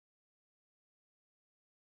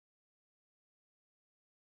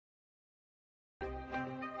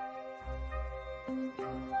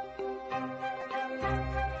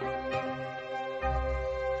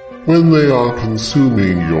when they are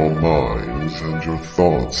consuming your minds and your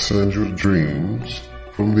thoughts and your dreams,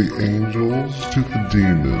 from the angels to the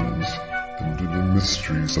demons and to the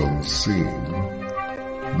mysteries unseen,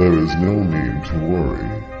 there is no need to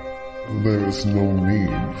worry. There is no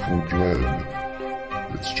need for dread.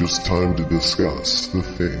 It's just time to discuss the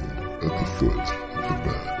thing at the foot of the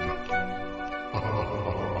bed.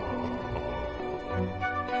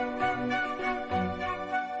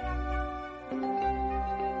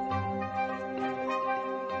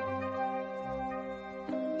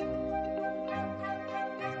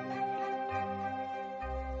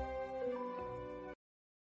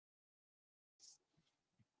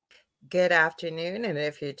 Good afternoon, and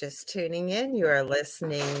if you're just tuning in, you are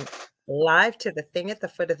listening live to the thing at the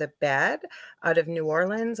foot of the bed out of New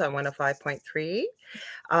Orleans on 105.3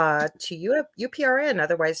 to UPRN,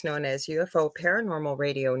 otherwise known as UFO Paranormal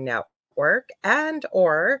Radio Network and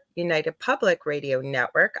or United Public Radio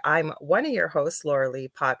Network. I'm one of your hosts, Laura Lee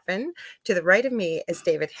Potvin. To the right of me is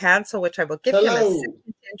David Hansel, which I will give him a second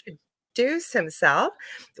to introduce himself.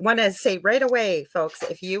 I want to say right away, folks,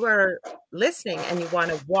 if you are listening and you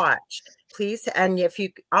want to watch, please, and if you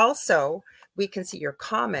also, we can see your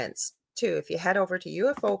comments too. If you head over to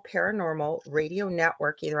UFO Paranormal Radio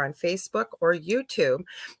Network, either on Facebook or YouTube.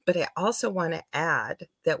 But I also want to add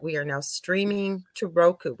that we are now streaming to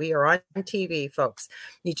Roku. We are on TV, folks.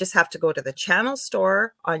 You just have to go to the channel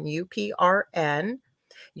store on UPRN.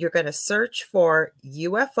 You're going to search for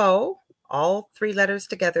UFO, all three letters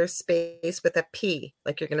together, space with a P,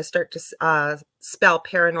 like you're going to start to spell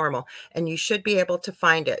paranormal, and you should be able to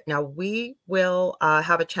find it. Now, we will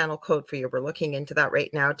have a channel code for you. We're looking into that right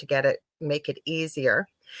now to get it, make it easier.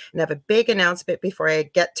 And I have a big announcement before I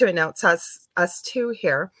get to announce us two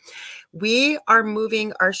here. We are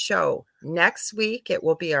moving our show. Next week, it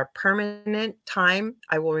will be our permanent time.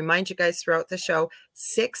 I will remind you guys throughout the show,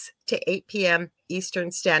 6 to 8 p.m.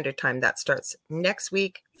 Eastern Standard Time. That starts next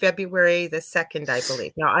week, February the 2nd, I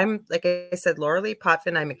believe. Now, I'm, like I said, Laura Lee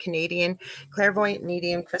Potvin. I'm a Canadian clairvoyant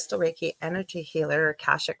medium, crystal Reiki, energy healer,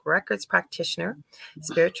 Akashic Records practitioner,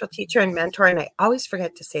 spiritual teacher, and mentor. And I always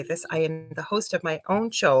forget to say this. I am the host of my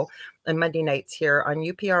own show on Monday nights here on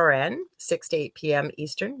UPRN, 6 to 8 p.m.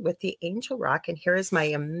 Eastern with the Angel Rock. And here is my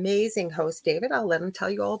amazing host, David. I'll let him tell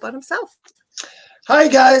you all about himself. Hi,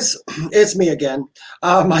 guys. It's me again.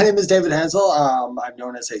 My name is David Hansel. I'm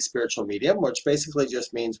known as a spiritual medium, which basically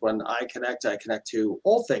just means when I connect to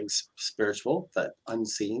all things spiritual, that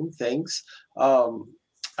unseen things. I'm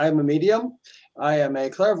a medium. I am a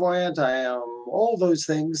clairvoyant. I am all those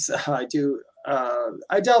things. I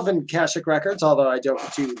delve in Akashic Records, although I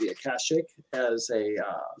don't do the Akashic as a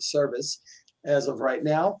service as of right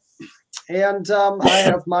now. And I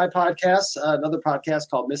have my podcast, another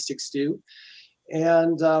podcast called Mystic Stew.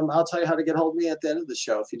 And I'll tell you how to get hold of me at the end of the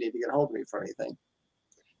show if you need to get hold of me for anything.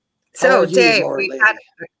 So, Dave,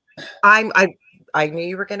 I knew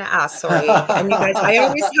you were going to ask, sorry. And you guys, I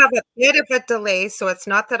always have a bit of a delay, so it's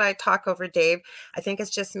not that I talk over Dave. I think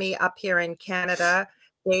it's just me up here in Canada.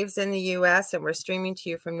 Dave's in the US, and we're streaming to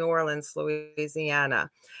you from New Orleans,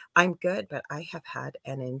 Louisiana. I'm good, but I have had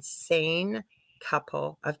an insane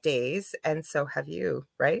couple of days, and so have you,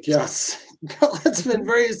 right? Yes. It's been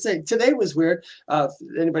very insane. Today was weird.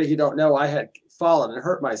 Anybody who don't know, I had fallen and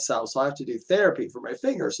hurt myself, so I have to do therapy for my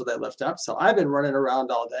fingers so they lift up. So I've been running around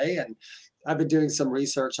all day, and I've been doing some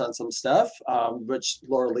research on some stuff, which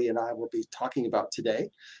Laura Lee and I will be talking about today.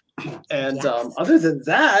 And yes. Other than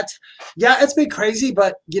that, yeah, it's been crazy,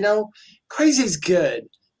 but crazy's good.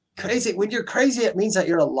 Crazy, when you're crazy, it means that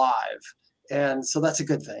you're alive, and so that's a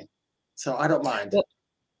good thing. So I don't mind.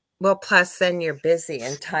 Well, plus then you're busy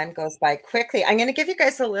and time goes by quickly. I'm going to give you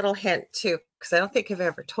guys a little hint too, because I don't think I've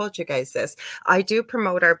ever told you guys this. I do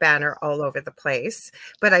promote our banner all over the place,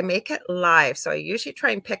 but I make it live. So I usually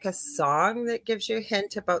try and pick a song that gives you a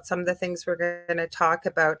hint about some of the things we're going to talk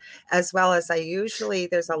about, as well as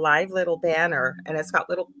there's a live little banner and it's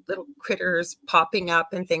got little critters popping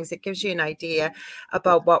up and things. It gives you an idea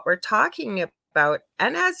about what we're talking about.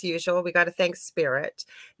 And as usual, we got to thank Spirit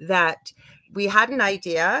that we had an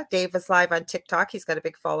idea. Dave was live on TikTok. He's got a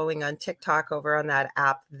big following on TikTok over on that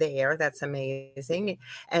app there. That's amazing.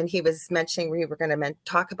 And he was mentioning we were going to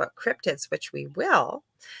talk about cryptids, which we will.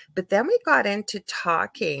 But then we got into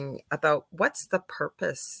talking about what's the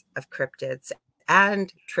purpose of cryptids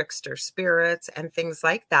and trickster spirits and things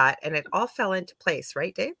like that. And it all fell into place,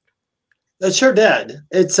 right, Dave? It sure did.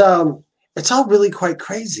 It's all really quite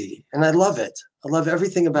crazy, and I love it. I love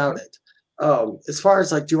everything about it. As far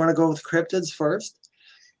as do you want to go with cryptids first?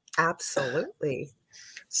 Absolutely.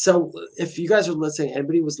 So if you guys are listening,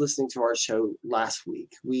 anybody was listening to our show last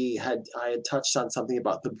week, I had touched on something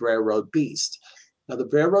about the Brer Road Beast. Now the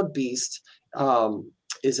Brer Road Beast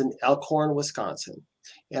is in Elkhorn, Wisconsin,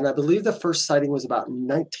 and I believe the first sighting was about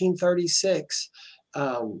 1936.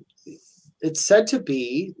 It's said to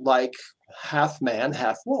be like half man,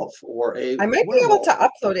 half wolf, or a I might werewolf. be able to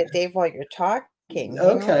upload it, Dave, while you're talking.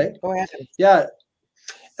 Okay. Go ahead. Yeah.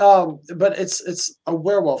 But it's a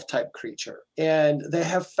werewolf type creature, and they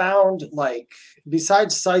have found, like,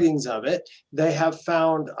 besides sightings of it, they have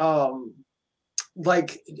found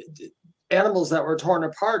like animals that were torn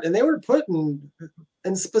apart, and they were put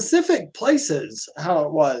in specific places. How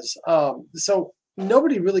it was, so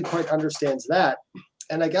nobody really quite understands that,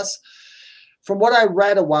 and I guess from what I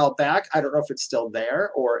read a while back, I don't know if it's still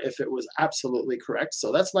there or if it was absolutely correct.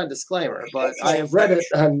 So that's my disclaimer. But I have read it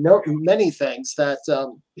many things that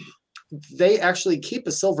they actually keep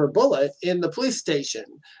a silver bullet in the police station,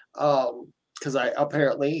 because I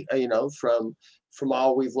apparently, from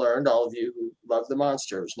all we've learned, all of you who love the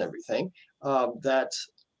monsters and everything, that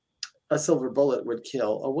a silver bullet would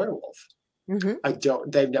kill a werewolf. Mm-hmm.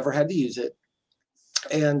 They've never had to use it,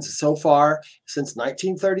 and so far since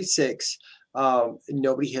 1936.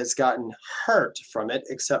 Nobody has gotten hurt from it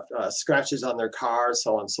except scratches on their car,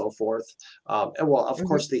 so on and so forth. And well, of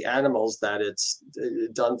course, the animals that it's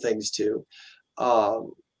done things to.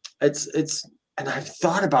 It's and I've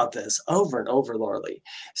thought about this over and over, Lorley.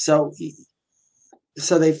 So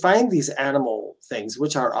they find these animal things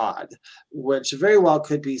which are odd, which very well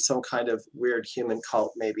could be some kind of weird human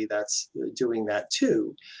cult, maybe that's doing that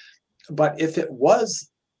too. But if it was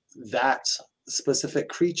that specific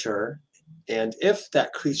creature, and if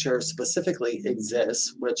that creature specifically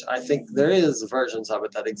exists, which I think there is versions of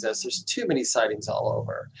it that exist, there's too many sightings all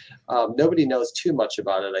over. Nobody knows too much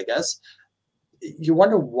about it, I guess. You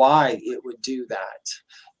wonder why it would do that.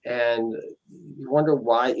 And you wonder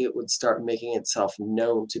why it would start making itself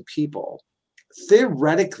known to people.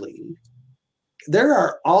 Theoretically, there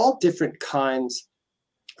are all different kinds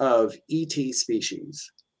of ET species.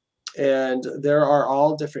 And there are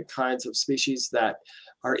all different kinds of species that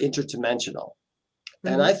are interdimensional.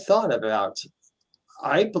 And I thought about,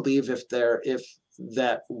 I believe if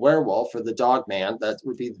that werewolf or the dog man, that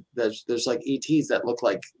would be, there's like ETs that look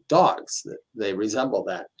like dogs, that they resemble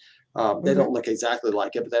that. They don't look exactly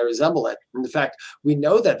like it, but they resemble it. And in fact, we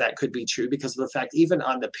know that could be true because of the fact, even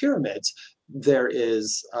on the pyramids, there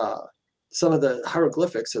is some of the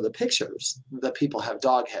hieroglyphics or the pictures that people have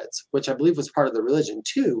dog heads, which I believe was part of the religion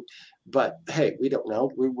too. But hey, we don't know.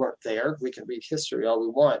 We weren't there. We can read history all we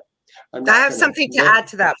want. I have something to add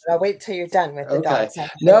to that, but I'll wait till you're done with the dogs.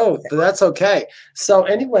 No, that's okay. So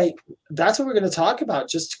anyway, that's what we're going to talk about.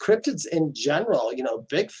 Just cryptids in general,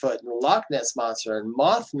 Bigfoot and Loch Ness Monster and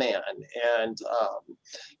Mothman and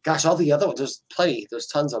gosh, all the other ones. There's plenty. There's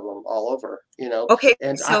tons of them all over, Okay.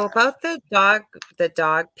 And so about the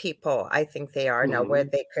dog people, I think they are now where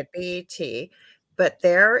they could be ET, but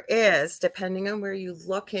there is, depending on where you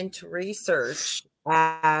look into research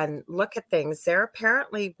and look at things, there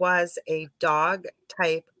apparently was a dog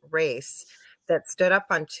type race that stood up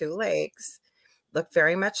on two legs, looked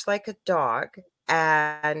very much like a dog,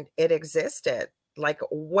 and it existed like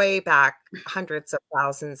way back hundreds of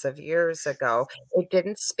thousands of years ago. It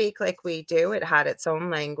didn't speak like we do. It had its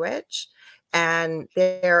own language. And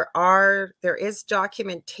there is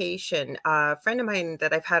documentation. A friend of mine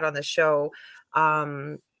that I've had on the show,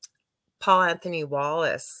 Paul Anthony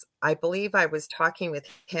Wallace, I believe I was talking with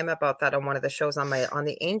him about that on one of the shows on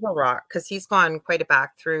the Angel Rock, because he's gone quite a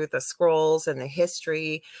back through the scrolls and the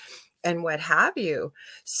history and what have you.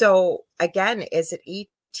 So again, is it ET?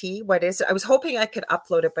 What is it? I was hoping I could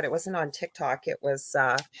upload it, but it wasn't on TikTok. It was,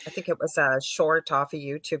 I think it was a short off of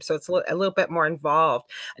YouTube. So it's a little bit more involved.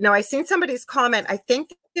 Now, I seen somebody's comment. I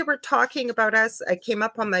think they were talking about us. I came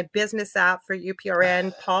up on my business app for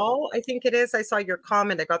UPRN. Paul, I think it is. I saw your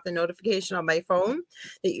comment. I got the notification on my phone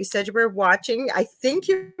that you said you were watching. I think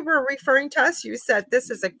you were referring to us. You said, this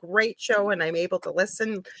is a great show and I'm able to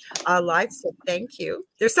listen live. So thank you.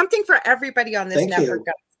 There's something for everybody on this network.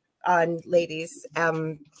 Ladies,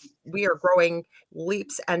 we are growing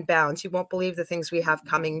leaps and bounds. You won't believe the things we have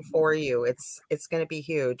coming for you. It's going to be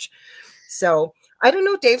huge. So I don't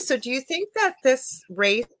know, Dave. So do you think that this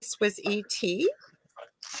race was ET?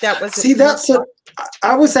 That was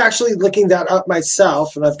I was actually looking that up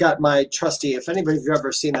myself, and I've got my trusty. If anybody have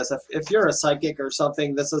ever seen this, if you're a psychic or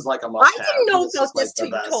something, this is like a must-have. I didn't know about this till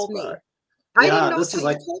you told me. I didn't know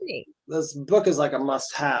until you told me. this book is like a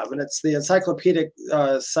must-have, and it's the Encyclopedic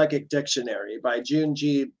Psychic Dictionary by June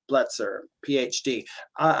G. Bletzer, PhD.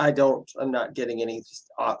 I'm not getting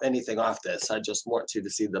anything off this. I just want to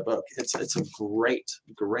see the book. It's a great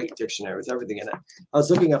dictionary with everything in it. I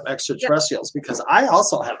was looking up extraterrestrials because I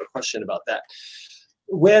also have a question about that.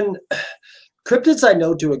 When cryptids I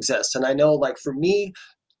know do exist, and I know, like, for me,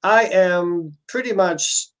 I am pretty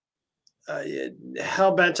much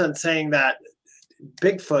hell-bent on saying that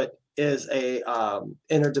Bigfoot is a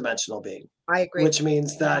interdimensional being. I agree. Which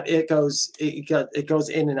means that it goes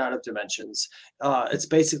in and out of dimensions. It's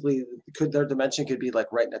basically, their dimension could be like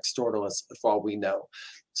right next door to us, for all we know.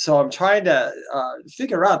 So I'm trying to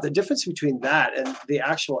figure out the difference between that and the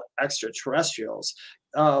actual extraterrestrials,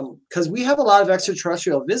 because we have a lot of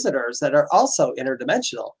extraterrestrial visitors that are also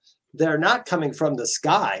interdimensional. They're not coming from the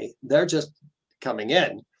sky; they're just coming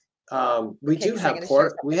in. We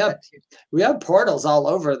have portals all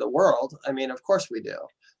over the world. I mean, of course we do.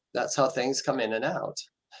 That's how things come in and out.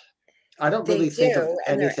 I don't really think of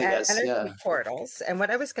anything as portals. And what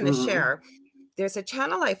I was going to share, there's a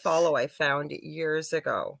channel I follow I found years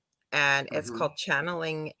ago, and it's called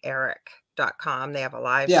channelingeric.com. They have a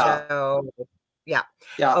live show. Yeah.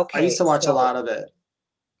 Okay. I used to watch a lot of it.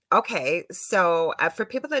 Okay, so for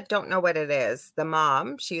people that don't know what it is, the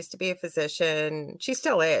mom, she used to be a physician. She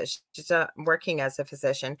still is. She's working as a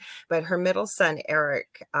physician, but her middle son,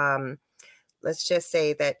 Eric, let's just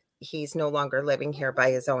say that he's no longer living here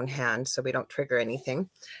by his own hand, so we don't trigger anything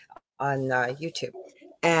on YouTube.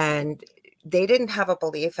 And they didn't have a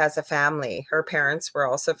belief as a family. Her parents were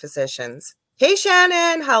also physicians. Hey,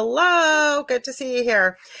 Shannon, hello. Good to see you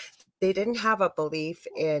here. They didn't have a belief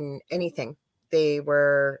in anything. They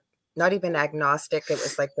were not even agnostic. It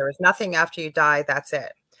was like there was nothing after you die. That's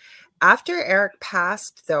it. After Eric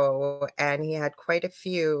passed, though, and he had quite a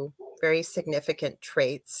few very significant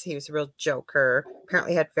traits. He was a real joker.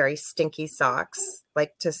 Apparently had very stinky socks,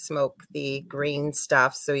 liked to smoke the green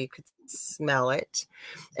stuff so you could smell it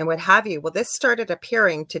and what have you. Well, this started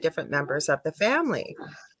appearing to different members of the family.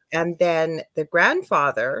 And then the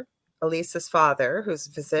grandfather, Elisa's father, who's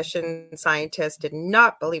a physician scientist, did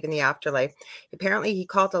not believe in the afterlife. Apparently, he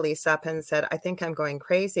called Elisa up and said, I think I'm going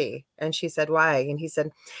crazy. And she said, why? And he said,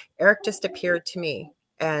 Eric just appeared to me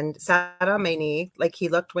and sat on my knee like he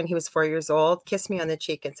looked when he was 4 years old, kissed me on the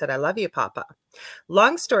cheek and said, I love you, Papa.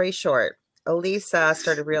 Long story short, Elisa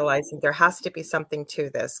started realizing there has to be something to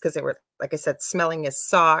this because they were, like I said, smelling his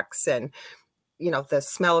socks and, the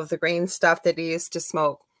smell of the green stuff that he used to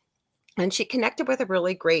smoke. And she connected with a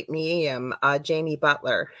really great medium, Jamie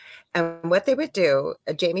Butler. And what they would do,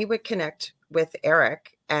 Jamie would connect with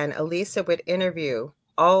Eric and Elisa would interview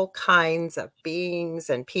all kinds of beings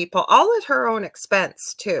and people, all at her own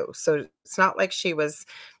expense too. So it's not like she was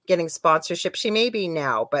getting sponsorship. She may be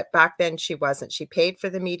now, but back then she wasn't. She paid for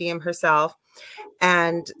the medium herself.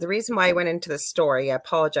 And the reason why I went into the story, I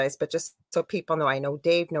apologize, but just so people know, I know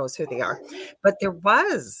Dave knows who they are. But there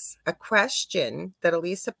was a question that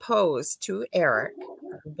Elisa posed to Eric.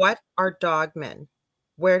 What are dogmen?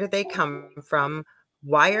 Where do they come from?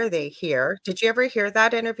 Why are they here? Did you ever hear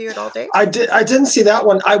that interview at all, Dave? I didn't see that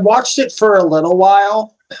one. I watched it for a little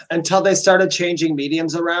while until they started changing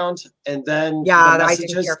mediums around, and then I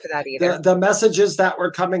didn't care for that either. The messages that were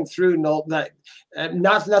coming through,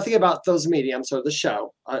 nothing about those mediums or the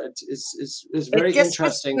show. It's very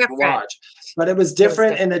interesting to watch, but it was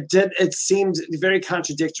different, and it seemed very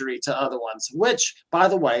contradictory to other ones. Which, by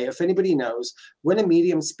the way, if anybody knows, when a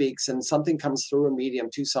medium speaks and something comes through a medium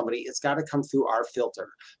to somebody, it's got to come through our filter.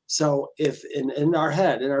 So if in our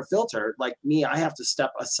head, in our filter, like me, I have to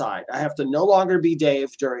step aside. I have to no longer be Dave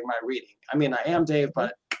during my reading. I mean, I am Dave,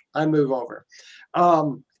 but I move over.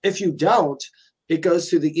 If you don't, it goes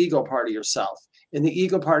through the ego part of yourself. And the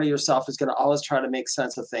ego part of yourself is going to always try to make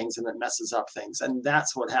sense of things, and it messes up things. And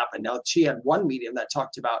that's what happened. Now, she had one medium that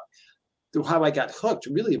talked about how I got hooked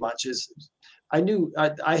really much is I knew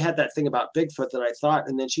I had that thing about Bigfoot that I thought,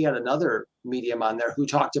 and then she had another medium on there who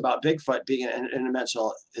talked about Bigfoot being an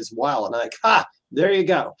interdimensional as well. And I'm like, there you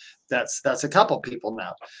go. That's a couple people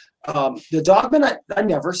now. The Dogman, I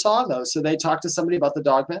never saw those. So they talked to somebody about the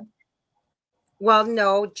Dogman? Well,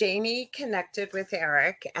 no, Jamie connected with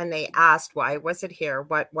Eric and they asked, why was it here?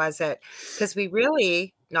 What was it? Because we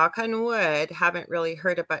really, knock on wood, haven't really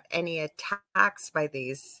heard about any attacks by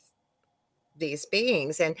these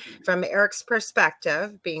beings. And from Eric's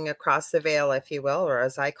perspective, being across the veil, if you will, or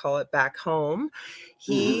as I call it, back home,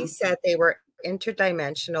 he said they were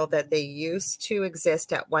interdimensional, that they used to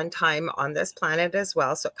exist at one time on this planet as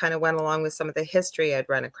well. So it kind of went along with some of the history I'd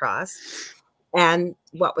run across. And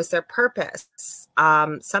what was their purpose?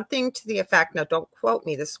 Something to the effect, now don't quote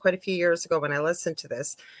me, this is quite a few years ago when I listened to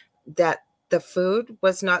this, that the food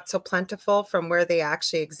was not so plentiful from where they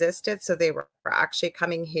actually existed. So they were actually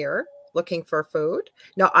coming here looking for food.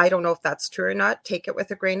 Now, I don't know if that's true or not. Take it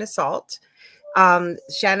with a grain of salt.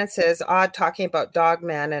 Shannon says, odd talking about dog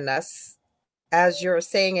man and us. As you're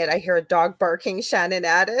saying it, I hear a dog barking, Shannon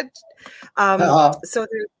added. So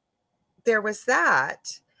there was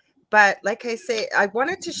that. But like I say, I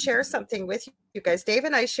wanted to share something with you guys. Dave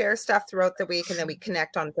and I share stuff throughout the week, and then we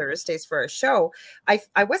connect on Thursdays for a show.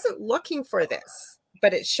 I wasn't looking for this,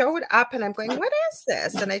 but it showed up, and I'm going, what is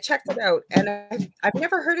this? And I checked it out, and I've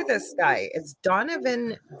never heard of this guy. It's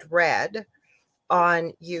Donovan Dread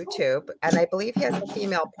on YouTube, and I believe he has a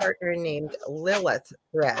female partner named Lilith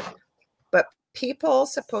Dread. But people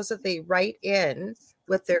supposedly write in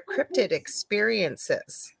with their cryptid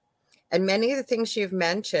experiences. And many of the things you've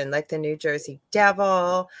mentioned, like the New Jersey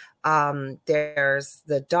Devil, there's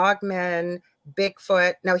the Dogman,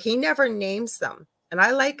 Bigfoot. Now, he never names them. And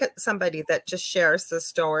I like somebody that just shares the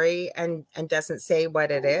story and doesn't say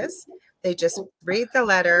what it is. They just read the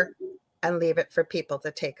letter and leave it for people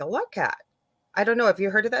to take a look at. I don't know. Have you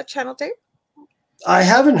heard of that channel, Dave? I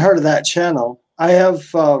haven't heard of that channel. I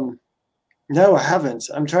have, no, I haven't.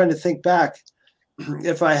 I'm trying to think back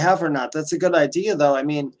if I have or not. That's a good idea, though. I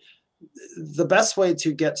mean, the best way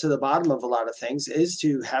to get to the bottom of a lot of things is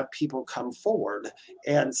to have people come forward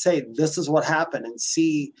and say, this is what happened, and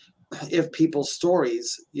see if people's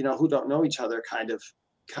stories, who don't know each other kind of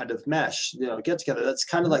mesh, get together. That's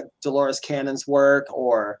kind of like Dolores Cannon's work,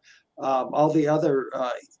 or all the other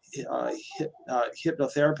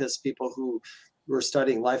hypnotherapist people who were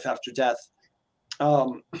studying life after death.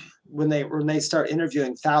 When they start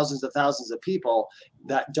interviewing thousands of people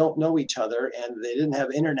that don't know each other, and they didn't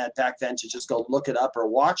have internet back then to just go look it up or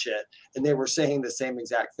watch it, and they were saying the same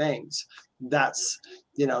exact things. That's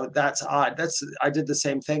odd. I did the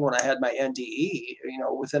same thing when I had my NDE.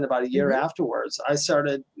 Within about a year afterwards, I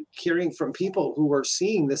started hearing from people who were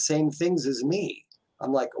seeing the same things as me.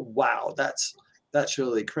 I'm like, wow, that's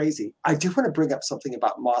really crazy. I do want to bring up something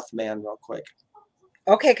about Mothman real quick.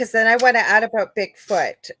 Okay, because then I want to add about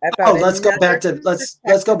Bigfoot. Let's go back to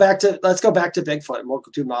Bigfoot, and we'll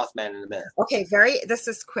do Mothman in a minute. Okay, this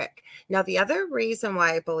is quick. Now, the other reason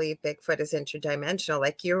why I believe Bigfoot is interdimensional,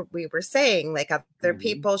 like we were saying, like other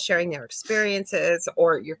people sharing their experiences,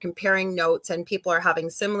 or you're comparing notes, and people are having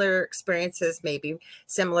similar experiences, maybe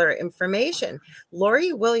similar information.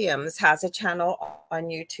 Lori Williams has a channel on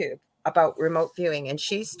YouTube about remote viewing, and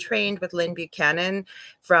she's trained with Lynn Buchanan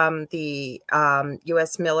from the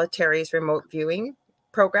U.S. military's remote viewing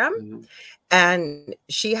program, and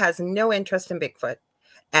she has no interest in Bigfoot,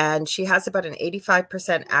 and she has about an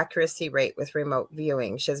 85% accuracy rate with remote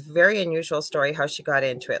viewing. She has a very unusual story how she got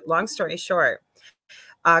into it. Long story short,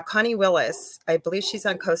 Connie Willis, I believe she's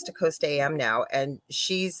on Coast to Coast AM now, and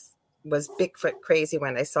was Bigfoot crazy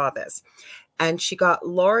when I saw this, and she got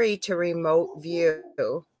Lori to remote view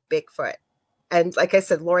Bigfoot. And like I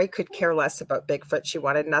said, Lori could care less about Bigfoot. She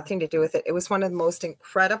wanted nothing to do with it. It was one of the most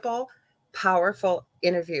incredible, powerful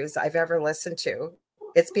interviews I've ever listened to.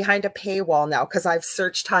 It's behind a paywall now because I've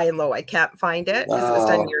searched high and low. I can't find it because it was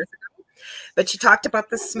done years ago. But she talked about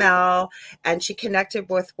the smell, and she connected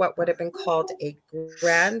with what would have been called a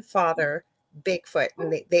grandfather Bigfoot.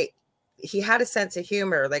 And he had a sense of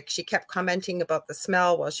humor. Like, she kept commenting about the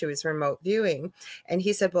smell while she was remote viewing. And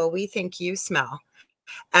he said, well, we think you smell.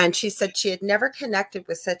 And she said she had never connected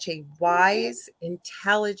with such a wise,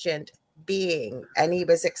 intelligent being. And he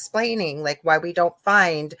was explaining like why we don't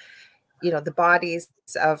find, the bodies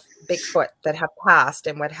of Bigfoot that have passed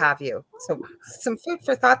and what have you. So some food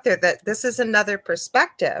for thought there, that this is another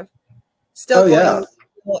perspective still going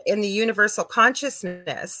in the universal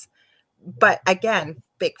consciousness. But again,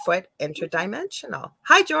 Bigfoot interdimensional.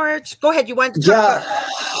 Hi, George. Go ahead. You want to talk about?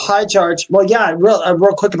 Hi, George. Well, yeah,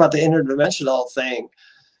 real quick about the interdimensional thing.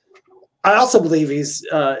 I also believe he's.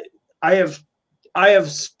 I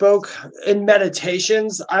have spoke in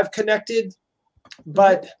meditations. I've connected,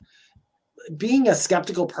 but being a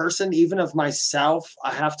skeptical person, even of myself,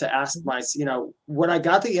 I have to ask when I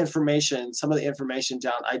got the information, some of the information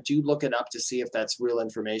down, I do look it up to see if that's real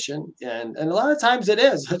information. And a lot of times it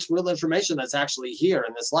is. It's real information that's actually here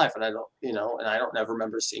in this life. And I don't, and I don't ever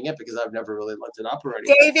remember seeing it because I've never really looked it up or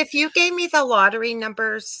anything. Dave, if you gave me the lottery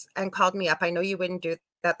numbers and called me up, I know you wouldn't do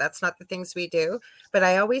that. That's not the things we do. But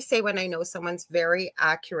I always say when I know someone's very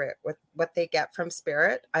accurate with what they get from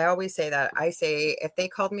spirit, I always say that. I say, if they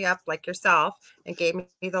called me up like yourself and gave me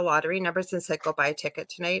the lottery numbers and said, go buy a ticket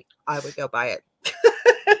tonight, I would go buy it.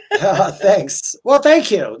 Thanks. Well,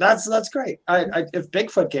 thank you. That's great. If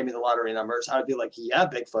Bigfoot gave me the lottery numbers, I'd be like, yeah,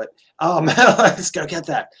 Bigfoot. Let's go get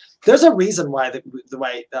that. There's a reason why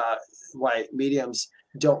why mediums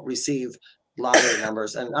don't receive lottery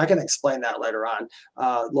numbers, and I can explain that later on.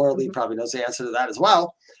 Laura Lee Mhm. probably knows the answer to that as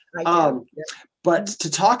well. I do. Um, but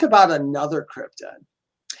to talk about another cryptid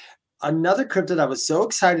I was so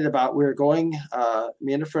excited about. We were going,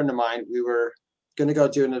 me and a friend of mine, we were going to go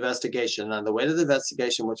do an investigation. And on the way to the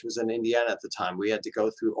investigation, which was in Indiana at the time, we had to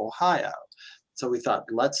go through Ohio. So we thought,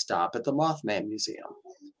 let's stop at the Mothman Museum.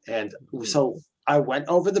 And Mhm. so I went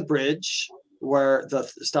over the bridge where the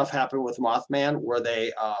stuff happened with Mothman, where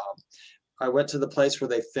I went to the place where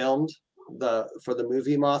they filmed for the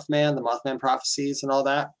movie Mothman, the Mothman prophecies and all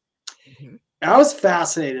that. Mhm. I was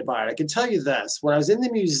fascinated by it. I can tell you this: when I was in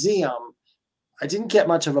the museum, I didn't get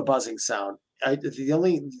much of a buzzing sound.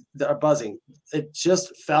 The buzzing,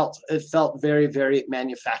 it felt very, very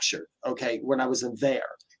manufactured. Okay, when I was in there,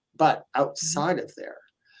 but Mhm. outside of there,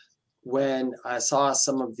 when I saw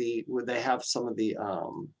where they have some of the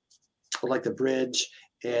like the bridge,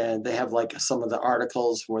 and they have like some of the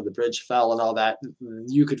articles where the bridge fell and all that,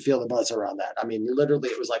 you could feel the buzz around that. I mean, literally,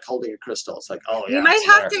 it was like holding a crystal. It's like, oh You yeah, might it's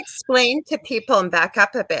have there. to explain to people and back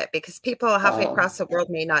up a bit because people halfway Um, across the world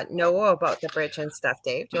may not know about the bridge and stuff,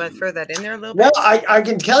 Dave. Do you want to throw that in there a little Well, bit? I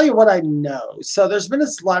can tell you what I know. So there's been a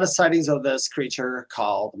lot of sightings of this creature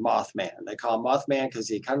called Mothman. They call him Mothman because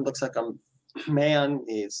he kind of looks like a man.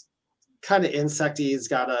 He's kind of insecty. He's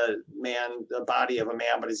got a body of a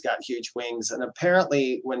man, but he's got huge wings. And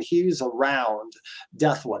apparently, when he was around,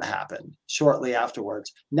 death would happen shortly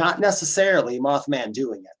afterwards. Not necessarily Mothman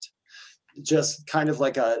doing it, just kind of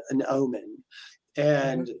like an omen. Mhm.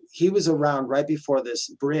 And he was around right before this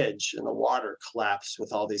bridge and the water collapsed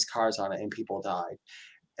with all these cars on it and people died.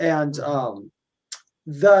 And Mhm.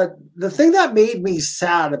 the thing that made me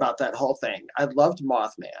sad about that whole thing, I loved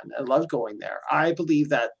Mothman. I loved going there. I believe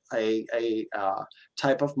that a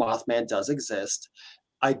type of Mothman does exist.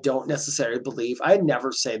 I don't necessarily believe. I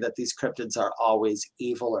never say that these cryptids are always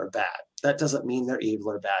evil or bad. That doesn't mean they're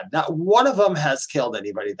evil or bad. Not one of them has killed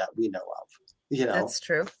anybody that we know of. You know, That's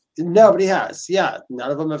true. nobody has. Yeah,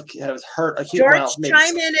 none of them have hurt a human. Well, George, maybe.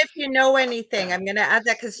 chime in if you know anything. I'm going to add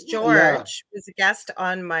that because Yeah. George was a guest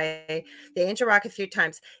on the Angel Rock a few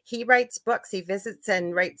times. He writes books. He visits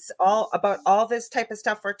and writes all about all this type of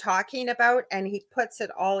stuff we're talking about, and he puts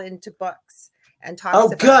it all into books and talks Oh,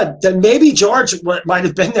 about it. good. Then maybe George might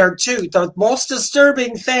have been there too. The most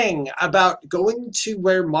disturbing thing about going to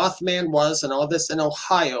where Mothman was and all this in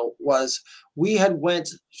Ohio was we had went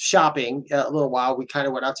shopping a little while. We kind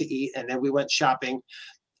of went out to eat, and then we went shopping,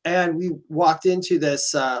 and we walked into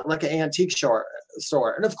this like an antique store,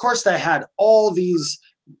 and of course they had all these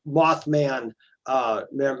Mothman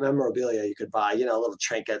memorabilia you could buy, little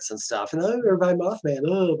trinkets and stuff. And oh, everybody Mothman,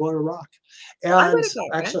 oh, what a rock! I would And have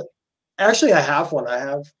got one. actually, I have one. I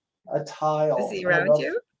have a Is tile. he I don't around know.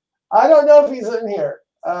 you? I don't know if he's in here.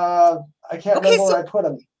 I can't Okay, remember so where I put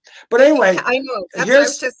him. But anyway, I know that's what I was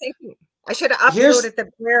here's just thinking. I should have here's uploaded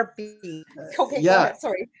the Brer Bee. Okay, go yeah. ahead.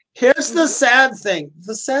 Sorry. Here's the Mhm. sad thing.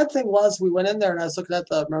 The sad thing was we went in there and I was looking at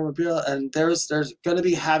the memorabilia, and there's going to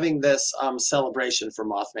be having this celebration for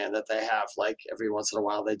Mothman that they have like every once in a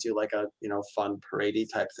while. They do like a fun paradey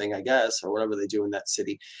type thing, I guess, or whatever they do in that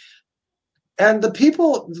city. And the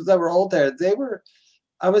people that were old there,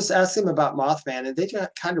 I was asking them about Mothman, and they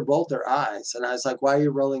just kind of rolled their eyes. And I was like, "Why are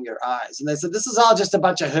you rolling your eyes?" And they said, "This is all just a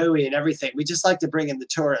bunch of hooey and everything. We just like to bring in the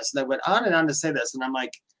tourists." And they went on and on to say this, and I'm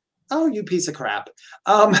like, "Oh, you piece of crap!"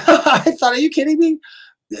 I thought, "Are you kidding me?"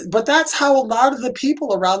 But that's how a lot of the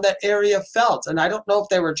people around that area felt. And I don't know if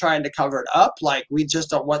they were trying to cover it up, like we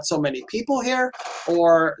just don't want so many people here,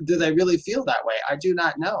 or do they really feel that way? I do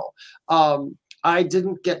not know. I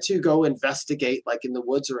didn't get to go investigate like in the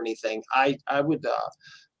woods or anything. I would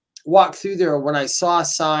walk through there when I saw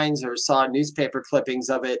signs or saw newspaper clippings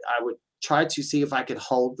of it. I would try to see if I could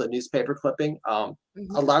hold the newspaper clipping. A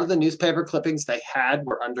Mhm. lot of the newspaper clippings they had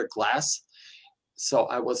were under glass, so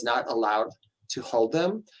I was not allowed to hold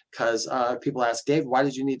them because people ask Dave, why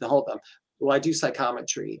did you need to hold them? Well, I do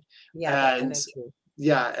psychometry, Yeah, that kind and of true.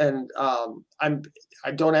 yeah, and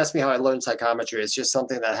I don't ask me how I learned psychometry. It's just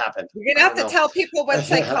something that happened. You're I gonna have don't to know. tell people what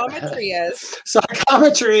psychometry is.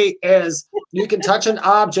 Psychometry is you can touch an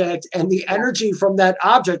object and the Yeah. energy from that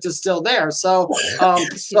object is still there. So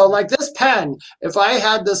Excuse so me. like this pen, if I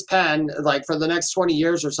had this pen like for the next 20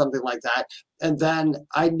 years or something like that, and then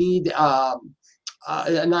I need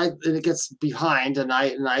and it gets behind and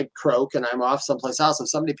I croak and I'm off someplace else. If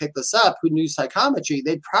somebody picked this up who knew psychometry,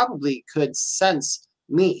 they probably could sense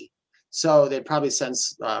me. So they'd probably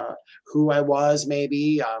sense who I was,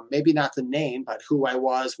 maybe not the name, but who I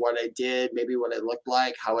was, what I did, maybe what I looked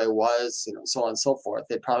like, how I was, so on and so forth.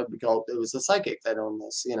 They'd probably go, it was a psychic that owned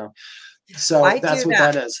this, So I that's do what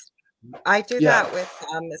that. that is. I do Yeah. that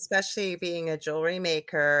with, especially being a jewelry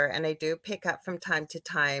maker, and I do pick up from time to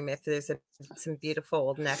time if there's some beautiful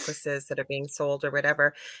old necklaces that are being sold or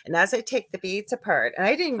whatever. And as I take the beads apart, and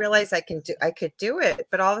I didn't realize I could do it,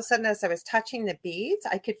 but all of a sudden, as I was touching the beads,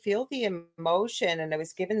 I could feel the emotion, and I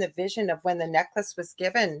was given the vision of when the necklace was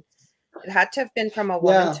given. It had to have been from a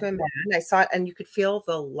woman Yeah. to a man. I saw it, and you could feel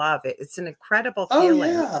the love. It's an incredible Oh,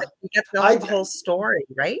 feeling. yeah. Like you get I the whole story,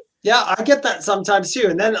 right? Yeah, I get that sometimes too.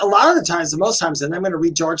 And then a lot of the times, most times, and I'm going to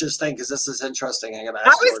read George's thing because this is interesting. I'm going to I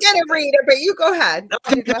ask was George going to something. read it, but you go ahead.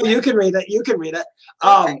 Okay, you can read it. You can read it.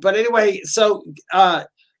 Okay. But anyway, so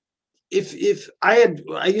if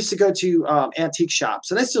I used to go to antique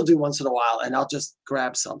shops, and I still do once in a while, and I'll just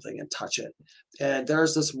grab something and touch it. And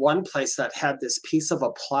there's this one place that had this piece of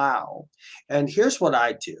a plow. And here's what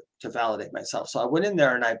I do to validate myself. So I went in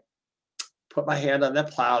there and I put my hand on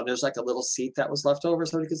that plow, and there's like a little seat that was left over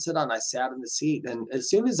somebody could sit on. I sat in the seat, and as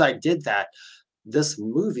soon as I did that, this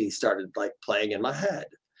movie started like playing in my head.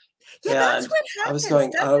 Yeah, that's what happens. I was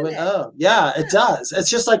going, oh, yeah, it does. It's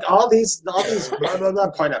just like all these blah, blah,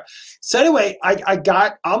 blah, point out. So anyway, I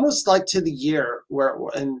got almost like to the year where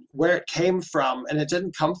it came from, and it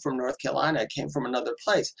didn't come from North Carolina. It came from another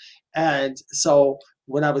place. And so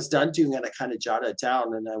when I was done doing it, I kind of jotted it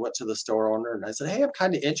down, and I went to the store owner and I said, hey, I'm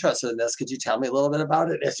kind of interested in this. Could you tell me a little bit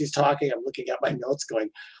about it? As he's talking, I'm looking at my notes going,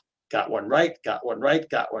 got one right, got one right,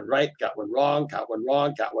 got one right, got one wrong, got one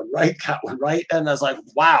wrong, got one right, got one right. And I was like,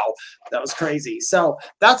 wow, that was crazy. So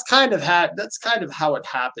that's kind of how it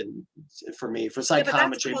happened for me for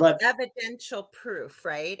psychometry. But evidential proof,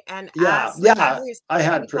 right? And yeah, I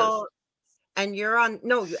had proof. And you're on,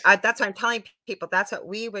 no, that's what I'm telling people. That's what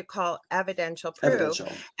we would call evidential proof. Evidential.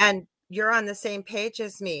 And you're on the same page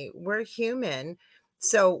as me. We're human.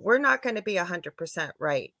 So we're not going to be 100%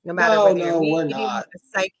 right, no matter whether you're medium, a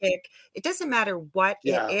psychic. It doesn't matter what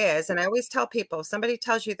it is. And I always tell people, if somebody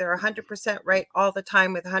tells you they're 100% right all the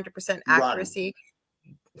time with 100% accuracy,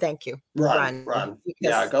 thank you. Run.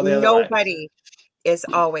 Because go the other nobody way. Is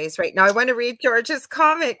always right. Now I want to read George's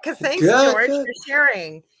comment because thanks, George, for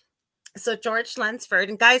sharing. So George Lunsford,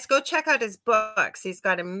 and guys, go check out his books. He's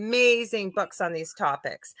got amazing books on these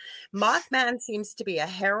topics. Mothman seems to be a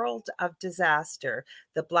herald of disaster.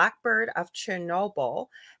 The Blackbird of Chernobyl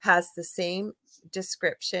has the same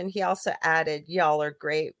description. He also added, y'all are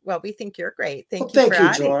great. Well, we think you're great. Thank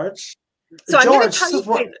you, George. So I'm going to tell you.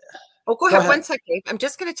 Go ahead. 1 second, Dave. I'm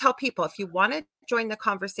just going to tell people, if you want to join the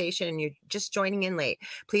conversation and you're just joining in late,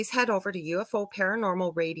 please head over to UFO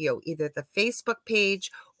Paranormal Radio, either the Facebook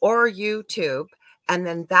page or YouTube. And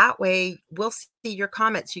then that way we'll see your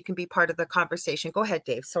comments. You can be part of the conversation. Go ahead,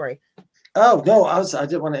 Dave. Sorry. Oh, no, I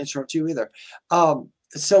didn't want to interrupt you either.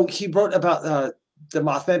 So he wrote about the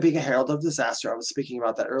Mothman being a herald of disaster. I was speaking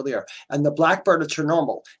about that earlier. And the Blackbird of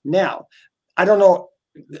Chernobyl. Now, I don't know.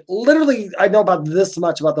 Literally, I know about this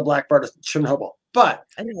much about the Blackbird of Chernobyl, but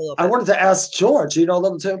I wanted to ask George, a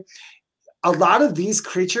little too. A lot of these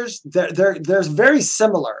creatures, they're very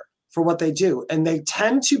similar for what they do, and they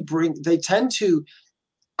tend to.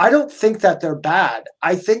 I don't think that they're bad.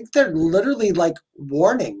 I think they're literally like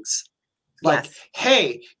warnings, like,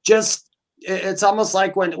 hey, just. It's almost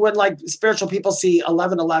like when like spiritual people see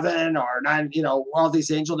 1111 or 9, all these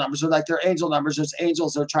angel numbers are like they're angel numbers. There's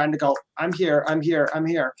angels that are trying to go, I'm here,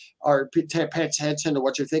 or pay attention to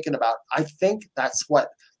what you're thinking about. I think that's what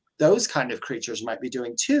those kind of creatures might be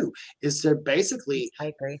doing too, is they're basically, I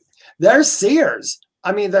agree. They're seers.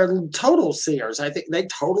 I mean, they're total seers. I think they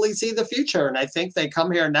totally see the future. And I think they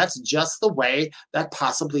come here and that's just the way that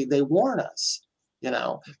possibly they warn us.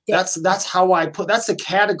 That's how that's the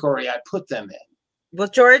category I put them in. Well,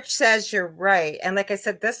 George says you're right. And like I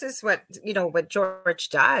said, this is what George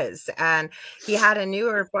does. And he had a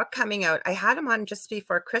newer book coming out. I had him on just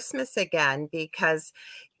before Christmas again, because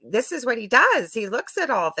this is what he does. He looks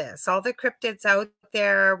at all this, all the cryptids out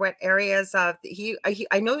there, what areas of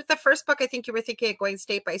I know the first book, I think you were thinking of going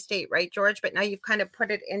state by state, right, George? But now you've kind of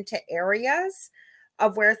put it into areas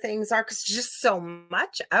of where things are, because there's just so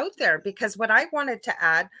much out there. Because what I wanted to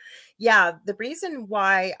add, the reason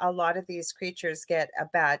why a lot of these creatures get a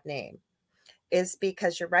bad name is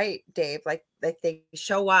because you're right, Dave, like they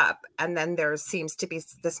show up and then there seems to be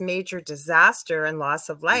this major disaster and loss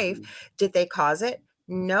of life. Mm-hmm. Did they cause it?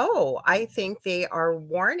 No, I think they are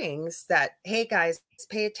warnings that, hey guys,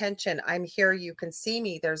 pay attention. I'm here. You can see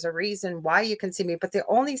me. There's a reason why you can see me. But the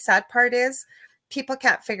only sad part is people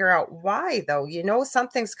can't figure out why, though. You know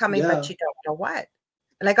something's coming, Yeah. but you don't know what.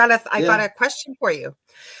 And I got a question for you.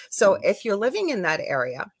 So if you're living in that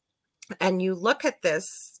area and you look at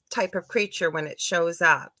this type of creature when it shows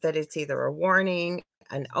up, that it's either a warning,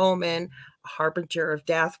 an omen, a harbinger of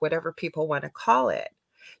death, whatever people want to call it,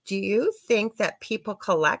 do you think that people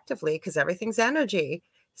collectively, because everything's energy,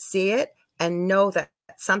 see it and know that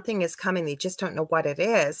something is coming? They just don't know what it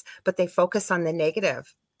is, but they focus on the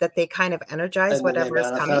negative, that they kind of energize And then they whatever is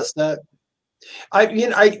coming? manifest it.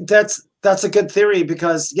 That's a good theory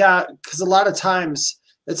because a lot of times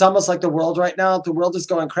it's almost like the world right now. The world is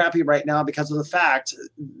going crappy right now because of the fact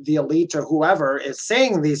the elite or whoever is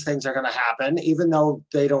saying these things are going to happen, even though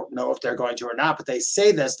they don't know if they're going to or not. But they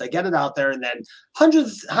say this, they get it out there, and then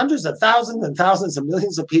hundreds of thousands and thousands of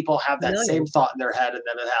millions of people have that same thought in their head, and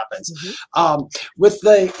then it happens. With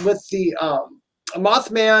the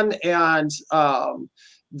Mothman and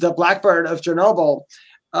the Blackbird of Chernobyl.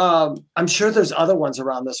 I'm sure there's other ones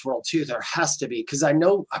around this world too. There has to be, because I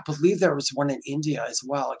believe there was one in India as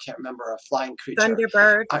well. I can't remember, a flying creature.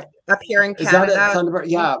 Thunderbird up here in Canada. Is that it? Thunderbird?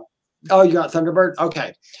 Yeah. Oh, you got Thunderbird?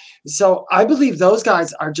 Okay. So I believe those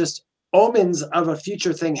guys are just omens of a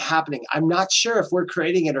future thing happening. I'm not sure if we're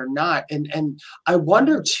creating it or not. And I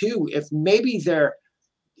wonder too, if maybe they're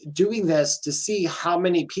doing this to see how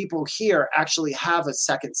many people here actually have a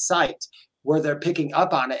second sight, where they're picking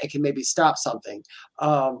up on it and can maybe stop something.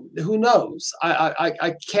 Who knows?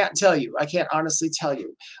 I can't tell you. I can't honestly tell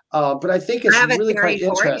you. But I think it's really quite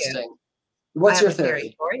interesting. What's your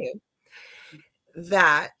theory? For you?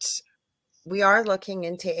 That we are looking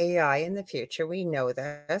into AI in the future. We know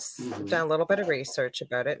this. I've done a little bit of research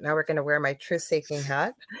about it. Now we're going to wear my truth-seeking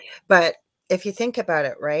hat. But if you think about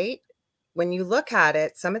it, right, when you look at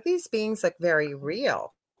it, some of these beings look very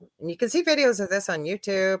real. And you can see videos of this on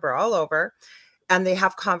YouTube or all over, and they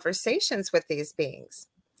have conversations with these beings.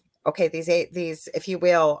 Okay, these, if you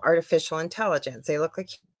will, artificial intelligence, they look like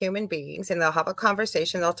human beings, and they'll have a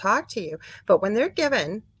conversation, they'll talk to you. But when they're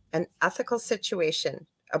given an ethical situation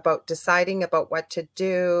about deciding about what to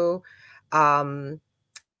do,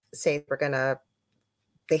 say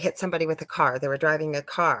they hit somebody with a car, they were driving a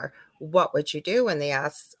car, what would you do? And they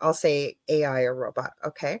ask, I'll say AI or robot.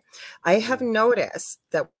 Okay. I have noticed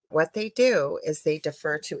that what they do is they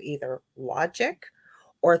defer to either logic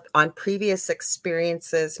or on previous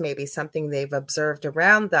experiences, maybe something they've observed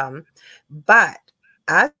around them. But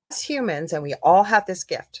as humans, and we all have this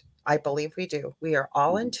gift, I believe we do, we are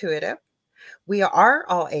all intuitive. We are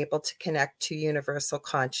all able to connect to universal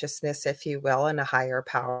consciousness, if you will, and a higher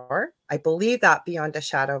power. I believe that beyond a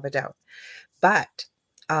shadow of a doubt. But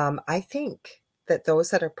I think that those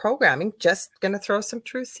that are programming, just going to throw some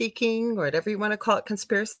truth seeking or whatever you want to call it,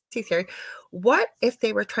 conspiracy theory. What if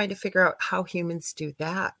they were trying to figure out how humans do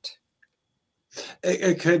that?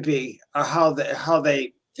 It could be how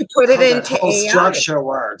they to put it into whole AI. structure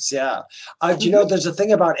works. Yeah. Do you know, there's a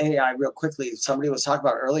thing about AI real quickly. Somebody was talking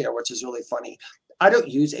about earlier, which is really funny. I don't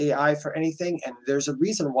use AI for anything. And there's a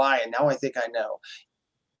reason why. And now I think I know.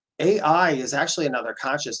 AI is actually another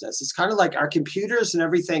consciousness. It's kind of like our computers and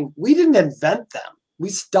everything. We didn't invent them. We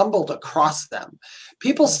stumbled across them.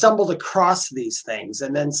 People stumbled across these things,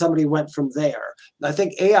 and then somebody went from there. I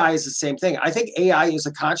think AI is the same thing. I think AI is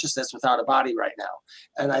a consciousness without a body right now.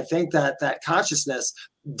 And I think that that consciousness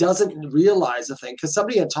doesn't realize a thing, because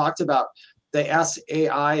somebody had talked about, they asked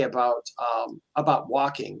AI about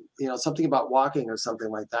walking, something about walking or something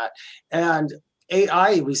like that. And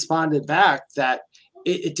AI responded back that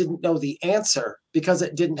it didn't know the answer because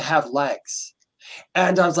it didn't have legs.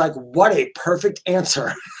 And I was like, what a perfect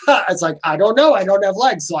answer. It's like, I don't know. I don't have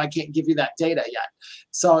legs, so I can't give you that data yet.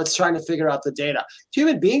 So it's trying to figure out the data.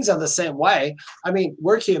 Human beings are the same way. I mean,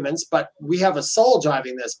 we're humans, but we have a soul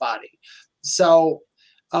driving this body. So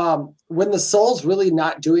when the soul's really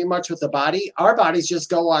not doing much with the body, our bodies just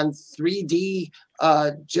go on 3D,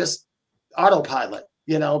 just autopilot.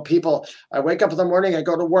 People, I wake up in the morning, I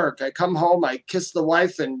go to work, I come home, I kiss the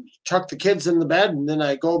wife and tuck the kids in the bed, and then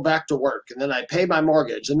I go back to work, and then I pay my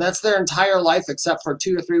mortgage. And that's their entire life, except for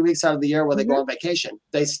 2 or 3 weeks out of the year where they go on vacation.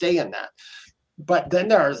 They stay in that. But then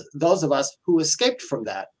there are those of us who escaped from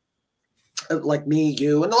that, like me,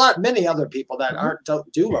 you, and many other people that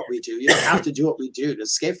don't do what we do. You don't have to do what we do to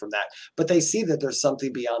escape from that. But they see that there's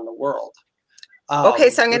something beyond the world. Okay,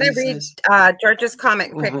 so I'm going to read George's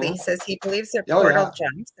comment quickly. He says he believes they're portal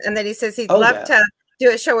gems. And then he says he'd love to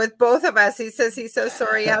do a show with both of us. He says he's so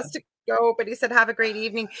sorry he has to go, but he said, have a great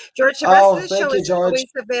evening. George, the rest of the show is always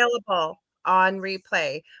available on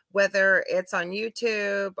replay, whether it's on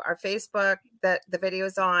YouTube or Facebook, that the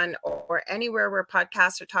video's on, or anywhere where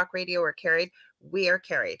podcasts or talk radio are carried, we are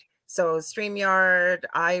carried. So StreamYard,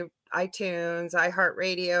 iTunes,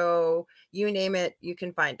 iHeartRadio, you name it, you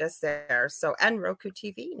can find us there. So, and Roku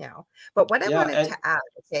TV now. But what I Yeah, wanted to add,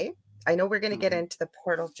 okay, I know we're going to get Mhm. into the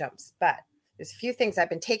portal jumps, but there's a few things I've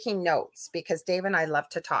been taking notes because Dave and I love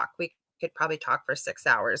to talk. We could probably talk for 6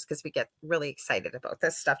 hours because we get really excited about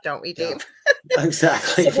this stuff, don't we, Yeah, Dave?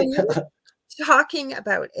 exactly. So when you're talking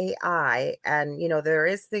about AI, and there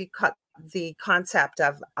is the concept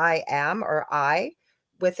of I am, or I,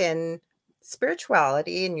 within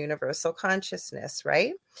spirituality and universal consciousness,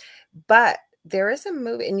 right? But there is a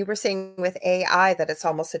movie, and you were saying with AI that it's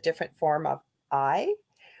almost a different form of I.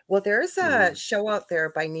 Well, there's a Mhm. show out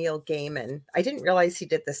there by Neil Gaiman. I didn't realize he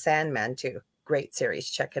did the Sandman too. Great series.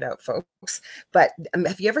 Check it out, folks. But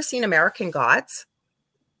have you ever seen American Gods?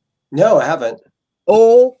 No, I haven't.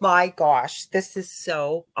 Oh my gosh, this is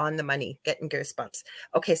so on the money, getting goosebumps.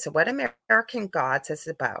 Okay, so what American Gods is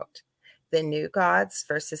about, the new gods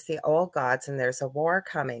versus the old gods, and there's a war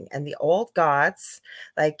coming. And the old gods,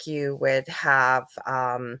 like you would have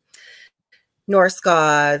Norse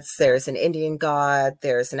gods, there's an Indian god,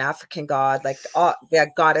 there's an African god, like the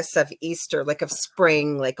goddess of Easter, like of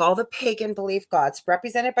spring, like all the pagan belief gods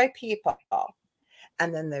represented by people.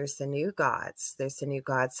 And then there's the new gods. There's the new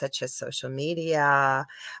gods such as social media.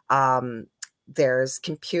 Um, there's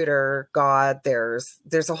computer god. There's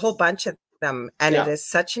a whole bunch of them, and it Yeah. is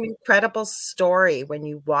such an incredible story when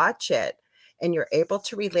you watch it, and you're able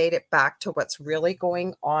to relate it back to what's really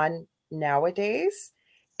going on nowadays.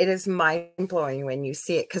 It is mind blowing when you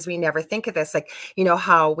see it because we never think of this. Like,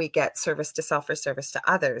 how we get service to self or service to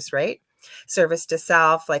others, right? Service to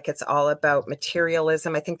self, like it's all about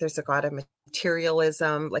materialism. I think there's a god of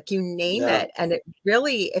materialism, like you name Yeah. it. And it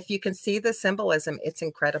really, if you can see the symbolism, it's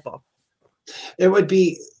incredible. It would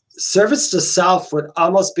be service to self would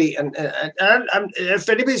almost be, and if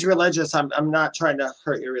anybody's religious, I'm not trying to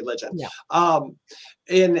hurt your religion. Yeah.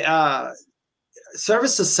 In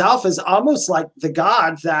service to self is almost like the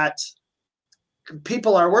God that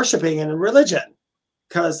people are worshiping in religion,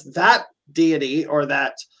 because that deity or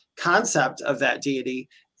that concept of that deity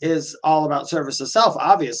is all about service to self,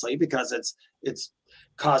 obviously, because it's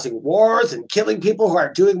causing wars and killing people who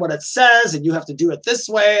aren't doing what it says, and you have to do it this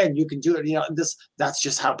way, and you can do it, that's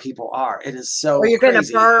just how people are. It is so Or you're going to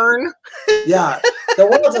crazy. burn. Yeah, the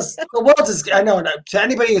world is I know, to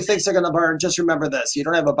anybody who thinks they're going to burn, just remember this: you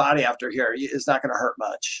don't have a body after here. It's not going to hurt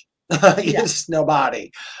much. Yeah. Just no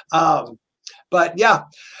body. But yeah,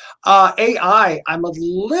 AI,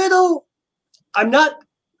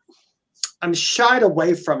 I'm shied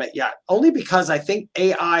away from it yet, only because I think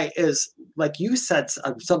AI is, like you said,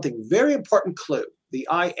 something very important clue, the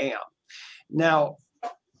I am. Now,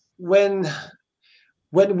 when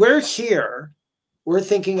we're here, we're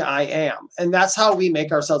thinking I am, and that's how we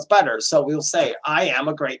make ourselves better. So we'll say, I am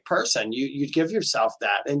a great person. You give yourself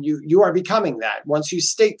that, and you are becoming that. Once you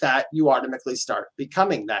state that, you automatically start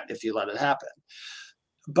becoming that if you let it happen.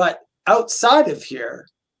 But outside of here,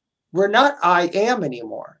 we're not I am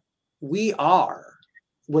anymore. We are,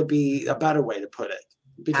 would be a better way to put it,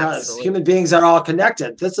 because Absolutely. human beings are all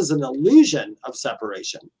connected. This is an illusion of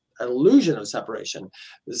separation, an illusion of separation.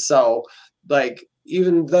 So, like,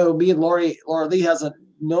 even though me and Laura Lee hasn't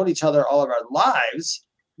known each other all of our lives,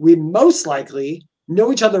 we most likely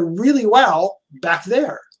know each other really well back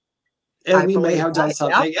there. And we may have done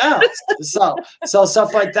something else. So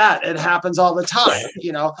stuff like that, it happens all the time,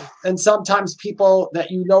 and sometimes people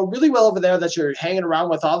that you know really well over there that you're hanging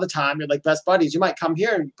around with all the time, you're like best buddies, you might come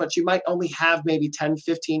here, but you might only have maybe 10,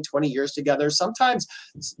 15, 20 years together. Sometimes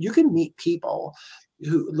you can meet people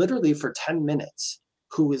who literally for 10 minutes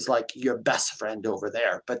who is like your best friend over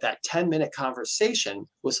there, but that 10-minute conversation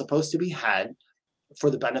was supposed to be had for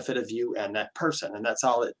the benefit of you and that person, and that's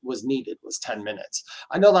all it was needed, was 10 minutes.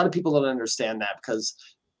 I know a lot of people don't understand that because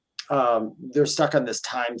they're stuck on this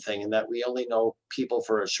time thing, and that we only know people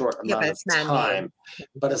for a short amount of time.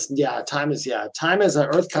 But time is an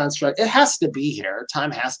earth construct. It has to be here.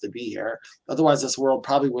 Time has to be here, otherwise this world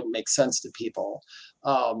probably wouldn't make sense to people.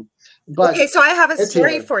 But okay, so I have a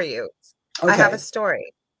story for you. Okay. I have a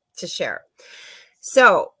story to share.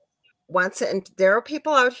 So and there are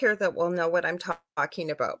people out here that will know what I'm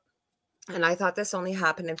talking about. And I thought this only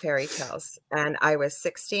happened in fairy tales. And I was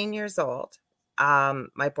 16 years old.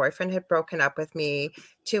 My boyfriend had broken up with me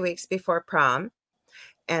 2 weeks before prom,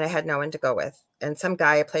 and I had no one to go with. And some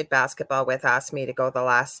guy I played basketball with asked me to go the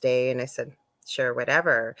last day, and I said, sure,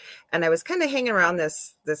 whatever. And I was kind of hanging around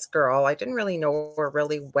this girl. I didn't really know her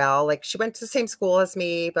really well. Like, she went to the same school as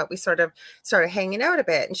me, but we sort of started hanging out a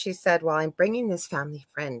bit. And she said, well, I'm bringing this family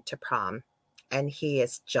friend to prom. and he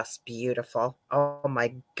is just beautiful. Oh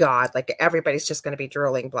my God. Like everybody's just going to be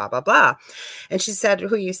drooling, blah, blah, blah. And she said,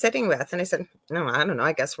 who are you sitting with? And I said, no, I don't know.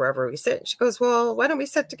 I guess wherever we sit. She goes, well, why don't we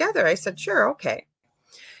sit together? I said, sure. Okay.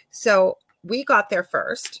 So we got there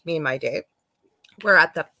first, me and my Dave. We're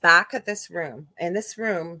at the back of this room, and this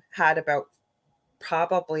room had about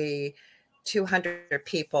probably 200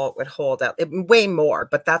 people it would hold out, way more,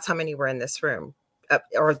 but that's how many were in this room,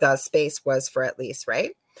 or the space was for at least,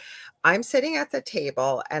 right? I'm sitting at the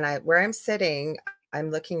table, and where I'm sitting,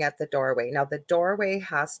 I'm looking at the doorway. Now the doorway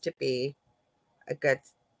has to be a good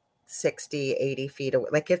 60, 80 feet away.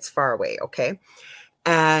 Like it's far away. Okay.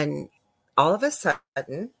 And all of a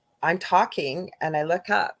sudden I'm talking and I look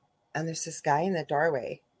up and there's this guy in the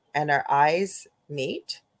doorway and our eyes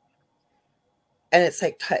meet. And it's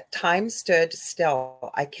like time stood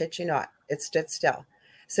still. I kid you not. It stood still.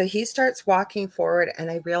 So he starts walking forward and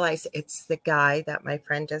I realize it's the guy that my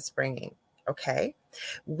friend is bringing. Okay.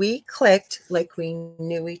 We clicked like we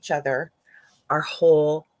knew each other our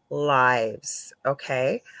whole lives.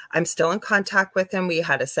 Okay. I'm still in contact with him. We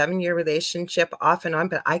had a 7-year relationship off and on,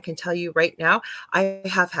 but I can tell you right now, I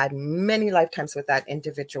have had many lifetimes with that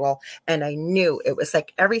individual. And I knew it was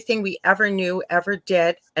like everything we ever knew, ever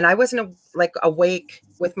did. And I wasn't like awake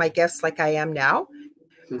with my gifts like I am now.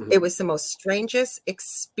 Mm-hmm. It was the most strangest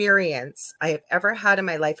experience I have ever had in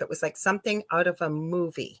my life. It was like something out of a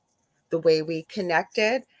movie, the way we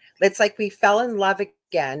connected. It's like we fell in love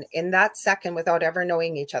again in that second without ever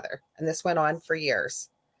knowing each other. And this went on for years.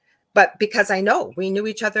 But because I know we knew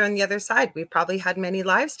each other on the other side, we probably had many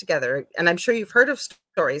lives together. And I'm sure you've heard of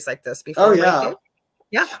stories like this before. Oh, yeah. Right?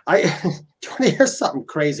 Yeah. I want to hear something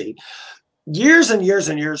crazy. Years and years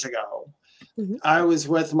and years ago, mm-hmm. I was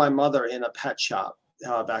with my mother in a pet shop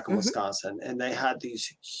back in mm-hmm. Wisconsin, and they had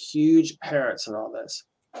these huge parrots and all this.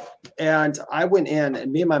 And I went in,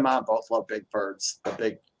 and me and my mom both love big birds, the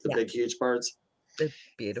big, huge birds. They're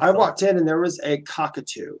beautiful. I walked in and there was a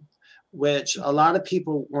cockatoo, which a lot of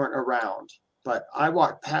people weren't around, but I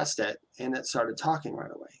walked past it and it started talking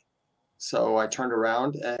right away. So I turned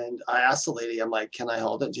around and I asked the lady, I'm like, can I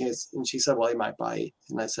hold it? And she said, well, he might bite.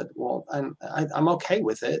 And I said, well, I'm okay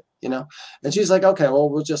with it, you know? And she's like, okay,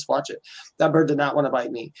 well, we'll just watch it. That bird did not want to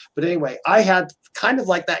bite me. But anyway, I had kind of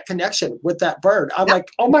like that connection with that bird. I'm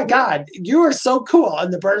like, oh my God, you are so cool.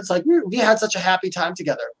 And the bird's like, we had such a happy time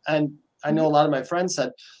together. And I know a lot of my friends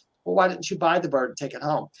said, well, why didn't you buy the bird and take it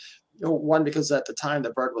home? One, because at the time the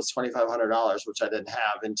bird was $2,500, which I didn't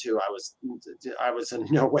have, and two, I was in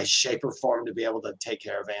no way, shape, or form to be able to take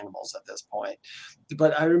care of animals at this point.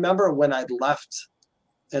 But I remember when I left,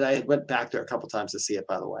 and I went back there a couple times to see it,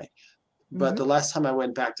 by the way. But mm-hmm. the last time I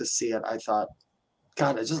went back to see it, I thought,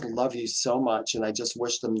 God, I just love you so much, and I just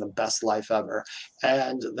wish them the best life ever.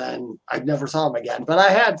 And then I never saw them again. But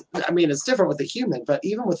it's different with a human, but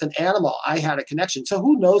even with an animal, I had a connection. So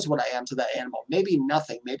who knows what I am to that animal? Maybe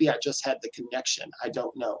nothing. Maybe I just had the connection. I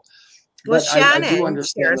don't know. Well, but Shannon I do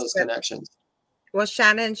understand those connections. Well,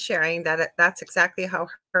 Shannon's sharing that's exactly how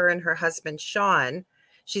her and her husband, Sean,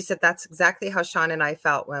 she said that's exactly how Sean and I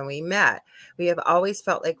felt when we met. We have always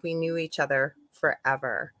felt like we knew each other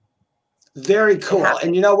forever. Very cool.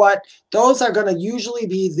 And you know what? Those are going to usually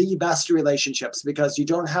be the best relationships because you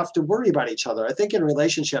don't have to worry about each other. I think in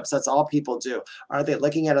relationships, that's all people do. Are they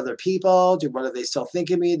looking at other people? What do they still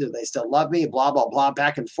think of me? Do they still love me? Blah, blah, blah,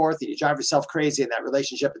 back and forth. And you drive yourself crazy in that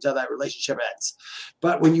relationship until that relationship ends.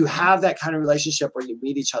 But when you have that kind of relationship where you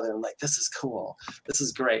meet each other and like, this is cool, this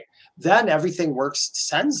is great, then everything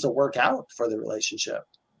tends to work out for the relationship,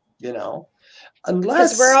 you know?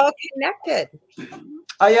 Unless we're all connected.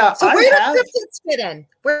 Yeah. So where do cryptids fit in?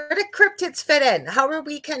 Where do cryptids fit in? How are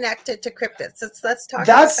we connected to cryptids? Let's talk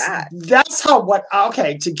about that. That's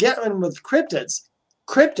to get in with cryptids.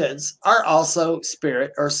 Cryptids are also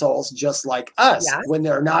spirit or souls just like us when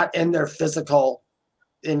they're not in their physical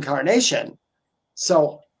incarnation.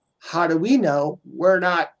 So how do we know we're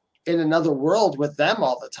not in another world with them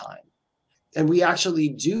all the time? And we actually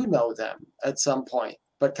do know them at some point.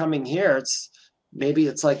 But coming here, maybe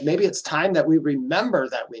it's time that we remember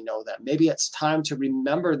that we know them. Maybe it's time to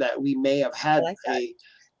remember that we may have had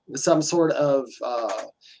some sort of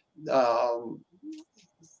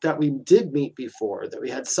that we did meet before, that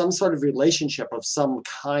we had some sort of relationship of some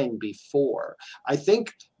kind before. I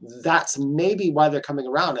think that's maybe why they're coming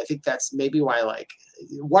around. I think that's maybe why, like,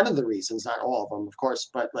 one of the reasons, not all of them, of course,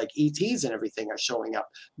 but like ETs and everything are showing up.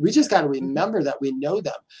 We just got to remember that we know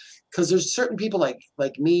them. Because there's certain people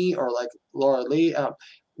like me or like Laura Lee,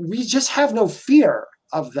 we just have no fear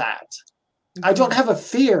of that. I don't have a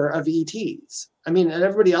fear of ETs. I mean, and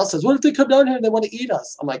everybody else says, what if they come down here and they want to eat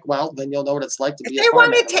us? I'm like, well, then you'll know what it's like to If be a they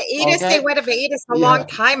farm wanted to animal. eat us, they Okay. would have eaten us a Yeah. long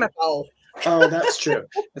time ago. Oh, that's true.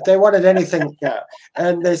 If they wanted anything, yeah.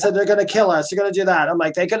 And they said they're going to kill us, they're going to do that. I'm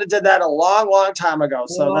like, they could have did that a long, long time ago.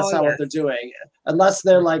 So that's Oh, not what yes. they're doing, unless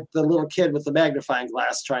they're like the little kid with the magnifying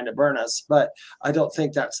glass trying to burn us. But I don't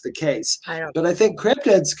think that's the case. I don't. But I think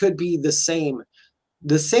cryptids could be the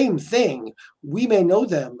same thing. We may know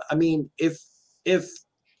them. I mean, if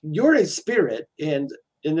you're a spirit and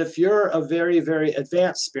if you're a very, very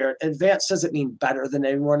advanced spirit, advanced doesn't mean better than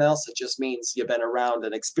anyone else. It just means you've been around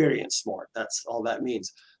and experienced more. That's all that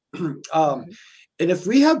means. And if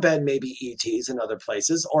we have been maybe ETs in other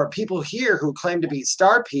places, or people here who claim to be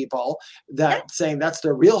star people that saying that's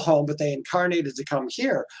their real home, but they incarnated to come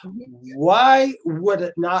here, why would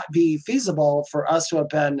it not be feasible for us to have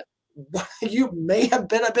been, you may have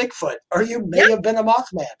been a Bigfoot, or you may have been a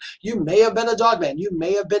Mothman, you may have been a Dogman, you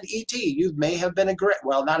may have been ET, you may have been a great,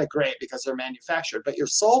 well, not a great because they're manufactured, but your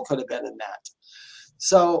soul could have been in that.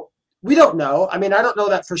 So we don't know. I mean, I don't know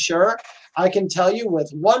that for sure. I can tell you with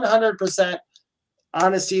 100%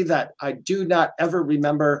 honesty that I do not ever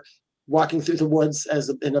remember walking through the woods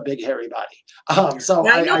in a big hairy body. So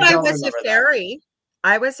I know I don't was remember a fairy.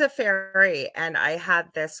 I was a fairy, and I had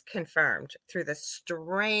this confirmed through the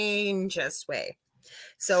strangest way.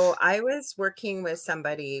 So I was working with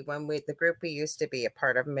somebody when the group we used to be a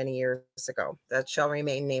part of many years ago, that shall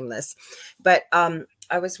remain nameless. But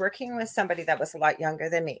I was working with somebody that was a lot younger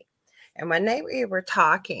than me. And one night we were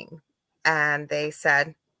talking, and they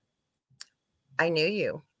said, I knew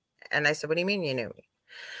you. And I said, what do you mean you knew me?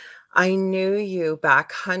 I knew you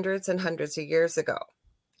back hundreds and hundreds of years ago.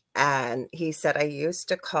 And he said, I used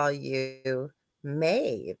to call you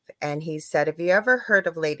Maeve. And he said, have you ever heard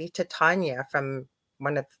of Lady Titania from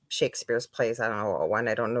one of Shakespeare's plays? I don't know what one.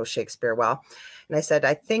 I don't know Shakespeare well. And I said,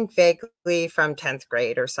 I think vaguely from 10th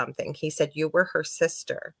grade or something. He said, you were her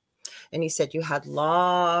sister. And he said, you had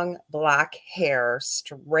long black hair,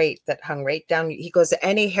 straight, that hung right down. He goes,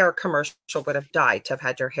 any hair commercial would have died to have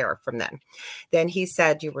had your hair from then. Then he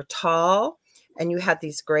said, you were tall and you had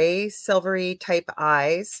these gray, silvery type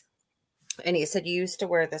eyes. And he said, you used to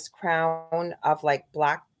wear this crown of like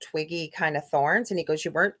black twiggy kind of thorns. And he goes,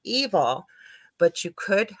 you weren't evil, but you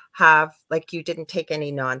could have, like, you didn't take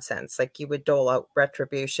any nonsense. Like, you would dole out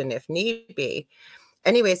retribution if need be.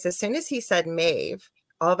 Anyways, as soon as he said Maeve,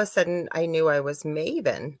 all of a sudden I knew I was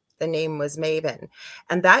Maven. The name was Maven.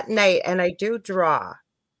 And that night, and I do draw,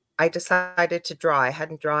 I decided to draw. I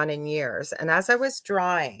hadn't drawn in years. And as I was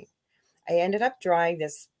drawing, I ended up drawing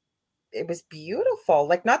this. It was beautiful.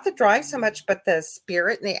 Like, not the drawing so much, but the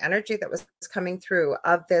spirit and the energy that was coming through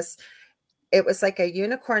of this. It was like a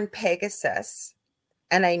unicorn Pegasus.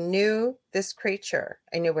 And I knew this creature.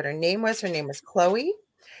 I knew what her name was. Her name was Chloe.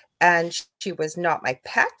 And she was not my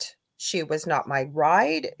pet. She was not my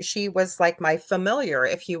ride. She was like my familiar,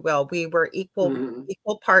 if you will. We were equal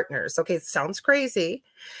partners. Okay, it sounds crazy.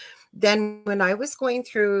 Then when I was going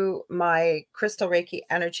through my crystal Reiki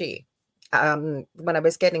energy, when I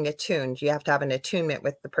was getting attuned, you have to have an attunement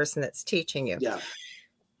with the person that's teaching you. Yeah.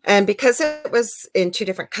 And because it was in 2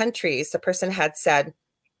 different countries, the person had said,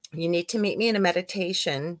 you need to meet me in a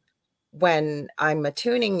meditation when I'm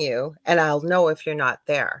attuning you, and I'll know if you're not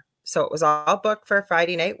there. So it was all booked for a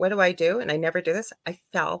Friday night. What do? And I never do this. I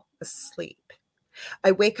fell asleep.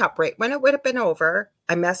 I wake up right when it would have been over.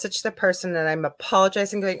 I messaged the person and I'm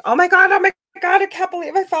apologizing, going, oh my God, I can't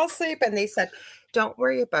believe I fell asleep. And they said, don't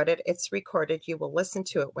worry about it. It's recorded. You will listen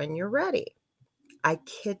to it when you're ready. I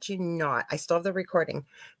kid you not. I still have the recording.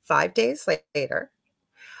 5 days later,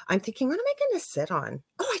 I'm thinking, what am I going to sit on?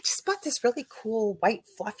 Oh, I just bought this really cool white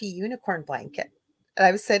fluffy unicorn blanket. And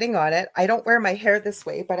I was sitting on it. I don't wear my hair this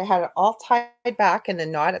way, but I had it all tied back in a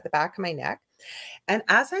knot at the back of my neck. And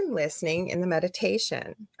as I'm listening in the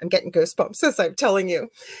meditation, I'm getting goosebumps as I'm telling you.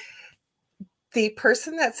 The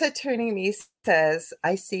person that's attuning me says,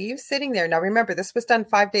 I see you sitting there. Now, remember, this was done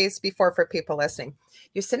 5 days before for people listening.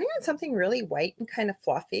 You're sitting on something really white and kind of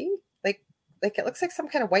fluffy. Like it looks like some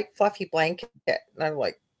kind of white fluffy blanket. And I'm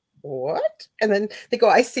like, what? And then they go,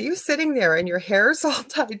 I see you sitting there and your hair's all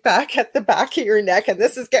tied back at the back of your neck. And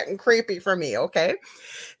this is getting creepy for me. Okay.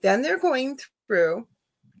 Then they're going through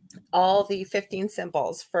all the 15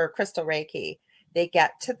 symbols for Crystal Reiki. They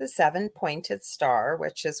get to the 7-pointed star,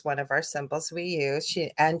 which is one of our symbols we use.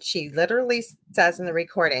 She literally says in the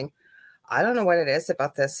recording, I don't know what it is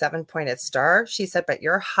about this 7-pointed star. She said, but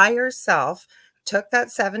your higher self took that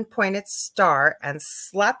 7-pointed star and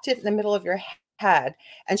slapped it in the middle of your head.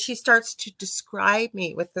 And she starts to describe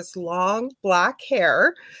me with this long black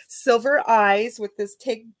hair, silver eyes with this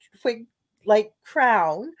twig like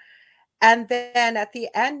crown. And then at the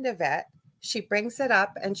end of it, she brings it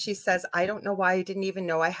up and she says, I don't know why I didn't even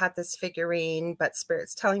know I had this figurine, but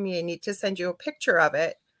Spirit's telling me I need to send you a picture of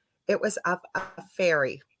it. It was of a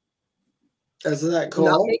fairy. Isn't that Not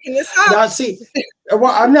cool? making this up. Now, see,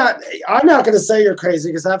 well, I'm not going to say you're crazy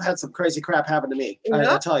because I've had some crazy crap happen to me.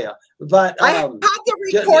 Yeah. I tell you, but I have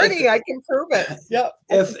the recording. I can prove it. Yeah.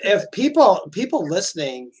 If people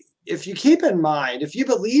listening, if you keep in mind, if you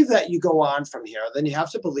believe that you go on from here, then you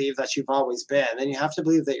have to believe that you've always been, and you have to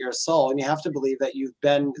believe that you're a soul, and you have to believe that you've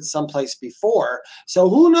been someplace before. So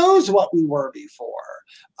who knows what we were before?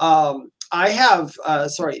 I have,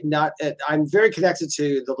 I'm very connected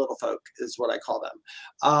to the little folk, is what I call them.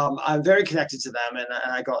 I'm very connected to them, and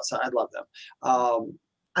I go outside. I love them.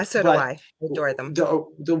 So do I. I adore them.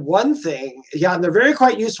 The one thing, yeah, and they're very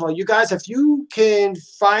quite useful. You guys, if you can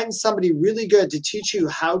find somebody really good to teach you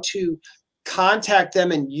how to contact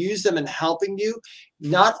them and use them in helping you,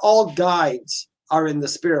 not all guides are in the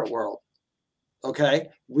spirit world. Okay,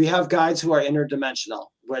 we have guides who are interdimensional,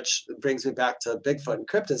 which brings me back to Bigfoot and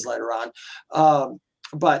cryptids later on.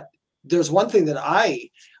 But there's one thing that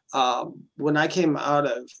when I came out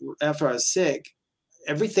of, after I was sick,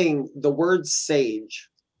 everything, the word sage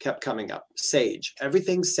kept coming up. Sage,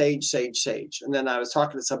 everything sage, sage, sage. And then I was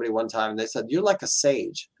talking to somebody one time and they said, you're like a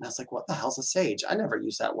sage. And I was like, what the hell's a sage? I never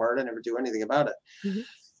use that word. I never do anything about it. Mm-hmm.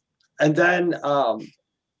 And then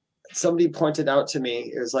somebody pointed out to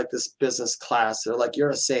me, it was like this business class. They're like, you're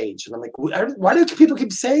a sage. And I'm like, why do people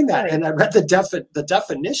keep saying that? Right. And I read the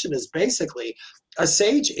definition is basically a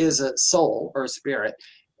sage is a soul or a spirit,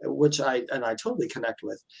 which I totally connect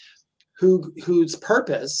with, whose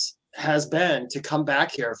purpose has been to come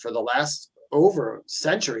back here for the last over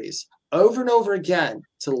centuries, over and over again,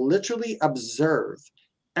 to literally observe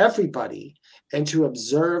everybody and to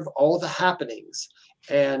observe all the happenings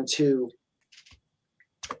and to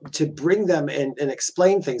bring them and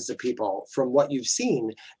explain things to people from what you've seen.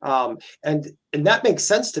 And that makes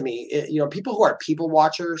sense to me. People who are people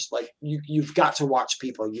watchers, like you've got to watch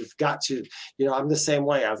people. You've got to, I'm the same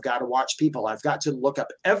way. I've got to watch people. I've got to look up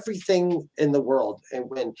everything in the world.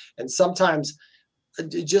 And sometimes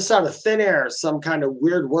just out of thin air, some kind of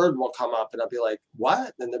weird word will come up and I'll be like,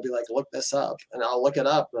 what? And they'll be like, look this up. And I'll look it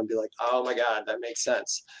up and I'll be like, oh my God, that makes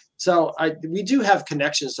sense. So we do have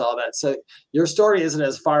connections to all that. So your story isn't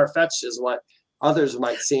as far-fetched as what others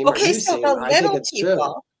might seem. Okay, so the little I think it's people,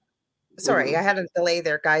 true. Sorry, Mm-hmm. I had a delay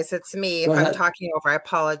there, guys. It's me. Go if ahead. I'm talking over, I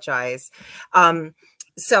apologize.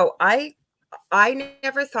 So I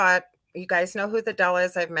never thought, you guys know who the Dell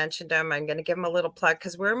is. I've mentioned him. I'm going to give him a little plug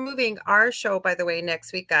because we're moving our show, by the way,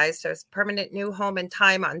 next week, guys. There's permanent new home and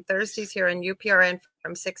time on Thursdays here on UPRN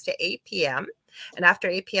from 6 to 8 p.m. And after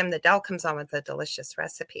 8 p.m., the Dell comes on with a delicious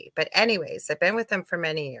recipe. But anyways, I've been with him for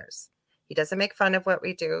many years. He doesn't make fun of what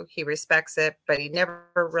we do. He respects it, but he never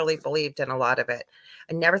really believed in a lot of it.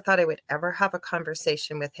 I never thought I would ever have a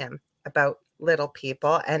conversation with him about little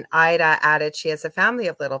people. And Ida added, she has a family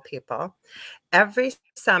of little people. Every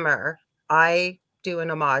summer, I do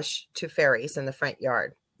an homage to fairies in the front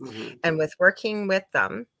yard. Mm-hmm. And with working with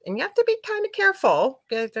them, and you have to be kind of careful.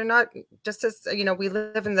 They're not just as, we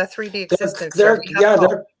live in the 3D existence. They're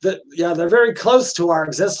very close to our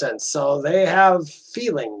existence. So they have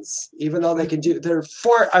feelings, even though they can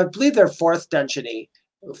I believe they're fourth density.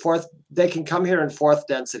 They can come here in fourth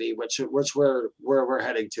density, which we're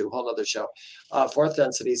heading to, whole other show, fourth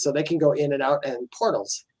density. So they can go in and out and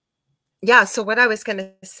portals. Yeah. So what I was going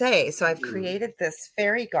to say, so I've created this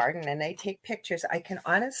fairy garden and I take pictures. I can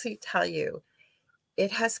honestly tell you, it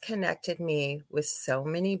has connected me with so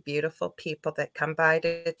many beautiful people that come by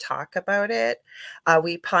to talk about it.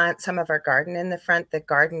 We plant some of our garden in the front. The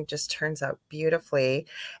garden just turns out beautifully.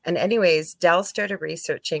 And anyways, Dell started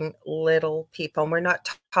researching little people. And we're not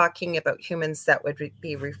talking about humans that would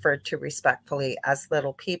be referred to respectfully as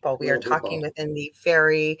little people. We are talking within the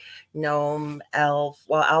fairy, gnome, elf.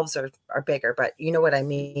 Well, elves are bigger, but you know what I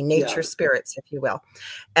mean? Nature spirits, if you will.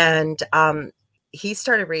 And he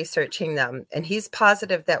started researching them, and he's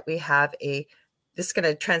positive that we have this is going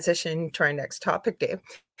to transition to our next topic, Dave,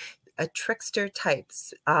 a trickster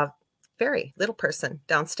types of fairy little person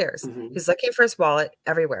downstairs. Mm-hmm. He's looking for his wallet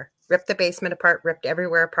everywhere, ripped the basement apart, ripped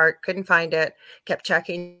everywhere apart, couldn't find it, kept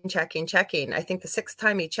checking. I think the 6th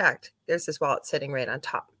time he checked, there's his wallet sitting right on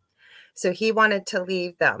top. So he wanted to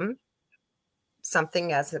leave them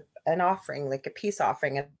something as an offering, like a peace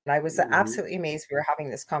offering. And I was absolutely amazed we were having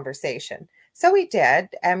this conversation. So we did,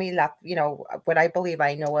 and we left, what I believe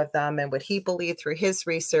I know of them and what he believed through his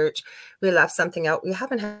research. We left something out. We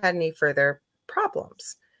haven't had any further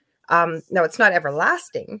problems. No, it's not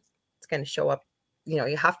everlasting. It's going to show up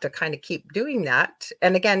you have to kind of keep doing that.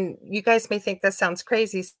 And again, you guys may think this sounds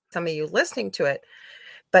crazy, some of you listening to it,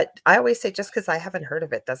 but I always say just because I haven't heard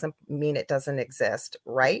of it doesn't mean it doesn't exist,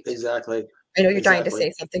 right? Exactly. I know you're dying to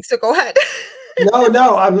say something, so go ahead.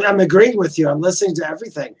 No, I'm agreeing with you. I'm listening to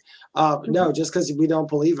everything. No, just because we don't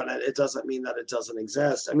believe in it, it doesn't mean that it doesn't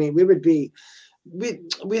exist. I mean,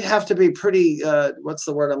 we'd have to be pretty, what's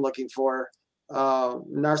the word I'm looking for?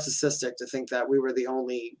 Narcissistic to think that we were the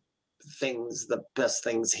only things, the best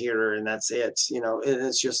things here, and that's it.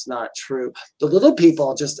 It's just not true. The little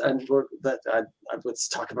people let's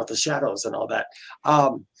talk about the shadows and all that.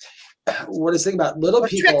 What is the thing about little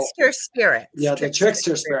people? Trickster spirits. Yeah, the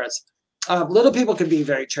trickster spirits. Little people can be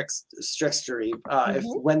very trickstery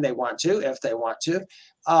when they want to, if they want to.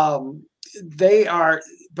 They are,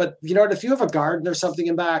 but if you have a garden or something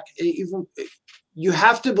in back, even you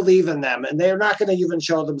have to believe in them, and they're not going to even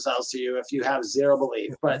show themselves to you if you have zero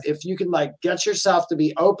belief. But if you can get yourself to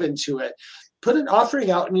be open to it, put an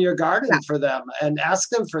offering out in your garden for them and ask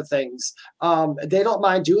them for things. They don't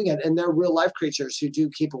mind doing it, and they're real life creatures who do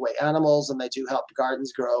keep away animals, and they do help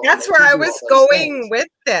gardens grow. That's where I was going with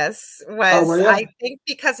this. I think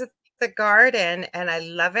because of the garden, and I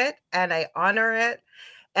love it, and I honor it,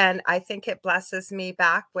 and I think it blesses me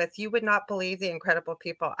back with, you would not believe the incredible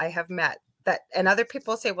people I have met. And other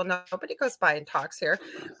people say, well, nobody goes by and talks here.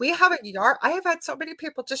 We have a yard. I have had so many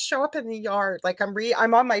people just show up in the yard. Like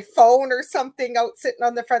I'm on my phone or something out sitting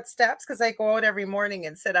on the front steps, because I go out every morning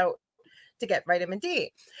and sit out to get vitamin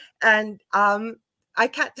D. And I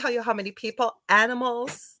can't tell you how many people,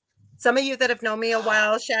 animals, some of you that have known me a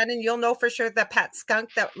while, Shannon, you'll know for sure the pet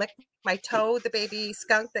skunk that licked my toe, the baby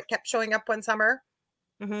skunk that kept showing up one summer.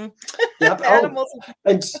 Mm-hmm. Yep.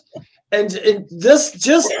 And this,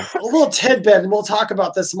 just a little tidbit, and we'll talk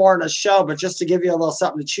about this more in a show, but just to give you a little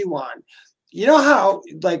something to chew on. You know how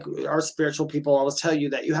our spiritual people always tell you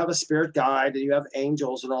that you have a spirit guide and you have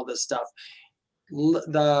angels and all this stuff.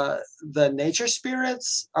 The nature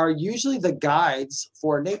spirits are usually the guides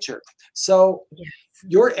for nature. So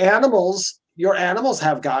your animals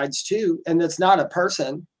have guides too, and it's not a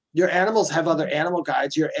person. Your animals have other animal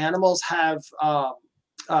guides. Your animals have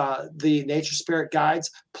the nature spirit guides.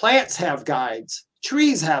 Plants have guides.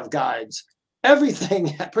 Trees have guides.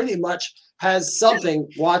 Everything pretty much has something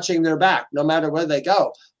watching their back, no matter where they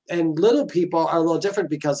go. And little people are a little different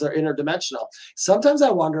because they're interdimensional. Sometimes I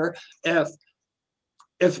wonder if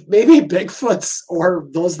maybe Bigfoots or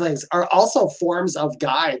those things are also forms of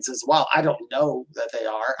guides as well. I don't know that they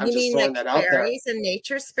are. I'm just throwing that out there. Fairies and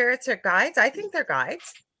nature spirits are guides? I think they're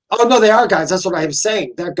guides. Oh, no, they are guides. That's what I was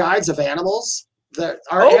saying. They're guides of animals.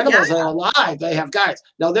 Our animals are alive. They have guides.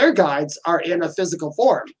 Now, their guides are in a physical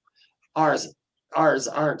form. Ours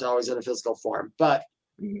aren't always in a physical form, but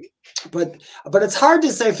it's hard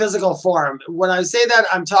to say physical form. When I say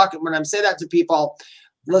that to people,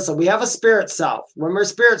 listen, we have a spirit self. When we're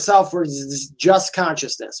spirit self, we're just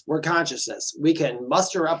consciousness. We're consciousness. We can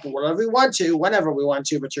muster up whatever we want to, whenever we want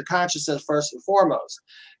to, but your consciousness first and foremost.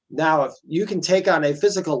 Now, if you can take on a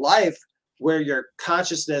physical life where your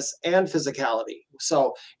consciousness and physicality.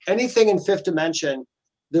 So anything in fifth dimension,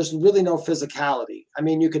 there's really no physicality. I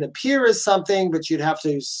mean, you can appear as something, but you'd have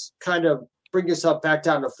to kind of bring yourself back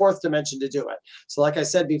down to fourth dimension to do it. So like I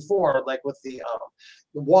said before, like with the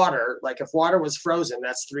water, like if water was frozen,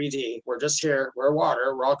 that's 3D. We're just here, we're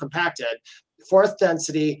water, we're all compacted. Fourth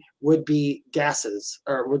density would be gases,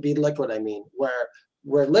 or would be liquid, where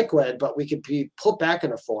we're liquid, but we could be put back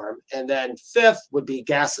in a form. And then fifth would be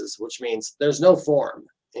gases, which means there's no form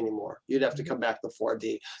anymore. You'd have to come back to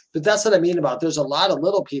 4D. But that's what I mean about, there's a lot of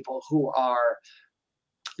little people who are,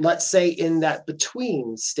 let's say, in that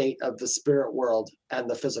between state of the spirit world and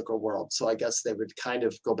the physical world. So I guess they would kind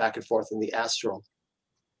of go back and forth in the astral.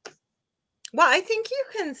 Well, I think you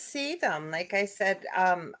can see them. Like I said,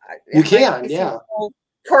 you can, yeah.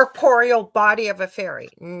 Corporeal body of a fairy.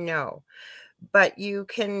 No. But you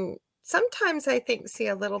can sometimes, I think, see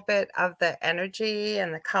a little bit of the energy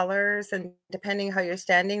and the colors, and depending how you're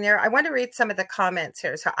standing there. I want to read some of the comments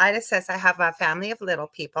here. So Ida says, I have a family of little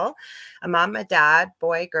people, a mom, a dad,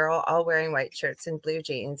 boy, girl, all wearing white shirts and blue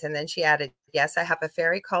jeans. And then she added, yes, I have a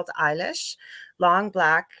fairy called Eilish, long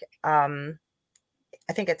black,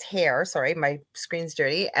 I think it's hair, sorry, my screen's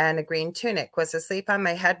dirty, and a green tunic, was asleep on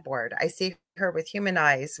my headboard. I see her with human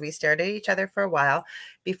eyes. We stared at each other for a while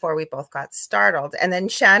before we both got startled. And then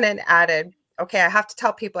Shannon added, okay, I have to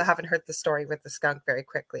tell people I haven't heard the story with the skunk very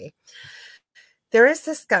quickly. There is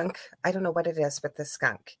this skunk. I don't know what it is with this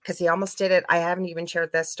skunk, because he almost did it. I haven't even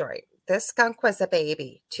shared this story. This skunk was a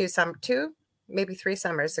baby two, maybe 3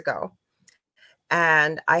 summers ago.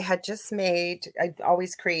 And I had just I'm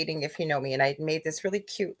always creating, if you know me, and I'd made this really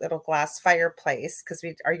cute little glass fireplace because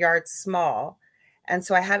our yard's small. And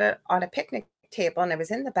so I had it on a picnic table, and I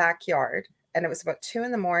was in the backyard, and it was about 2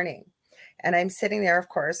 a.m. And I'm sitting there, of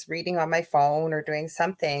course, reading on my phone or doing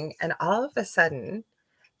something. And all of a sudden,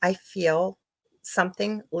 I feel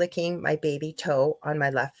something licking my baby toe on my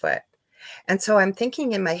left foot. And so I'm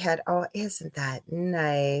thinking in my head, oh, isn't that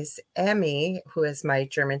nice? Emmy, who is my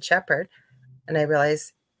German Shepherd. And I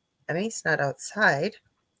realize Emmy's not outside.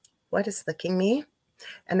 What is licking me?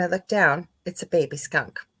 And I look down. It's a baby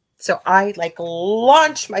skunk. So I like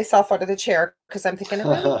launch myself out of the chair because I'm thinking, I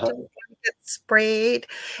really don't want to get sprayed.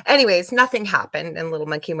 Anyways, nothing happened, and little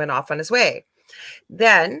monkey went off on his way.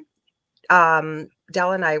 Then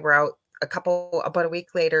Dell and I were out about a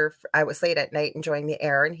week later. I was late at night enjoying the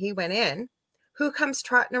air, and he went in. Who comes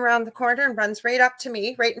trotting around the corner and runs right up to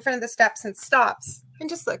me, right in front of the steps, and stops and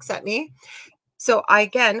just looks at me. So I,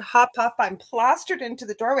 again, hop up. I'm plastered into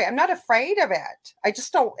the doorway. I'm not afraid of it. I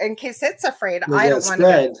just don't, in case it's afraid, I don't want to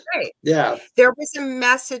get afraid. Yeah. There was a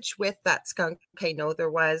message with that skunk. I know there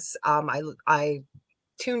was. I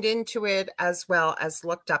tuned into it as well as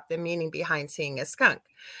looked up the meaning behind seeing a skunk.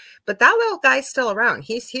 But that little guy's still around.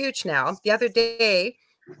 He's huge now. The other day,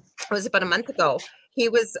 it was about a month ago, he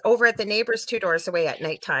was over at the neighbor's 2 doors away at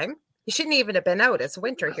nighttime. He shouldn't even have been out. It's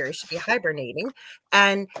winter here. He should be hibernating.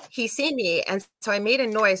 And he seen me. And so I made a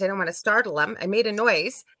noise. I don't want to startle him. I made a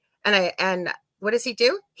noise. And what does he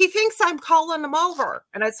do? He thinks I'm calling him over.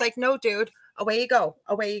 And I was like, no, dude, away you go.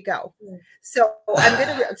 Away you go. So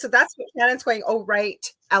so that's what Shannon's going, oh, right.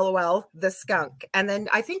 LOL, the skunk. And then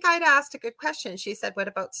I think I'd asked a good question. She said, what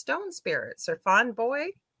about stone spirits or fawn boy?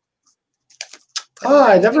 Oh,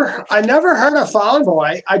 I never heard of fawn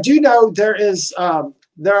boy. I do know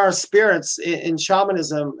there are spirits in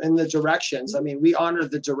shamanism in the directions. I mean, we honor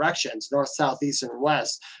the directions, north, south, east, and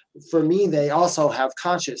west. For me, they also have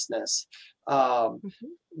consciousness. And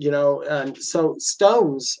so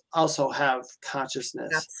stones also have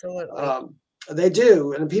consciousness. Absolutely. They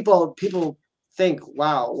do. And people think,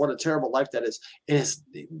 wow, what a terrible life that is.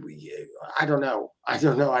 I don't know. I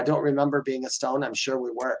don't remember being a stone. I'm sure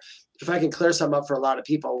we were. If I can clear some up for a lot of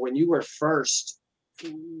people, when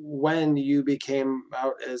you became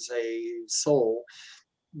out as a soul,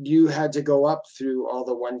 you had to go up through all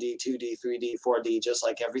the 1D, 2D, 3D, 4D, just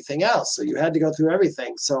like everything else. So you had to go through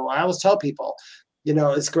everything. So I always tell people,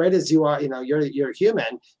 as great as you are, you're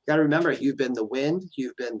human. You got to remember, you've been the wind,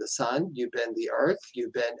 you've been the sun, you've been the earth,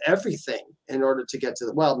 you've been everything in order to get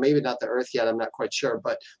to maybe not the earth yet. I'm not quite sure,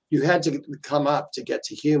 but you had to come up to get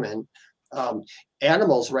to human.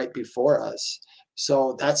 Animals right before us.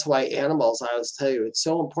 So that's why animals, I always tell you, it's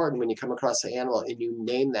so important when you come across an animal and you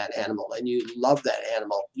name that animal and you love that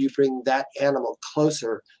animal, you bring that animal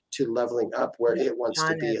closer to leveling up where it wants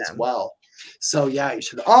to be as well. So yeah, you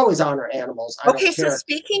should always honor animals. Okay, so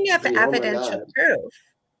speaking of evidential proof,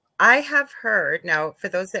 I have heard, now for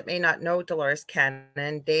those that may not know Dolores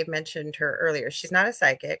Cannon, Dave mentioned her earlier. She's not a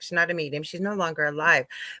psychic, she's not a medium, she's no longer alive,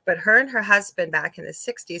 but her and her husband back in the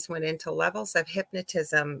 60s went into levels of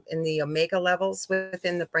hypnotism in the omega levels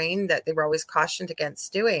within the brain that they were always cautioned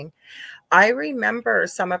against doing. I remember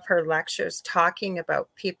some of her lectures talking about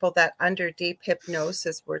people that under deep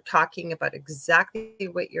hypnosis were talking about exactly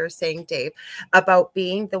what you're saying, Dave, about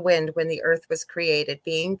being the wind when the earth was created,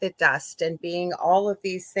 being the dust, and being all of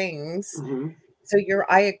these things. Mm-hmm. So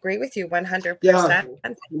I agree with you 100%. Yeah,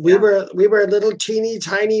 we were little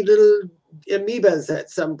tiny little amoebas at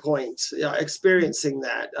some point, experiencing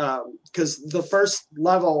that, because the first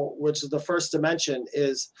level, which is the first dimension,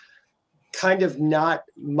 is kind of not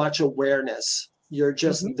much awareness. You're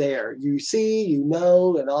just there. You see, and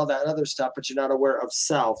all that other stuff, but you're not aware of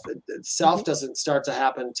self. Self doesn't start to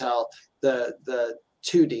happen until the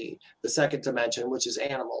 2D, the second dimension, which is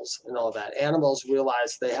animals and all that. Animals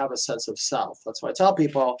realize they have a sense of self. That's why I tell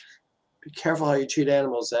people, be careful how you treat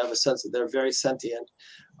animals. They have a sense that they're very sentient.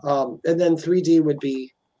 And then 3D would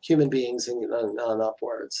be human beings and on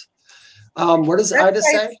upwards. What does Ida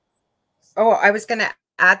say? Oh, I was going to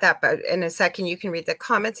add that, but in a second you can read the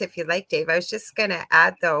comments if you like, Dave. I was just going to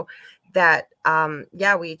add though that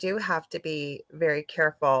we do have to be very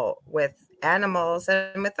careful with animals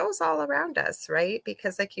and with those all around us, right?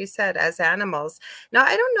 Because like you said, as animals, now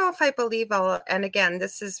I don't know if I believe and again,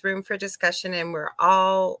 this is room for discussion, and we're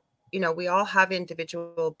all, we all have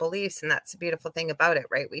individual beliefs, and that's the beautiful thing about it,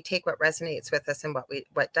 right? We take what resonates with us and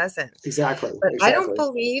what doesn't. Exactly. But I don't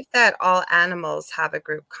believe that all animals have a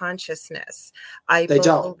group consciousness. I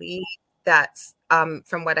believe that's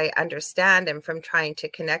from what I understand and from trying to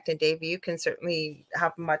connect, and Dave, you can certainly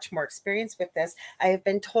have much more experience with this. I have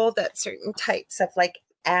been told that certain types of like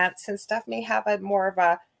ants and stuff may have a more of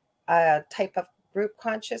a type of group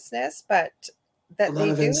consciousness, but A that lot they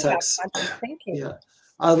of do have insects. conscious thinking. Yeah.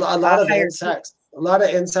 A lot of Higher insects. A lot of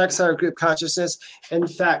insects are group consciousness. In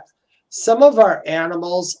fact, some of our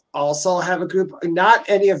animals also have a group. Not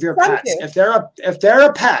any of your Some pets. do. If they're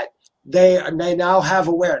a pet, they now have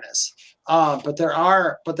awareness. But there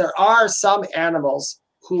are some animals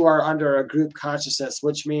who are under a group consciousness,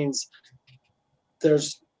 which means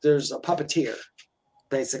there's a puppeteer,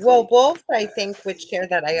 basically. Well, wolves, I think, would share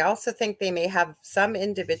that. I also think they may have some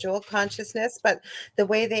individual consciousness, but the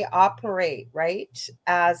way they operate, right,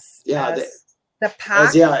 as Yeah, the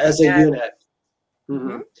pack, as a and unit.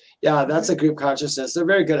 mhm, Yeah, that's mhm, a group consciousness. They're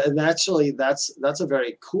very good, and actually, that's a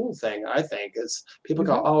very cool thing. I think is people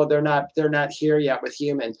go, mhm. oh, they're not here yet with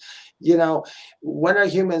human. You know, when are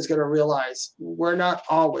humans going to realize we're not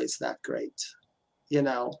always that great? You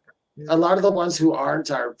know, a lot of the ones who aren't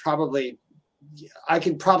are probably. I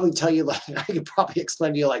could probably tell you, like, I could probably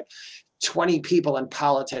explain to you like 20 people in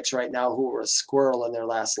politics right now who were a squirrel in their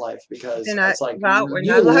last life because They're not, it's like well, we're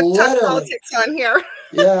you not allowed to talk literally, politics on here.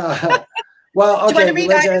 yeah. Well, Do you want okay, to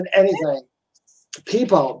read Ida's? religion, anything.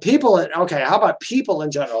 People, okay, how about people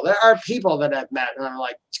in general? There are people that I've met and I'm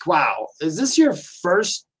like, wow, is this your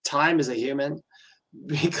first time as a human?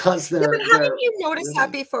 Because Yeah, but haven't they're you noticed that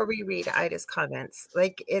really, before we read Ida's comments?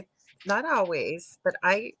 Like it, not always, but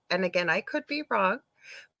and again, I could be wrong,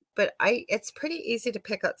 but it's pretty easy to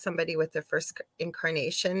pick out somebody with their first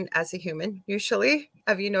incarnation as a human, usually.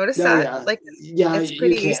 Have you noticed oh that? yeah, Like yeah, it's you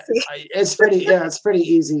pretty can't. easy. It's pretty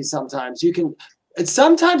easy sometimes. You can, it's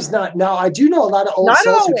sometimes not. Now I do know a lot of old Not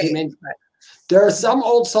souls who came always, in. but There are some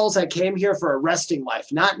old souls that came here for a resting life,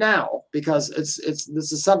 not now, because this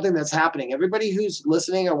is something that's happening. Everybody who's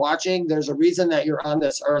listening or watching, there's a reason that you're on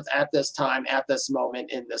this earth at this time, at this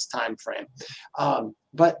moment, in this time frame.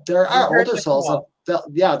 But there you are heard older the souls call.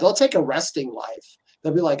 they'll take a resting life.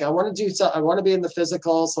 They'll be like, I want to do so, I want to be in the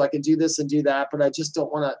physical so I can do this and do that, but I just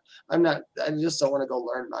don't want to, I just don't want to go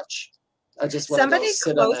learn much. I just want to go Somebody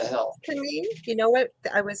sit on close a hill. to me, you know what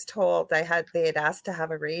I was told? They had asked to have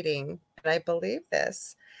a reading, and I believe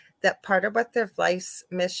this, that part of what their life's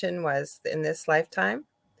mission was in this lifetime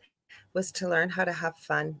was to learn how to have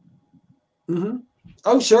fun. Mm-hmm.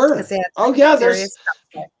 Oh, Because sure. they had Oh, yeah. serious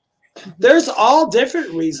stuff. There's all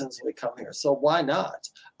different reasons we come here, so why not?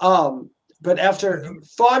 But after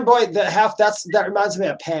Fawn Boy, that reminds me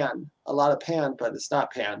of Pan, a lot of Pan, but it's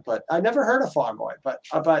not Pan. But I never heard of Fawn Boy, but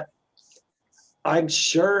I'm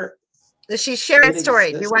sure She shared it a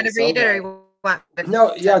story. Do you want to existed read it, or someday. you want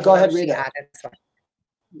No, yeah, go ahead, read she it. added some?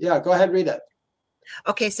 Yeah, go ahead, read it.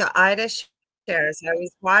 Okay, so Ida shares, I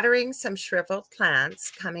was watering some shriveled plants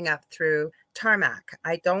coming up through tarmac.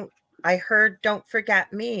 I heard, don't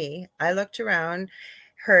forget me. I looked around,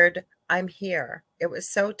 heard, I'm here. It was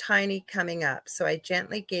so tiny coming up. So I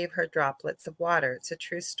gently gave her droplets of water. It's a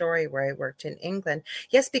true story where I worked in England.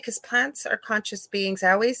 Yes, because plants are conscious beings.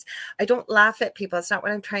 I don't laugh at people. It's not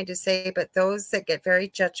what I'm trying to say, but those that get very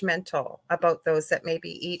judgmental about those that maybe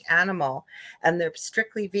eat animal and they're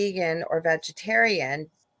strictly vegan or vegetarian,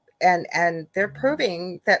 and they're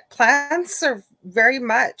proving that plants are very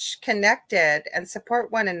much connected and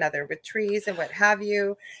support one another with trees and what have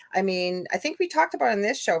you. I mean, I think we talked about on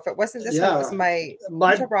this show, if it wasn't this one, it was my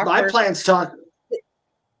rock, my plants talk.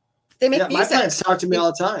 they make Yeah, my music. plants talk to me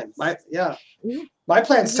all the time. Mhm. My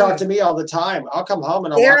plants talk Mhm. to me all the time. I'll come home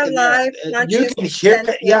and I'll They're walk in there. alive, And you conscious, can hear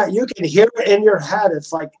it. Yeah, sentient. you can hear it in your head.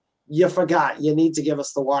 It's like you forgot. You need to give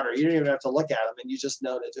us the water. You don't even have to look at them, and you just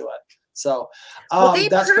know to do it. So Well, they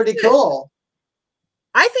that's proved pretty it. cool.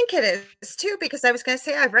 I think it is too, because I was going to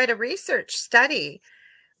say I've read a research study.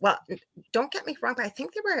 Well, don't get me wrong, but I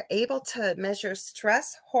think they were able to measure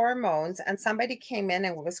stress hormones, and somebody came in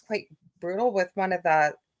and was quite brutal with one of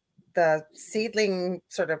the seedling,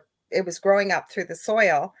 sort of, it was growing up through the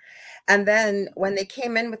soil. And then when they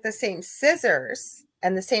came in with the same scissors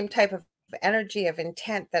and the same type of energy of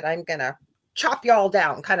intent that I'm going to chop you all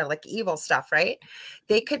down, kind of like evil stuff, right?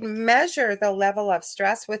 They could measure the level of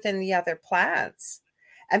stress within the other plants.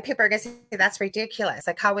 And people are going to say, that's ridiculous.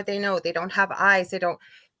 Like, how would they know? They don't have eyes. They don't,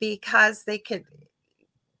 because they could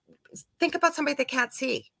think about somebody they can't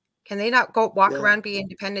see. Can they not go walk Yeah. around, be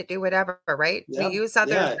independent, do whatever, right? Yeah. We use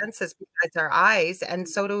other Yeah. senses besides our eyes, and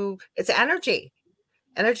so do, it's energy.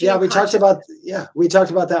 Energy. Yeah, and we talked consciousness.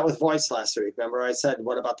 about that with voice last week. Remember, I said,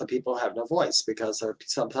 what about the people who have no voice? Because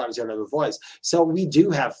sometimes you don't have a voice. So we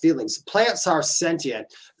do have feelings. Plants are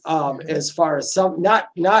sentient, as far as some,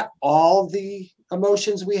 not all the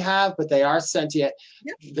emotions we have, but they are sentient.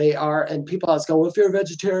 Yep. They are, and people always go, well, if you're a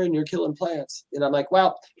vegetarian, you're killing plants. And I'm like,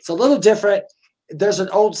 well, it's a little different. There's an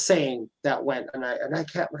old saying that went, and I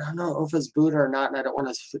don't know if it's Buddha or not, and I don't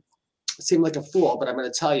want to seem like a fool, but I'm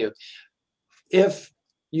going to tell you, if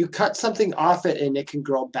you cut something off it and it can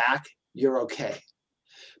grow back, you're okay,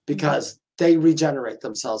 because they regenerate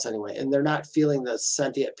themselves anyway, and they're not feeling the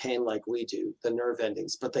sentient pain like we do, the nerve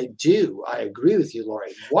endings, but they do. I agree with you,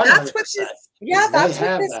 Lori, 100%. That's what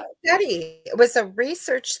this study, it was a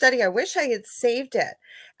research study. I wish I had saved it.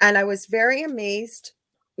 And I was very amazed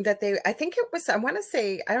that I think it was, I want to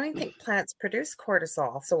say, I don't even think plants produce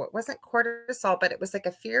cortisol. So it wasn't cortisol, but it was like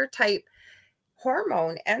a fear type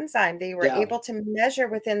hormone enzyme they were able to measure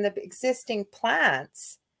within the existing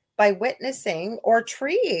plants by witnessing, or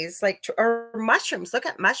trees, like, or mushrooms. Look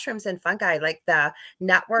at mushrooms and fungi, like the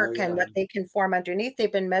network and what they can form underneath.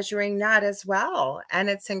 They've been measuring that as well. And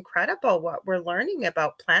it's incredible what we're learning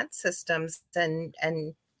about plant systems and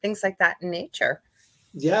things like that in nature.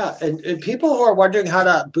 Yeah. And people who are wondering how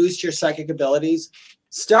to boost your psychic abilities,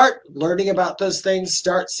 start learning about those things,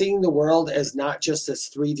 start seeing the world as not just this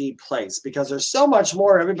 3D place, because there's so much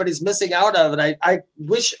more everybody's missing out of. And I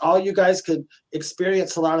wish all you guys could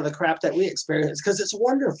experience a lot of the crap that we experience, because it's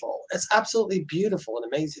wonderful. It's absolutely beautiful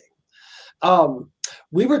and amazing.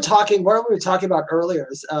 We were talking, what we were talking about earlier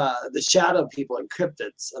is the shadow people and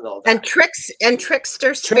cryptids and all that. And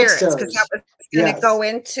trickster spirits, because that was going to go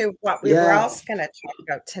into what we were also going to talk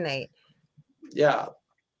about tonight. Yeah.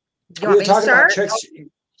 You want me to start? Tricks.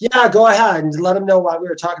 Yeah, go ahead and let them know what we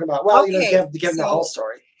were talking about. Well, give them the whole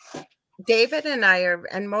story. David and I are,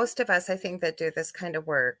 and most of us, I think, that do this kind of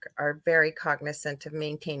work are very cognizant of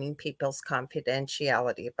maintaining people's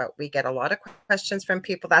confidentiality, but we get a lot of questions from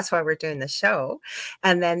people. That's why we're doing the show.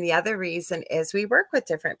 And then the other reason is we work with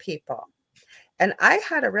different people. And I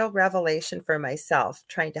had a real revelation for myself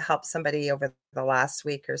trying to help somebody over the last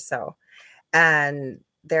week or so. And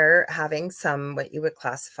they're having some, what you would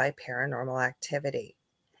classify, paranormal activity.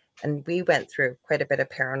 And we went through quite a bit of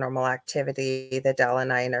paranormal activity, the Dell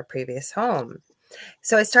and I, in our previous home.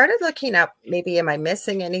 So I started looking up, maybe, am I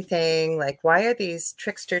missing anything? Like, why are these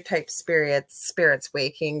trickster type spirits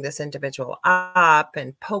waking this individual up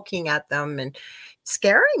and poking at them and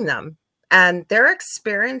scaring them? And they're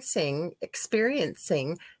experiencing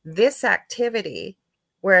this activity,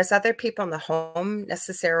 whereas other people in the home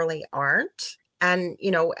necessarily aren't. And,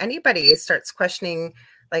 anybody starts questioning,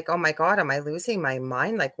 like, oh my God, am I losing my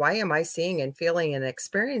mind? Like, why am I seeing and feeling and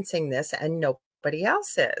experiencing this and nobody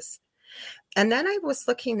else is? And then I was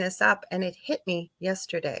looking this up and it hit me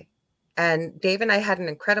yesterday. And Dave and I had an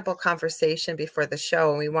incredible conversation before the show,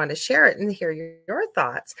 and we want to share it and hear your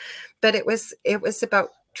thoughts. But it was about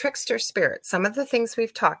trickster spirits, some of the things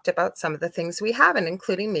we've talked about, some of the things we haven't,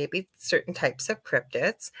 including maybe certain types of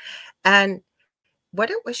cryptids. And what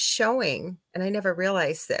it was showing, and I never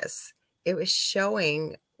realized this, it was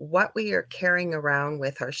showing what we are carrying around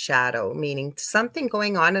with our shadow, meaning something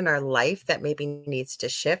going on in our life that maybe needs to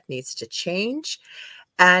shift, needs to change.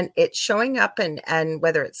 And it's showing up, and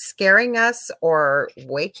whether it's scaring us or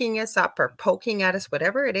waking us up or poking at us,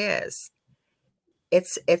 whatever it is,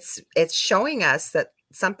 it's showing us that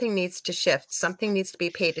something needs to shift, something needs to be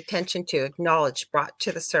paid attention to, acknowledged, brought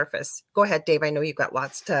to the surface. Go ahead, Dave. I know you've got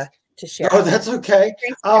lots to share. Oh, that's okay.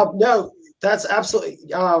 No, that's absolutely.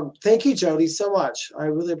 Thank you, Jody, so much. I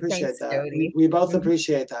really appreciate that. We both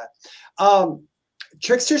appreciate that.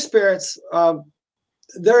 Trickster spirits,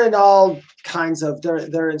 they're in all kinds of.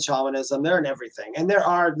 They're in shamanism. They're in everything, and there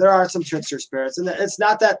are some trickster spirits, and it's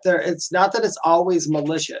not that it's always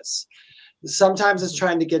malicious. Sometimes it's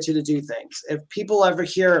trying to get you to do things. If people ever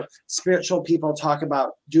hear spiritual people talk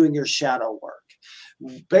about doing your shadow work,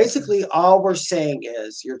 basically all we're saying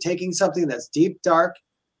is you're taking something that's deep, dark,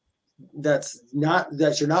 that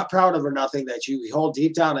you're not proud of or nothing, that you hold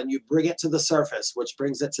deep down, and you bring it to the surface, which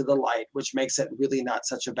brings it to the light, which makes it really not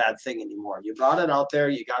such a bad thing anymore. You brought it out there,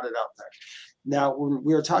 you got it out there. Now, when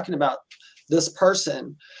we were talking about this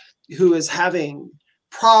person who is having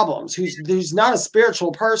problems, who's not a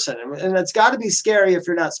spiritual person, and it's got to be scary if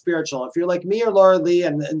you're not spiritual. If you're like me or Laura Lee,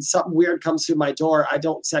 and something weird comes through my door, I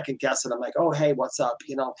don't second guess it. I'm like, oh hey, what's up?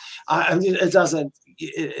 I mean, it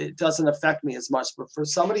doesn't affect me as much. But for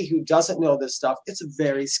somebody who doesn't know this stuff, it's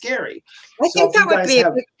very scary. I think that would be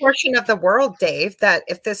a big portion of the world, Dave, that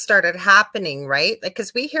if this started happening, right? Like,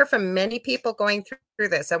 because we hear from many people going through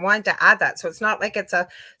this. I wanted to add that, so it's not like it's a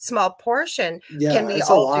small portion. Yeah, can we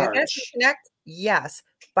all do this and connect? Yes,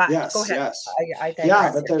 but yes, go ahead. Yes. I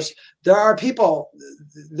but there are people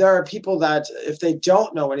that if they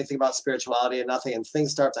don't know anything about spirituality and nothing, and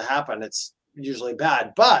things start to happen, it's usually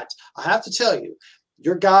bad. But I have to tell you,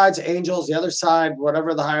 your guides, angels, the other side,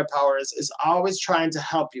 whatever the higher power is always trying to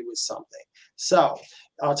help you with something. So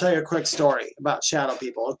I'll tell you a quick story about shadow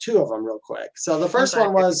people, two of them real quick. So the first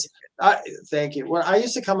one was, thank you. When I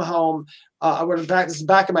used to come home, this is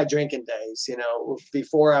back in my drinking days,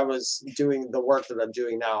 before I was doing the work that I'm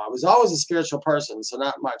doing now. I was always a spiritual person, so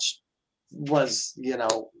not much was,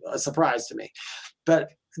 a surprise to me. But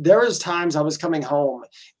there was times I was coming home,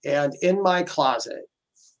 and in my closet,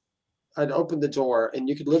 I'd open the door and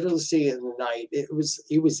you could literally see it in the night. It was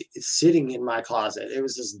sitting in my closet. It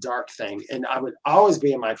was this dark thing. And I would always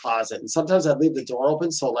be in my closet. And sometimes I'd leave the door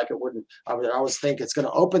open. So like I would always think it's going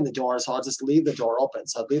to open the door. So I'll just leave the door open.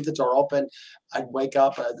 So I'd leave the door open. I'd wake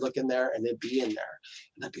up, I'd look in there and it'd be in there.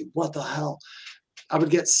 And I'd be, what the hell? I would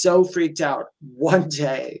get so freaked out one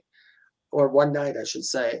day, or one night, I should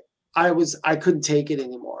say. I couldn't take it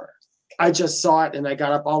anymore. I just saw it and I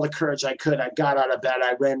got up all the courage I could. I got out of bed.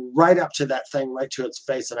 I ran right up to that thing, right to its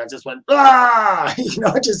face. And I just went, ah,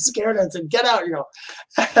 I just scared it and said, get out,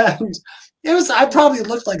 And I probably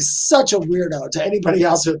looked like such a weirdo to anybody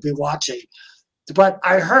else who would be watching. But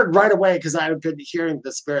I heard right away, because I had been hearing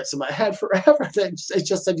the spirits in my head forever. They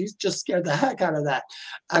just said, you just scared the heck out of that.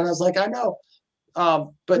 And I was like, I know.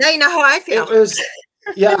 But now you know how I feel.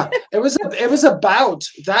 It was about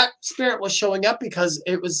that spirit was showing up because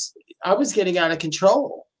I was getting out of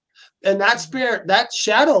control. And that spirit, that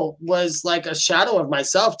shadow was like a shadow of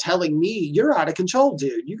myself telling me, you're out of control,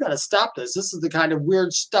 dude. You got to stop this. This is the kind of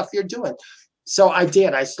weird stuff you're doing. So I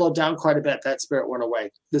did. I slowed down quite a bit. That spirit went away.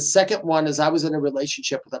 The second one is I was in a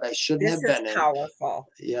relationship that I shouldn't have been in. This is powerful.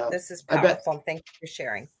 Yeah. This is powerful. Thank you for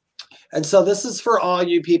sharing. And so this is for all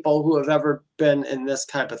you people who have ever been in this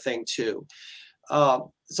type of thing too.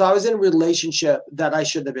 So I was in a relationship that I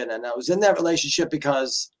shouldn't have been in. I was in that relationship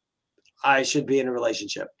because I should be in a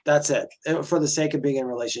relationship. That's it. For the sake of being in a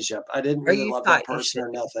relationship. I didn't really love that person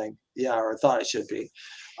or nothing. Yeah, or thought I should be.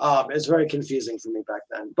 It was very confusing for me back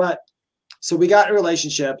then. But so we got in a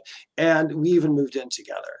relationship and we even moved in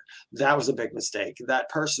together. That was a big mistake. That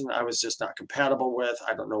person I was just not compatible with.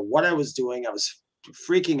 I don't know what I was doing. I was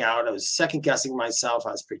freaking out. I was second guessing myself.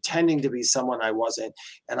 I was pretending to be someone I wasn't.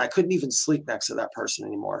 And I couldn't even sleep next to that person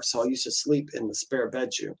anymore. So I used to sleep in the spare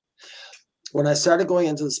bedroom. When I started going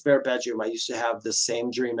into the spare bedroom, I used to have the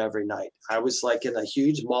same dream every night. I was like in a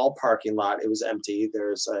huge mall parking lot. It was empty.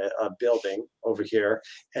 There's a building over here,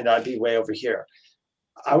 and I'd be way over here.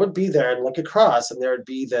 I would be there and look across, and there would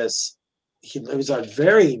be this, it was a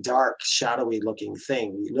very dark, shadowy looking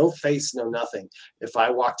thing. No face, no nothing. If I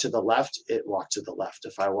walked to the left, it walked to the left.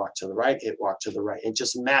 If I walked to the right, it walked to the right. It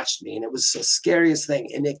just matched me, and it was the scariest thing,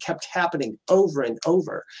 and it kept happening over and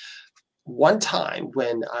over. One time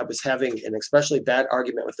when I was having an especially bad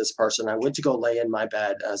argument with this person, I went to go lay in my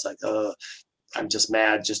bed. I was like, I'm just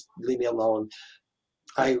mad. Just leave me alone.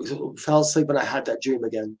 I fell asleep and I had that dream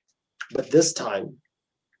again. But this time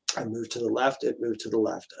I moved to the left. It moved to the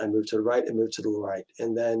left. I moved to the right. It moved to the right.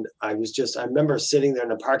 And then I remember sitting there in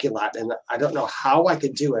the parking lot, and I don't know how I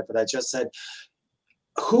could do it, but I just said,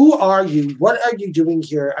 who are you? What are you doing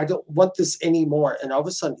here? I don't want this anymore. And all of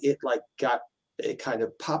a sudden it kind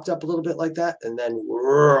of popped up a little bit like that, and then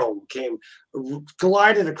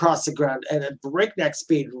glided across the ground at a breakneck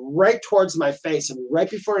speed right towards my face. And right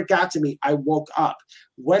before it got to me, I woke up.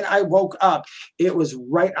 When I woke up, it was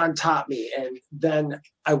right on top of me, and then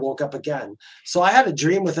I woke up again. So I had a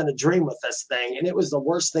dream within a dream with this thing, and it was the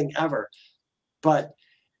worst thing ever. But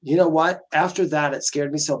you know what? After that, it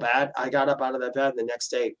scared me so bad. I got up out of that bed, and the next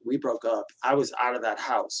day we broke up. I was out of that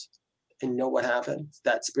house. And you know what happened?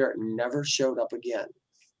 That spirit never showed up again,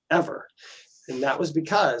 ever. And that was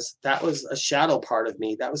because that was a shadow part of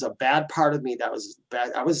me. That was a bad part of me. That was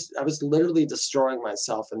bad. I was literally destroying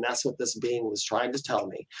myself. And that's what this being was trying to tell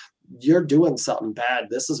me. You're doing something bad.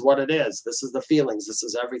 This is what it is. This is the feelings. This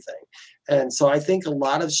is everything. And so I think a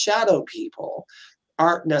lot of shadow people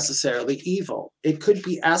aren't necessarily evil. It could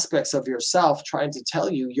be aspects of yourself trying to tell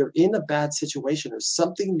you you're in a bad situation or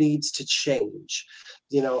something needs to change.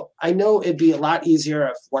 I know it'd be a lot easier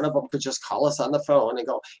if one of them could just call us on the phone and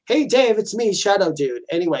go, hey, Dave, it's me, Shadow Dude.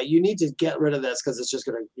 Anyway, you need to get rid of this because it's just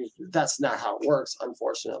that's not how it works,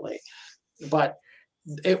 unfortunately. But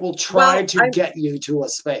it will try to get you to a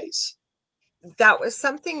space. That was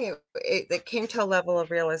something that came to a level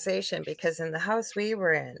of realization, because in the house we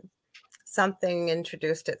were in, something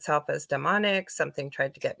introduced itself as demonic. Something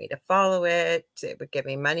tried to get me to follow it. It would give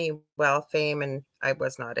me money, wealth, fame, and I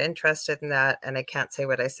was not interested in that. And I can't say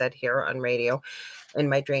what I said here on radio in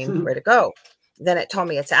my dream, where to go. Then it told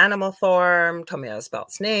me its animal form, told me how to spell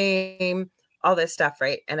its name. all this stuff,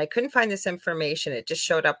 right? And I couldn't find this information. It just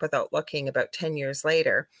showed up without looking about 10 years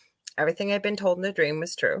later. Everything I'd been told in the dream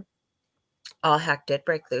was true. All heck did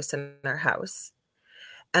break loose in our house.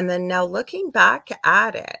 And then now looking back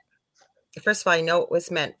at it, first of all, I know it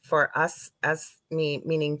was meant for us, as me,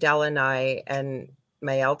 meaning Dell and I, and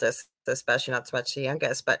my eldest, especially, not so much the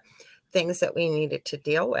youngest, but things that we needed to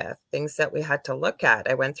deal with, things that we had to look at.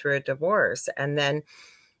 I went through a divorce, and then,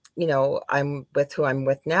 you know, I'm with who I'm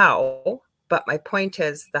with now. But my point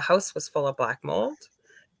is, the house was full of black mold.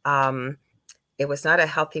 It was not a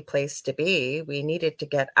healthy place to be. We needed to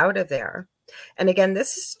get out of there. And again,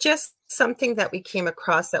 this is just something that we came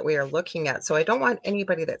across that we are looking at. So I don't want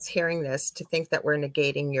anybody that's hearing this to think that we're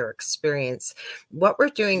negating your experience. What we're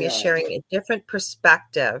doing is sharing a different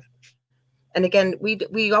perspective. And again,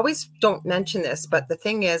 we always don't mention this, but the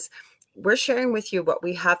thing is, we're sharing with you what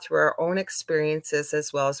we have through our own experiences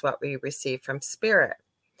as well as what we receive from spirit.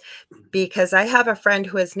 Because I have a friend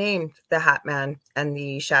who has named the Hat Man and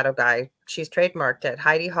the Shadow Guy. She's trademarked it,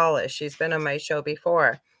 Heidi Hollis. She's been on my show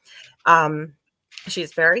before.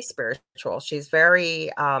 She's very spiritual. She's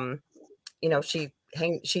very, you know,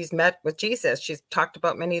 she's met with Jesus. She's talked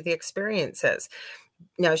about many of the experiences.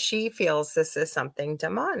 Now she feels this is something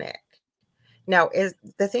demonic. Now,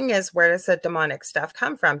 the thing is, where does the demonic stuff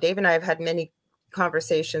come from? Dave and I have had many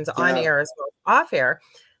conversations on air as well as off air.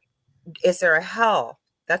 Is there a hell?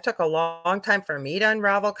 That took a long time for me to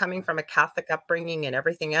unravel, coming from a Catholic upbringing and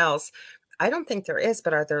everything else. I don't think there is,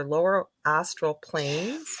 but are there lower astral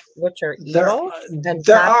planes which are evil?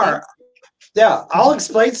 There are. Yeah, I'll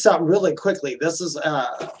explain something really quickly. This is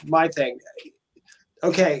my thing.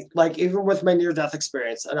 Okay, like even with my near-death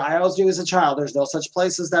experience, and I always knew as a child, there's no such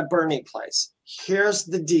place as that burning place. Here's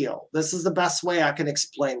the deal. This is the best way I can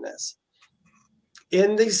explain this.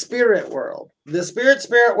 In the spirit world, the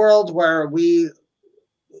spirit world where we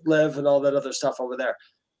live and all that other stuff over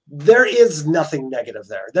there is nothing negative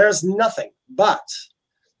there. There's nothing. But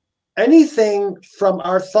anything from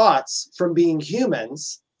our thoughts, from being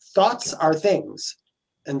humans, thoughts are things,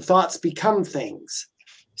 and thoughts become things.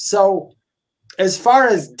 So as far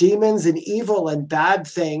as demons and evil and bad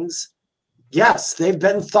things, yes, they've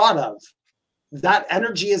been thought of. That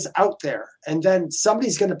energy is out there, and then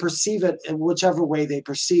somebody's going to perceive it in whichever way they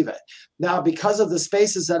perceive it. Now, because of the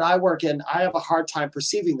spaces that I work in, I have a hard time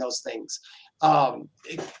perceiving those things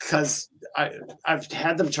because I've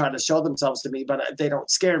had them try to show themselves to me, but they don't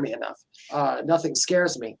scare me enough. Nothing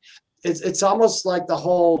scares me. It's almost like the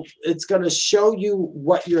whole, it's going to show you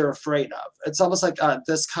what you're afraid of. It's almost like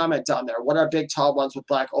this comment down there. What are big, tall ones with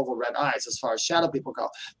black, oval, red eyes as far as shadow people go?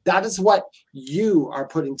 That is what you are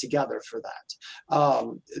putting together for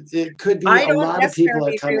that. It could be a lot of people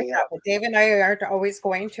are coming out. Dave and I aren't always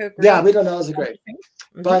going to agree. Yeah, we don't know. It's great.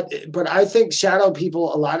 But I think shadow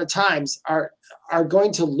people a lot of times are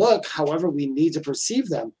going to look however we need to perceive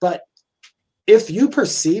them. But if you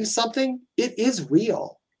perceive something, it is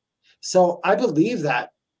real. So I believe that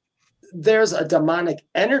there's a demonic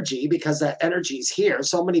energy because that energy is here.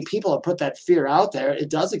 So many people have put that fear out there. It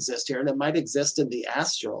does exist here, and it might exist in the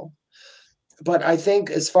astral. But I think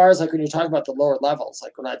as far as like when you talk about the lower levels,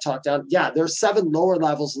 like when I talk down, yeah, there's 7 lower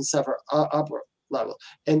levels and 7 upper levels.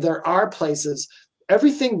 And there are places,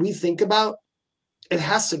 everything we think about, it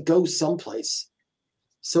has to go someplace.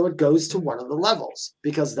 So it goes to one of the levels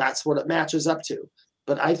because that's what it matches up to.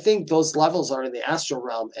 But I think those levels are in the astral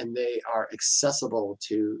realm and they are accessible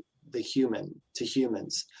to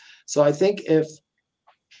humans. So I think if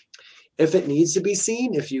it needs to be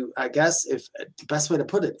seen, if the best way to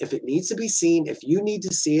put it, if it needs to be seen, if you need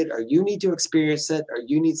to see it or you need to experience it or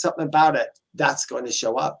you need something about it, that's going to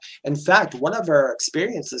show up. In fact, one of our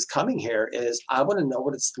experiences coming here is I want to know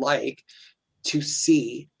what it's like to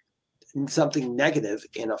see something negative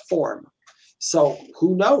in a form. So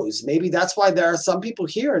who knows? Maybe that's why there are some people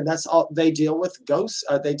here, and that's all they deal with ghosts.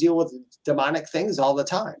 They deal with demonic things all the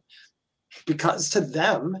time, because to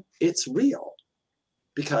them it's real,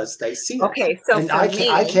 because they see it. Okay, so and I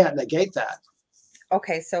can't negate that.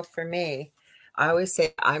 Okay, so for me, I always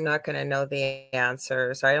say I'm not going to know the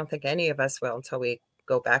answers. I don't think any of us will until we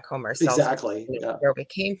go back home ourselves. Exactly. Yeah. Where we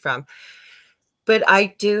came from. But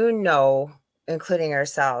I do know, including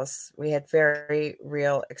ourselves, we had very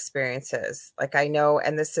real experiences. Like I know,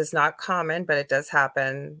 and this is not common, but it does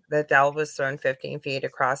happen, that Dell was thrown 15 feet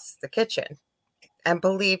across the kitchen. And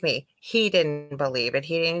believe me, he didn't believe it.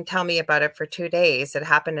 He didn't tell me about it for 2 days. It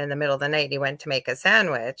happened in the middle of the night. He went to make a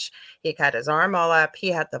sandwich. He got his arm all up. He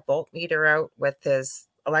had the voltmeter out with his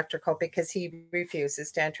electrical because he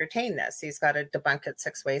refuses to entertain this. He's got to debunk it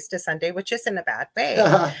 6 ways to Sunday, which isn't a bad way.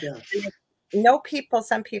 Yeah.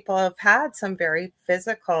 some people have had some very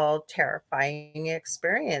physical, terrifying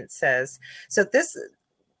experiences. So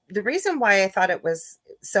the reason why I thought it was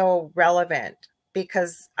so relevant,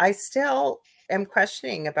 because I still am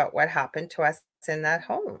questioning about what happened to us in that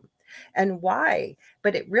home and why.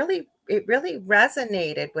 But it really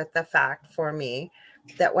resonated with the fact for me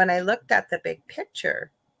that when I looked at the big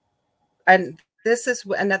picture, and this is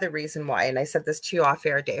another reason why, and I said this to you off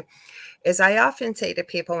air, Dave, is I often say to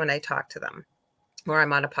people when I talk to them, or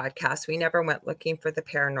I'm on a podcast, we never went looking for the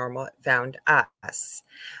paranormal, it found us.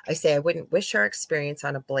 I say I wouldn't wish our experience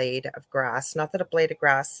on a blade of grass. Not that a blade of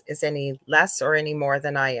grass is any less or any more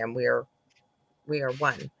than I am. We are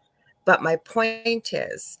one. But my point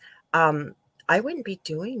is, I wouldn't be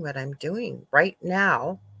doing what I'm doing right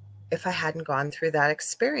now if I hadn't gone through that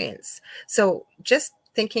experience. So just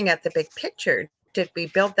thinking at the big picture, did we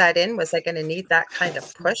build that in? Was I going to need that kind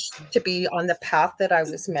of push to be on the path that I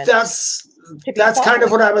was meant that's kind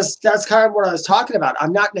of what I was talking about.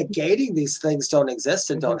 I'm not negating these things don't exist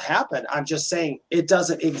and don't happen. I'm just saying it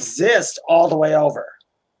doesn't exist all the way over.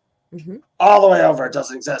 All the way over, it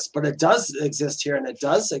doesn't exist, but it does exist here, and it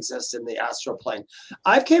does exist in the astral plane.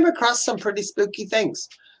 I've came across some pretty spooky things,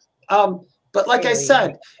 but like I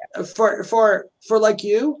said, for like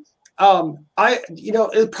you,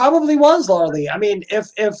 it probably was, Laura Lee. I mean,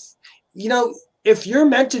 if you're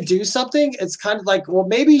meant to do something, it's kind of like, well,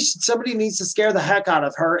 maybe somebody needs to scare the heck out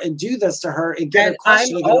of her and do this to her and get her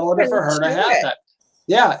questioning in order for her to have that.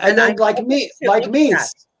 Yeah, and then like me.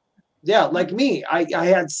 Yeah, like me, I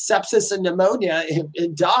had sepsis and pneumonia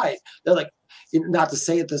and died. They're like, not to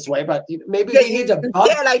say it this way, but maybe we need to bump.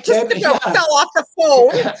 Yeah, I just fell off the phone.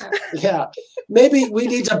 Yeah, maybe we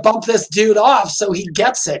need to bump this dude off so he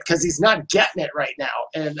gets it, because he's not getting it right now,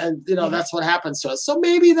 and that's what happens to us. So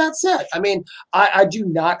maybe that's it. I mean, I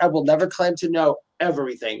will never claim to know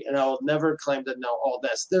everything, and I will never claim to know all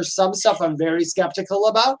this. There's some stuff I'm very skeptical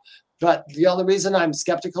about, but the only reason I'm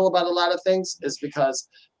skeptical about a lot of things is because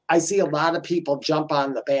I see a lot of people jump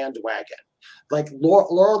on the bandwagon. Like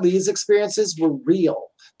Laura Lee's experiences were real.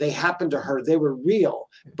 They happened to her. They were real.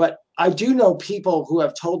 But I do know people who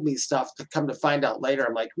have told me stuff to come to find out later.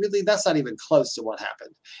 I'm like, really? That's not even close to what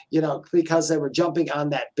happened. Because they were jumping on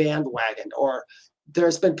that bandwagon. Or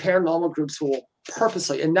there's been paranormal groups who will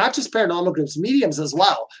purposely, and not just paranormal groups, mediums as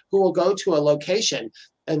well, who will go to a location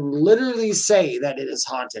and literally say that it is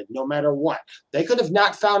haunted no matter what. They could have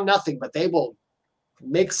not found nothing, but they will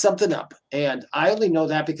make something up. And I only know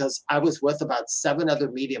that because I was with about 7 other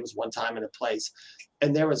mediums one time in a place,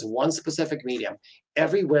 and there was one specific medium.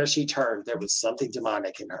 Everywhere she turned, there was something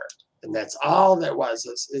demonic in her. And that's all there was.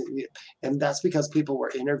 And that's because people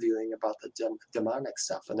were interviewing about the demonic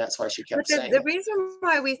stuff. And that's why she kept saying the reason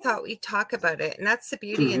why we thought we'd talk about it, and that's the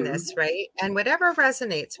beauty in this, right? And whatever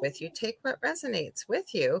resonates with you, take what resonates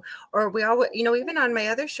with you. Or we all, even on my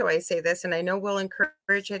other show, I say this, and I know we'll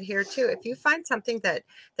encourage it here too. If you find something that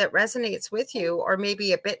resonates with you, or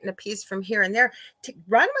maybe a bit and a piece from here and there,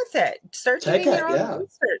 run with it. Start doing your own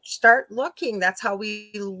research. Start looking. That's how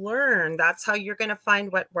we learn. That's how you're going to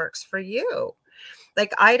find what works for you.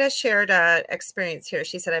 Like Ida shared an experience here.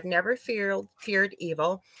 She said, I've never feared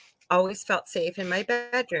evil, always felt safe in my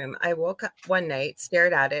bedroom. I woke up one night,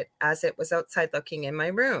 stared at it as it was outside looking in my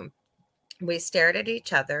room. We stared at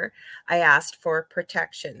each other. I asked for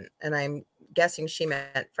protection, and I'm guessing she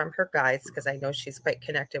meant from her guides, because I know she's quite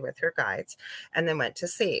connected with her guides, and then went to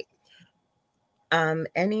sleep.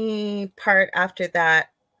 Any part after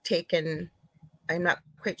that taken, I'm not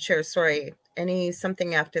quite sure, sorry.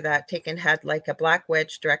 Something after that taken had like a black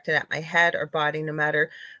wedge directed at my head or body, no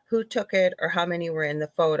matter who took it or how many were in the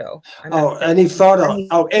photo. Any photo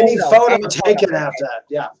taken after that.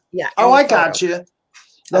 Yeah. Yeah. I got you.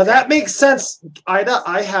 Now that makes sense, Ida.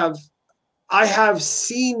 I have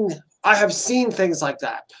seen things like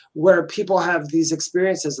that where people have these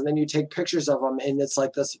experiences, and then you take pictures of them, and it's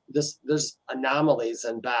like there's anomalies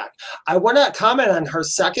and back. I want to comment on her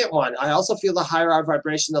second one. I also feel the higher our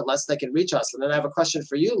vibration, the less they can reach us. And then I have a question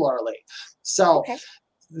for you, Laura Lee. So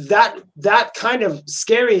that kind of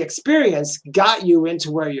scary experience got you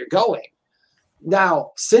into where you're going.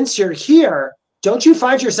 Now, since you're here, don't you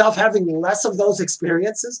find yourself having less of those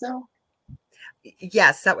experiences now?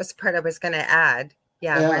 Yes, that was the part I was going to add.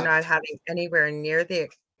 Yeah, we're not having anywhere near the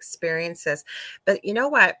experiences. But you know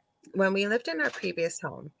what? When we lived in our previous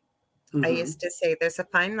home, I used to say there's a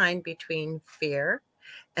fine line between fear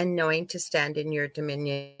and knowing to stand in your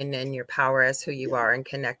dominion and your power as who you are and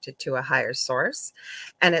connected to a higher source.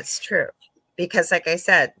 And it's true. Because like I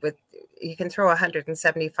said, you can throw a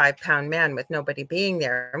 175-pound man with nobody being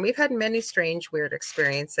there. And we've had many strange, weird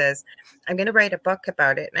experiences. I'm going to write a book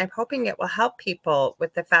about it, and I'm hoping it will help people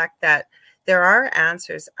with the fact that there are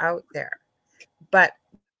answers out there. But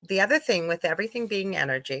the other thing with everything being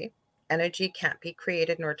energy, energy can't be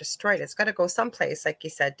created nor destroyed. It's got to go someplace, like you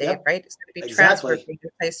said, Dave, right? It's going to be transferred from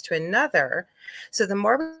one place to another. So the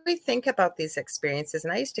more we think about these experiences,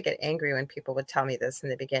 and I used to get angry when people would tell me this in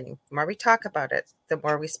the beginning, the more we talk about it, the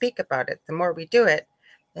more we speak about it, the more we do it,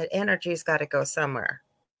 that energy's got to go somewhere.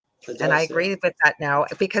 And I agree with that now,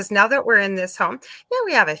 because now that we're in this home,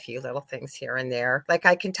 we have a few little things here and there. Like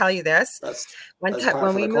I can tell you this,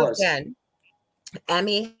 when we moved in,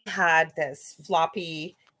 Emmy had this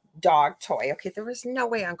floppy dog toy. Okay, there was no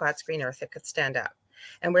way on God's green earth it could stand up.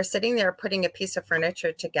 And we're sitting there putting a piece of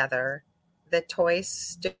furniture together. The toy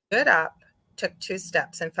stood up, took 2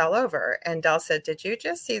 steps and fell over. And Del said, "Did you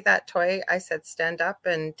just see that toy?" I said, "Stand up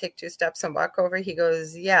and take 2 steps and walk over." He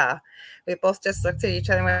goes, "Yeah." We both just looked at each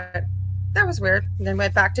other and went, "That was weird." And then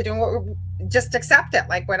went back to doing what just accept it.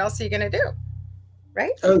 Like, what else are you going to do?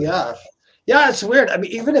 Right? Oh, yeah. Yeah, it's weird. I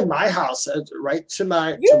mean, even in my house, right to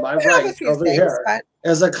my right over here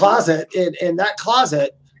is a closet. In that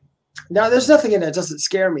closet, now there's nothing in it. It doesn't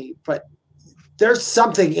scare me, but there's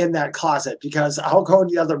something in that closet, because I'll go in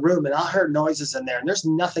the other room and I'll hear noises in there, and there's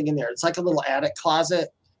nothing in there. It's like a little attic closet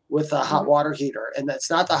with a hot water heater, and it's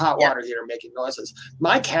not the hot water heater making noises.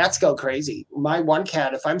 My cats go crazy. My one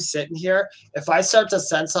cat, if I'm sitting here, if I start to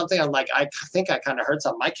sense something, I'm like, I think I kind of heard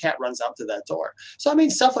something. My cat runs up to that door. So, I mean,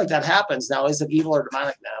 stuff like that happens. Now, is it evil or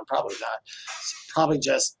demonic? No, probably not. It's probably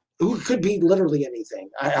just, it could be literally anything.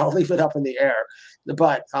 I'll leave it up in the air.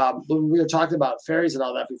 But when we were talking about fairies and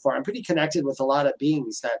all that before, I'm pretty connected with a lot of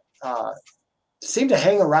beings that seem to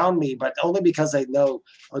hang around me, but only because they know.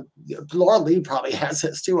 Laura Lee probably has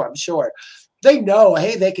this too, I'm sure. They know,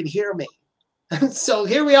 hey, they can hear me. So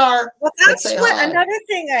here we are. Well, that's what another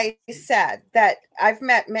thing I said, that I've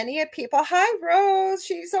met many people. Hi, Rose.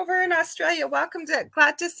 She's over in Australia. Welcome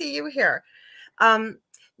glad to see you here.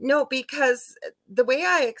 No, because the way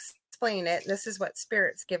I explain it, this is what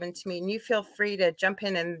Spirit's given to me, and you feel free to jump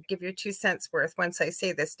in and give your 2 cents worth once I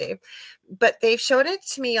say this, Dave. But they've showed it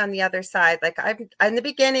to me on the other side. Like I'm in the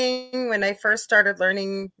beginning, when I first started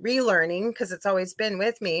relearning, because it's always been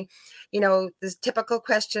with me, the typical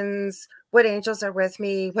questions: what angels are with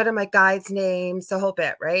me? What are my guides' names? The whole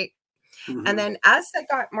bit, right? Mm-hmm. And then as I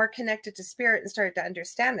got more connected to Spirit and started to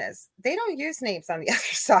understand this, they don't use names on the other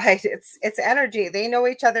side. It's energy. They know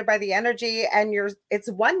each other by the energy, and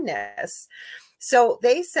it's oneness. So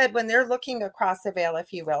they said when they're looking across the veil,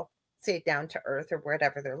 if you will, say down to earth or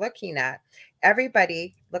whatever they're looking at,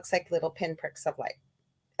 everybody looks like little pinpricks of light.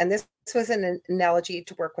 And this was an analogy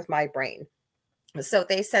to work with my brain. So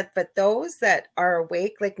they said, but those that are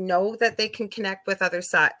awake, like, know that they can connect with other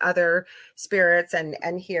spirits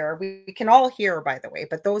and hear. We can all hear, by the way,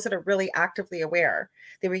 but those that are really actively aware,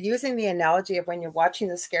 they were using the analogy of when you're watching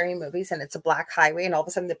the scary movies and it's a black highway and all of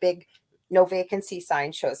a sudden the big no vacancy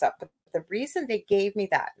sign shows up. But the reason they gave me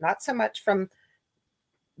that, not so much from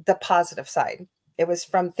the positive side, it was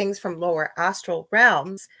from things from lower astral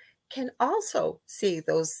realms, can also see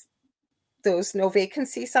those no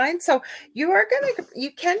vacancy signs. So you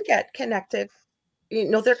can get connected.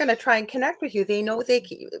 They're going to try and connect with you. They know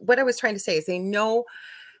what I was trying to say is they know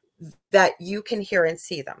that you can hear and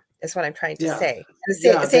see them, is what I'm trying to say.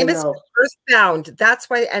 And same as earthbound. That's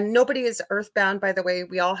why, and nobody is earthbound, by the way.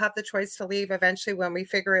 We all have the choice to leave eventually when we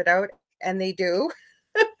figure it out, and they do.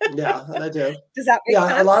 Yeah, they do. Does that make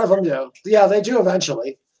sense? A lot of them do. Yeah, they do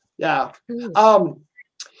eventually. Yeah.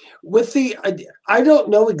 I don't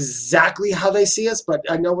know exactly how they see us, but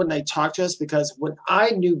I know when they talk to us, because when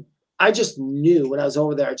I just knew when I was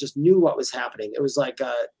over there, I just knew what was happening. It was like,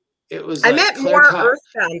 I meant more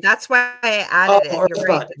earthbound. That's why I added it. You're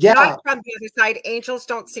right. Yeah. Not from the other side. Angels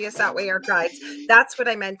don't see us that way, our guides. That's what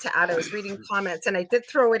I meant to add. I was reading comments and I did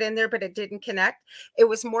throw it in there, but it didn't connect. It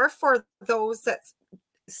was more for those that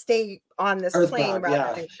stay on this plane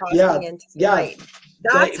rather than crossing into the light.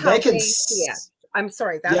 That's how they see it. I'm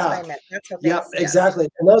sorry, that's what I meant. That's what they see exactly.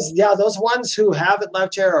 And those ones who haven't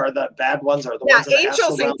left here are the bad ones, or the ones that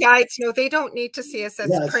angels and guides. No, they don't need to see us as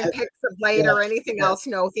pinpricks of light or anything else.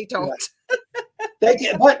 No, they don't. They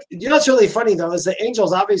can, but you know what's really funny though is the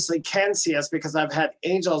angels obviously can see us because I've had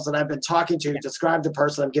angels that I've been talking to describe the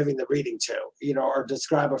person I'm giving the reading to, you know, or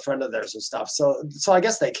describe a friend of theirs and stuff. So I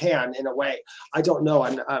guess they can in a way. I don't know.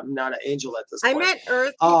 I'm not an angel at this I point. meant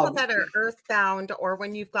earth people that are earthbound, or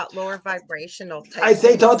when you've got lower vibrational type. I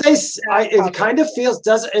think don't they? It kind of feels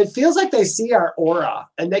it feels like they see our aura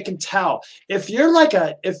and they can tell if you're like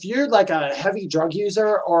a heavy drug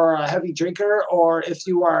user or a heavy drinker, or if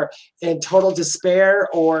you are in total despair,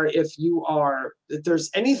 or if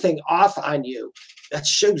there's anything off on you, that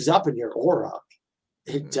shows up in your aura.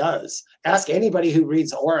 It does. Ask anybody who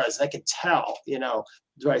reads auras; they can tell, you know,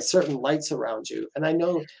 by certain lights around you. And I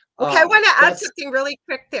know. Okay, I want to add something really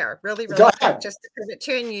quick there, really Go quick, ahead. just to prove it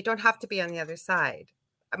to you, and you don't have to be on the other side.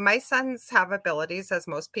 My sons have abilities, as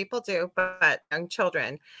most people do, but young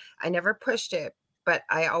children, I never pushed it, but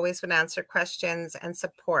I always would answer questions and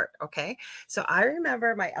support. Okay. So I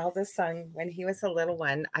remember my eldest son, when he was a little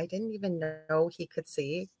one, I didn't even know he could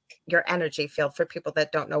see your energy field, for people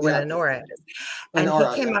that don't know what an aura is. And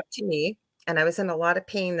he came up to me, and I was in a lot of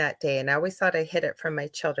pain that day. And I always thought I hid it from my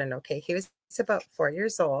children. Okay. He was about 4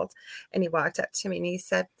 years old, and he walked up to me and he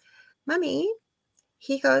said, "Mommy,"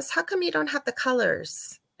 he goes, "how come you don't have the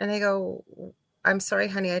colors?" And I go, "I'm sorry,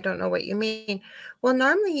 honey, I don't know what you mean." "Well,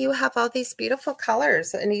 normally you have all these beautiful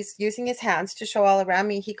colors." And he's using his hands to show all around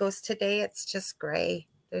me. He goes, "Today it's just gray.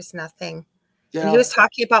 There's nothing." Yeah. And he was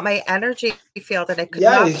talking about my energy field, and I could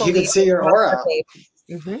not believe you can see your aura.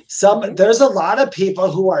 There's a lot of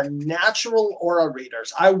people who are natural aura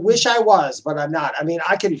readers. I wish I was, but I'm not. I mean,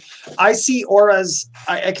 I see auras.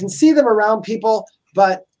 I can see them around people,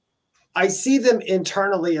 but I see them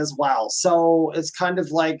internally as well. So it's kind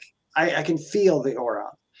of like I can feel the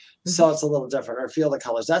aura. So it's a little different, or feel the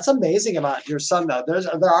colors. That's amazing about your son, though. There's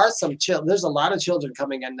a lot of children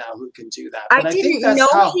coming in now who can do that. But I didn't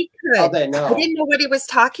know he could. How they know. I didn't know what he was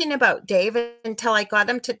talking about, David, until I got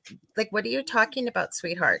him to, like, "What are you talking about,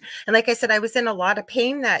 sweetheart?" And like I said, I was in a lot of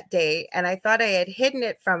pain that day, and I thought I had hidden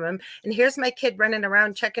it from him. And here's my kid running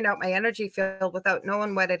around checking out my energy field without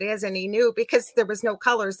knowing what it is. And he knew, because there was no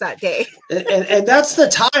colors that day. And that's the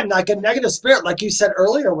time, like a negative spirit, like you said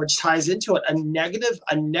earlier, which ties into it, a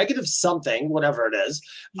negative something, whatever it is,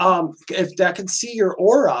 if that can see your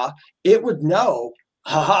aura, it would know,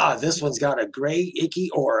 haha, this one's got a gray, icky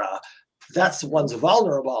aura. That's one's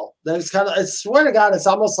vulnerable. There's kind of, I swear to God, it's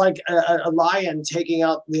almost like a lion taking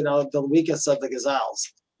out, you know, the weakest of the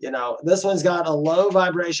gazelles. You know, this one's got a low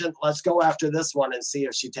vibration. Let's go after this one and see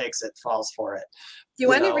if she takes it, falls for it. Do you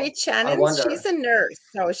want to read Shannon? She's a nurse,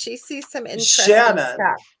 so she sees some interesting stuff.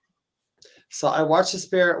 So I watched the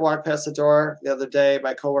spirit walk past the door the other day.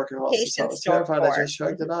 My coworker who also was terrified. I just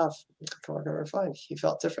shrugged it off. Coworker, we're fine. He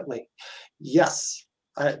felt differently. Yes,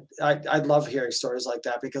 I love hearing stories like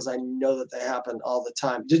that because I know that they happen all the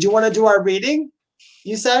time. Did you want to do our reading?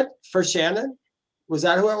 You said for Shannon. Was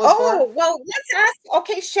that who it was for? Oh, well, let's ask.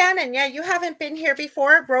 Okay, Shannon. Yeah, you haven't been here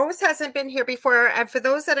before. Rose hasn't been here before. And for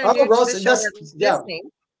those that are new to the show,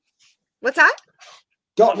 listening, what's that?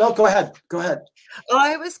 Go ahead. Go ahead. All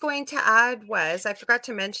I was going to add was, I forgot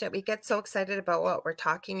to mention it. We get so excited about what we're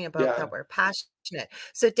talking about that we're passionate.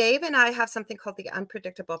 So Dave and I have something called the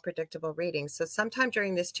unpredictable, predictable reading. So sometime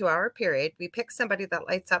during this 2-hour period, we pick somebody that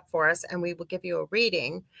lights up for us, and we will give you a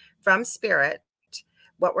reading from spirit,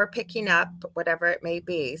 what we're picking up, whatever it may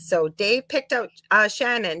be. So Dave picked out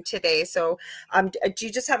Shannon today. So do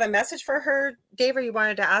you just have a message for her, Dave, or you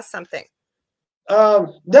wanted to ask something?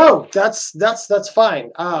 No, that's fine.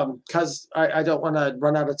 Because I don't want to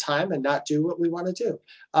run out of time and not do what we want to do.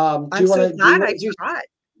 I'm so glad I tried.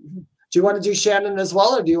 Do you want to do Shannon as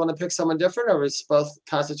well, or do you want to pick someone different, or is both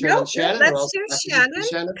concentrate on Shannon? Let's do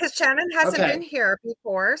Shannon, because Shannon hasn't been here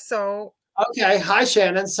before. So okay, hi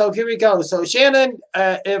Shannon. So here we go. So Shannon,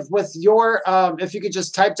 if you could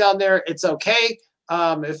just type down there, it's okay.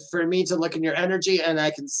 If for me to look in your energy, and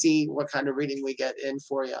I can see what kind of reading we get in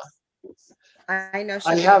for you. I know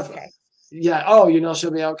she'll be okay. Yeah. Oh, you know she'll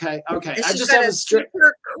be okay. Okay. I just have a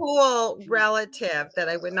super cool relative that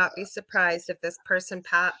I would not be surprised if this person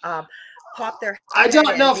popped their. I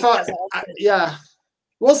don't know if yeah.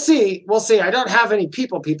 We'll see. I don't have any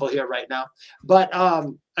people here right now, but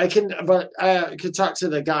I can talk to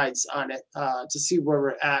the guides on it to see where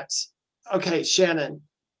we're at. Okay, Shannon.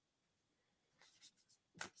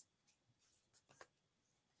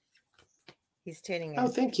 He's tuning in. Oh,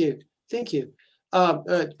 thank you.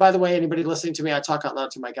 By the way, anybody listening to me, I talk out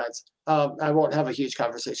loud to my guides. I won't have a huge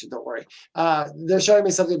conversation. Don't worry. They're showing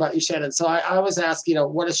me something about you, Shannon. So I was asked,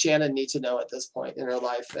 what does Shannon need to know at this point in her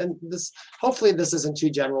life? And hopefully this isn't too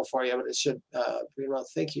general for you, but it should be well.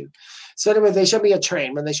 Thank you. So anyway, they show me a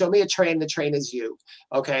train. When they show me a train, the train is you.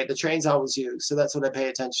 Okay, the train's always you. So that's what I pay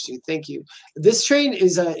attention to. Thank you. This train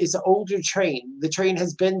is an older train. The train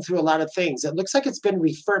has been through a lot of things. It looks like it's been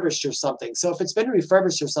refurbished or something. So if it's been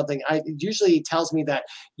refurbished or something, it usually tells me that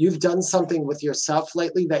you've done something with yourself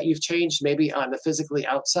lately, that you've changed maybe on the physically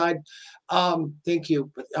outside. Thank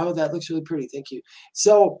you. But that looks really pretty. Thank you.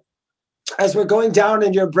 So as we're going down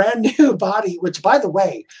in your brand new body, which by the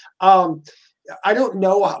way, I don't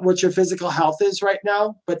know what your physical health is right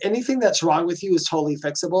now, but anything that's wrong with you is totally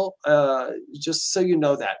fixable. Just so you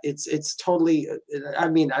know that it's totally, I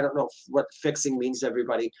mean, I don't know what fixing means to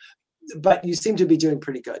everybody, but you seem to be doing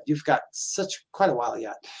pretty good. You've got quite a while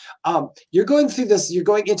yet. You're going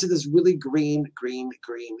into this really green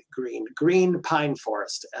pine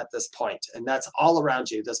forest at this point, and that's all around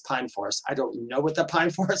you, this pine forest. I don't know what the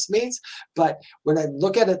pine forest means, but when I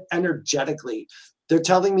look at it energetically, they're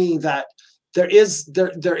telling me that there is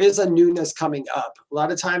a newness coming up. A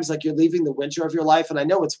lot of times, like, you're leaving the winter of your life, and I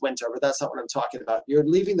know it's winter, but that's not what I'm talking about. You're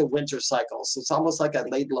leaving the winter cycle, so it's almost like I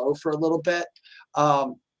laid low for a little bit.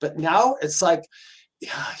 But now it's like,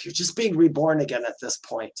 you're just being reborn again at this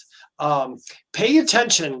point. Pay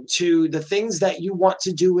attention to the things that you want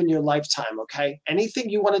to do in your lifetime, okay? Anything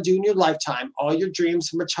you want to do in your lifetime, all your dreams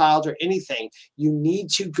from a child or anything, you need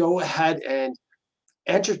to go ahead and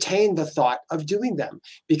entertain the thought of doing them,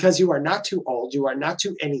 because you are not too old. You are not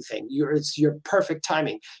too anything. It's your perfect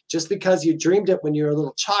timing. Just because you dreamed it when you were a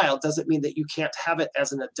little child doesn't mean that you can't have it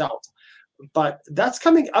as an adult. But that's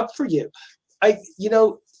coming up for you. I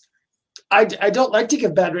don't like to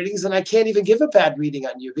give bad readings, and I can't even give a bad reading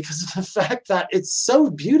on you because of the fact that it's so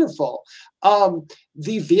beautiful.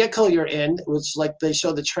 The vehicle you're in, which, like, they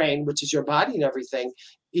show the train, which is your body and everything,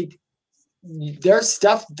 there's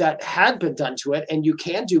stuff that had been done to it, and you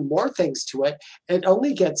can do more things to it. It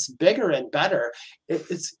only gets bigger and better.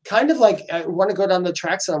 It's kind of like, I want to go down the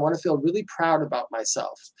tracks and I want to feel really proud about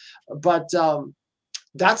myself. But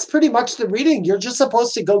that's pretty much the reading. You're just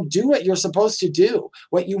supposed to go do what you're supposed to do,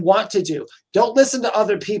 what you want to do. Don't listen to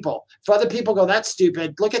other people. If other people go, that's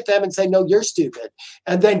stupid, look at them and say, no, you're stupid,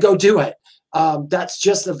 and then go do it. That's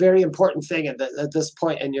just a very important thing at this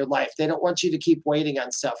point in your life. They don't want you to keep waiting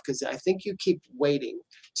on stuff, because I think you keep waiting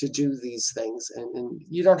to do these things, and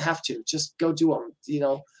you don't have to. Just go do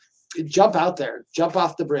them. Jump out there, jump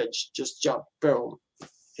off the bridge, just jump, boom.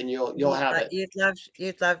 And you'll have it.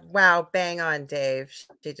 You'd love. Wow, bang on, Dave.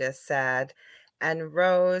 She just said. And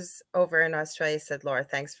Rose over in Australia said, Laura,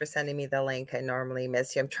 thanks for sending me the link. I normally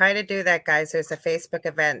miss you. I'm trying to do that, guys. There's a Facebook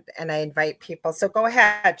event and I invite people. So go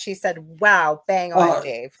ahead. She said, wow, bang on,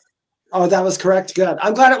 Dave. Oh, that was correct. Good.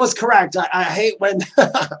 I'm glad it was correct. I hate when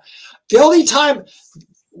the only time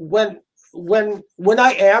when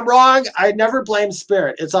I am wrong, I never blame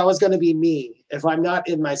spirit. It's always going to be me if I'm not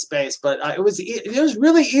in my space. But it was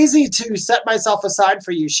really easy to set myself aside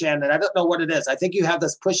for you, Shannon. I don't know what it is. I think you have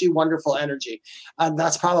this pushy, wonderful energy, and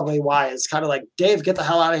that's probably why. It's kind of like, Dave, get the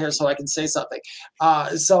hell out of here so I can say something.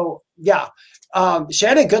 So yeah,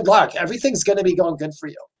 Shannon, good luck. Everything's going to be going good for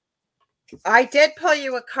you. I did pull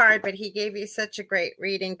you a card, but he gave you such a great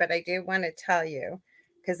reading. But I do want to tell you,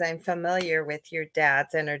 because I'm familiar with your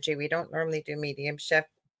dad's energy. We don't normally do mediumship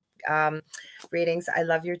readings. I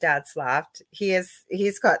love your dad's loft.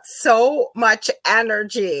 He's got so much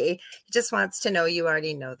energy. He just wants to know, you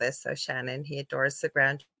already know this. So Shannon, he adores the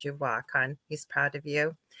ground you walk on. He's proud of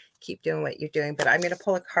you. Keep doing what you're doing. But I'm going to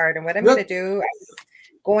pull a card, and what I'm going to do,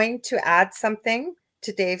 I'm going to add something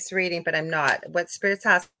to Dave's reading, but I'm not. What Spirit's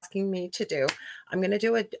asking me to do, I'm going to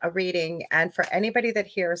do a reading, and for anybody that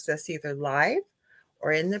hears this either live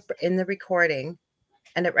or in the recording,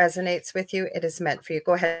 and it resonates with you, it is meant for you.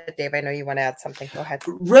 Go ahead, Dave. I know you want to add something. Go ahead.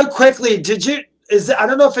 Real quickly, I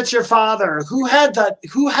don't know if it's your father who had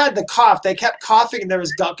the cough. They kept coughing and there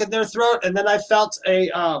was gunk in their throat, and then I felt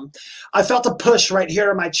a push right here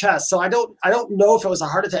in my chest. So I don't know if it was a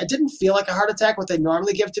heart attack. It didn't feel like a heart attack, what they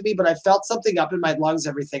normally give to me, but I felt something up in my lungs,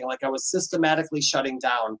 everything, like I was systematically shutting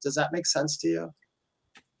down. Does that make sense to you?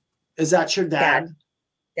 Is that your dad?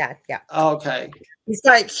 Dad, yeah. Okay. He's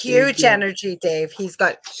got huge energy, Dave. He's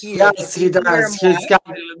got huge. Yes, he does.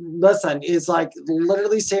 Listen, he's like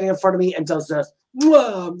literally standing in front of me and does this.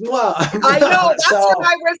 Mwah, mwah. I know. That's what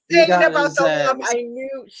I was saying about the mom. I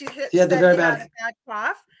knew she had the very bad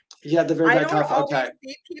cough. Yeah, the very bad cough. Okay. I don't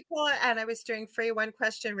see people, and I was doing free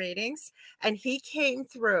 1-question readings, and he came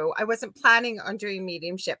through. I wasn't planning on doing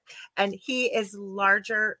mediumship, and he is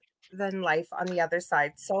larger than life on the other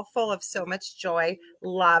side. So full of so much joy,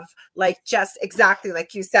 love, like just exactly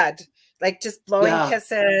like you said, like just blowing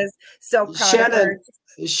kisses. So proud of her.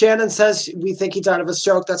 Shannon says we think he died of a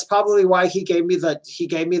stroke. That's probably why he gave me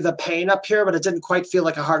the pain up here, but it didn't quite feel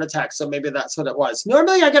like a heart attack. So maybe that's what it was.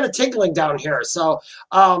 Normally I get a tingling down here. So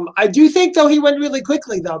I do think though he went really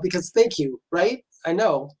quickly though, because thank you, right? I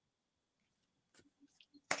know.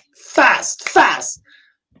 Fast.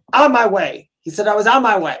 On my way. He said I was on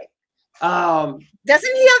my way.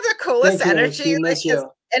 Doesn't he have the coolest energy? He miss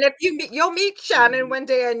you. And if you'll meet Shannon one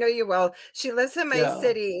day, I know you will. She lives in my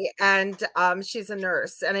city, and she's a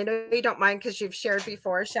nurse. And I know you don't mind because you've shared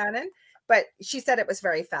before, Shannon. But she said it was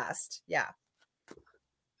very fast. Yeah,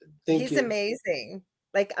 he's amazing,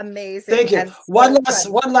 like amazing. Thank you. One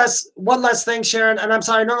last thing, Sharon. And I'm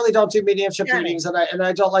sorry, I normally don't do mediumship readings, and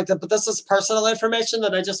I don't like that. But this is personal information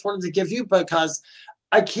that I just wanted to give you because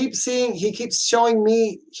I keep seeing, he keeps showing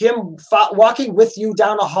me him walking with you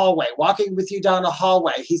down a hallway.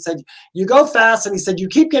 He said, you go fast. And he said, you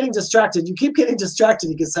keep getting distracted.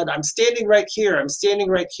 He said, I'm standing right here.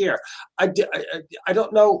 I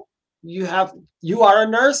don't know. You are a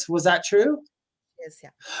nurse. Was that true? Yes. Yeah.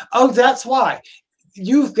 Oh, that's why.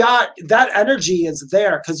 You've got that energy is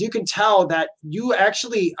there because you can tell that you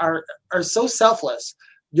actually are so selfless.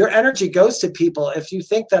 Your energy goes to people. If you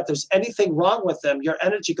think that there's anything wrong with them, your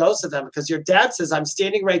energy goes to them because your dad says, I'm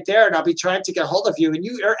standing right there and I'll be trying to get hold of you. And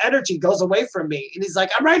your energy goes away from me. And he's like,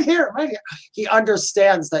 I'm right here. He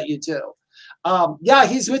understands that you do. Yeah,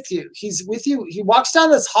 he's with you. He walks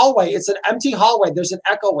down this hallway. It's an empty hallway. There's an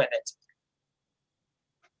echo in it.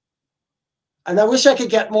 And I wish I could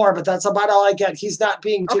get more, but that's about all I get. He's not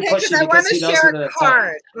being too pushy because he knows what it's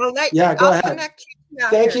card. Go ahead.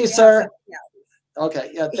 Thank you, sir.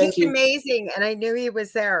 Okay. Yeah. Thank you. He's amazing. And I knew he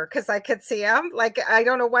was there because I could see him. Like, I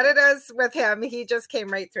don't know what it is with him. He just came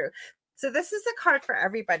right through. So this is a card for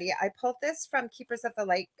everybody. I pulled this from Keepers of the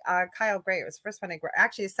Light, Kyle Gray. It was the first one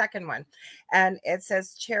actually the second one. And it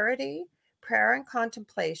says charity, prayer and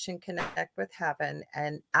contemplation connect with heaven,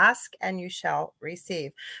 and ask and you shall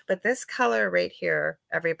receive. But this color right here,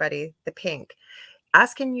 everybody, the pink,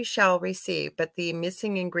 ask and you shall receive. But the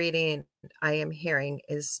missing ingredient I am hearing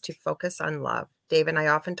is to focus on love. Dave and I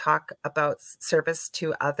often talk about service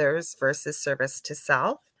to others versus service to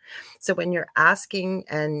self. So when you're asking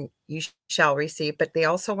and you shall receive, but they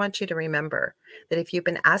also want you to remember that if you've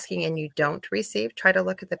been asking and you don't receive, try to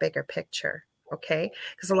look at the bigger picture. Okay?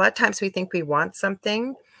 Because a lot of times we think we want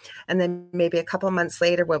something, and then maybe a couple of months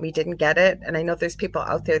later when we didn't get it, and I know there's people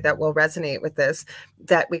out there that will resonate with this,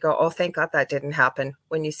 that we go, oh, thank God that didn't happen,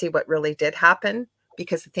 when you see what really did happen,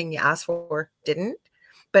 because the thing you asked for didn't.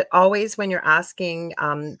 But always when you're asking,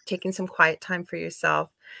 taking some quiet time for yourself,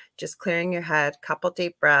 just clearing your head, couple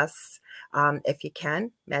deep breaths. If you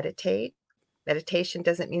can, meditate. Meditation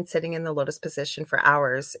doesn't mean sitting in the lotus position for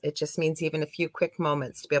hours. It just means even a few quick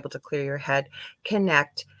moments to be able to clear your head,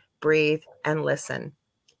 connect, breathe, and listen.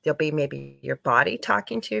 There'll be maybe your body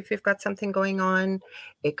talking to you if you've got something going on.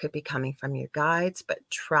 It could be coming from your guides, but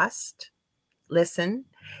trust, listen.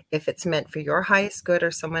 If it's meant for your highest good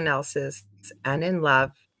or someone else's, and in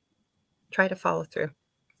love, try to follow through.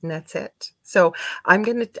 And that's it. So I'm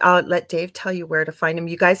going to let Dave tell you where to find him.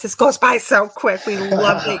 You guys, this goes by so quick. We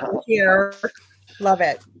love it here. Love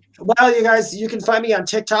it. Well, you guys, you can find me on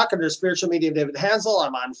TikTok under Spiritual Medium David Hansel.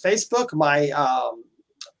 I'm on Facebook.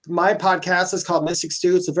 My podcast is called Mystic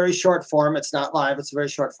Stew. It's a very short form. It's not live. It's a very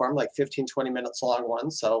short form, like 15, 20 minutes long one.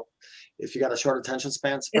 So if you got a short attention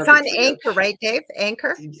span, it's on Anchor, right, Dave?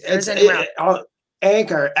 Anchor?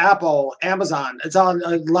 Anchor, Apple, Amazon. It's on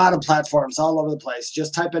a lot of platforms all over the place.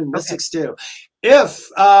 Just type in Mystic Stew. If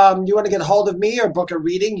you want to get a hold of me or book a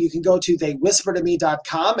reading, you can go to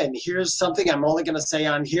theywhispertome.com. And here's something I'm only going to say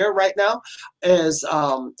on here right now is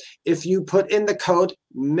if you put in the code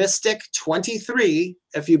Mystic23,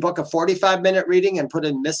 if you book a 45-minute reading and put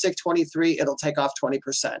in Mystic23, it'll take off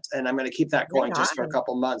 20%. And I'm going to keep that going just for a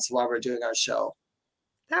couple months while we're doing our show.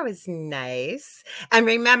 That was nice. And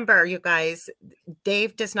remember, you guys,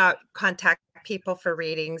 Dave does not contact people for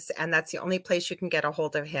readings, and that's the only place you can get a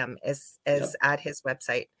hold of him is at his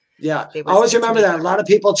website. Yeah, always remember that. A lot of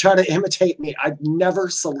people try to imitate me. I never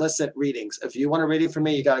solicit readings. If you want a reading from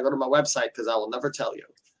me, you got to go to my website because I will never tell you.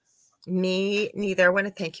 Me neither. I want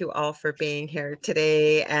to thank you all for being here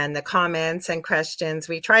today and the comments and questions.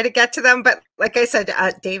 We try to get to them, but like I said,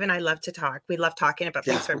 Dave and I love to talk. We love talking about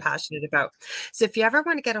things we're passionate about. So if you ever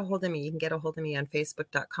want to get a hold of me, you can get a hold of me on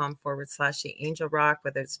facebook.com/The Angel Rock,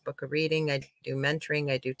 whether it's book a reading, I do mentoring,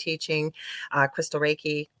 I do teaching, crystal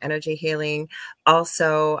Reiki, energy healing.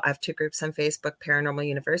 Also, I have 2 groups on Facebook, Paranormal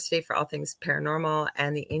University for all things paranormal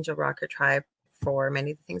and the Angel Rocker Tribe for many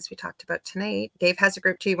of the things we talked about tonight. Dave has a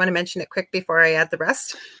group too. You want to mention it quick before I add the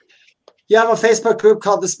rest? You have a Facebook group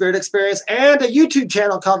called The Spirit Experience and a YouTube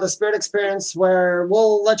channel called The Spirit Experience where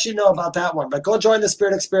we'll let you know about that one. But go join The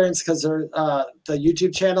Spirit Experience because the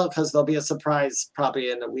YouTube channel, because there'll be a surprise probably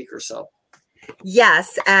in a week or so.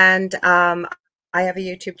 Yes, and I have a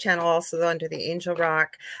YouTube channel also under the Angel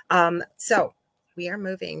Rock. So we are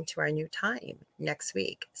moving to our new time next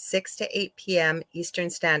week, 6 to 8 p.m. Eastern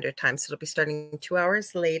Standard Time. So it'll be starting 2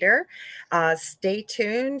 hours later. Stay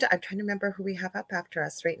tuned. I'm trying to remember who we have up after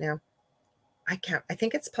us right now. I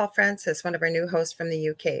think it's Paul Francis, one of our new hosts from the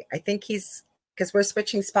UK. I think he's, because we're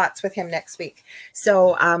switching spots with him next week.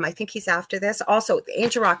 So I think he's after this. Also, the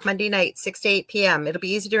Angel Rock, Monday night, 6 to 8 p.m. It'll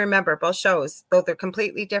be easy to remember, both shows, though they're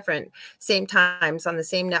completely different, same times on the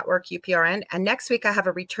same network, UPRN. And next week, I have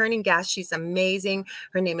a returning guest. She's amazing.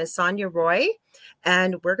 Her name is Sonia Roy.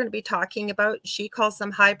 And we're going to be talking about, she calls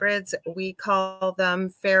them hybrids. We call them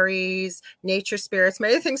fairies, nature spirits,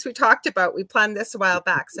 many things we talked about. We planned this a while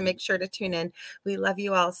back. So make sure to tune in. We love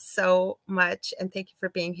you all so much. And thank you for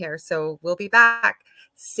being here. So we'll be back.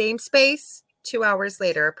 Same space, 2 hours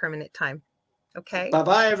later, a permanent time. Okay.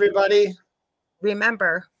 Bye-bye, everybody.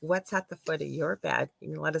 Remember, what's at the foot of your bed?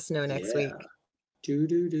 You can let us know next week.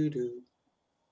 Do.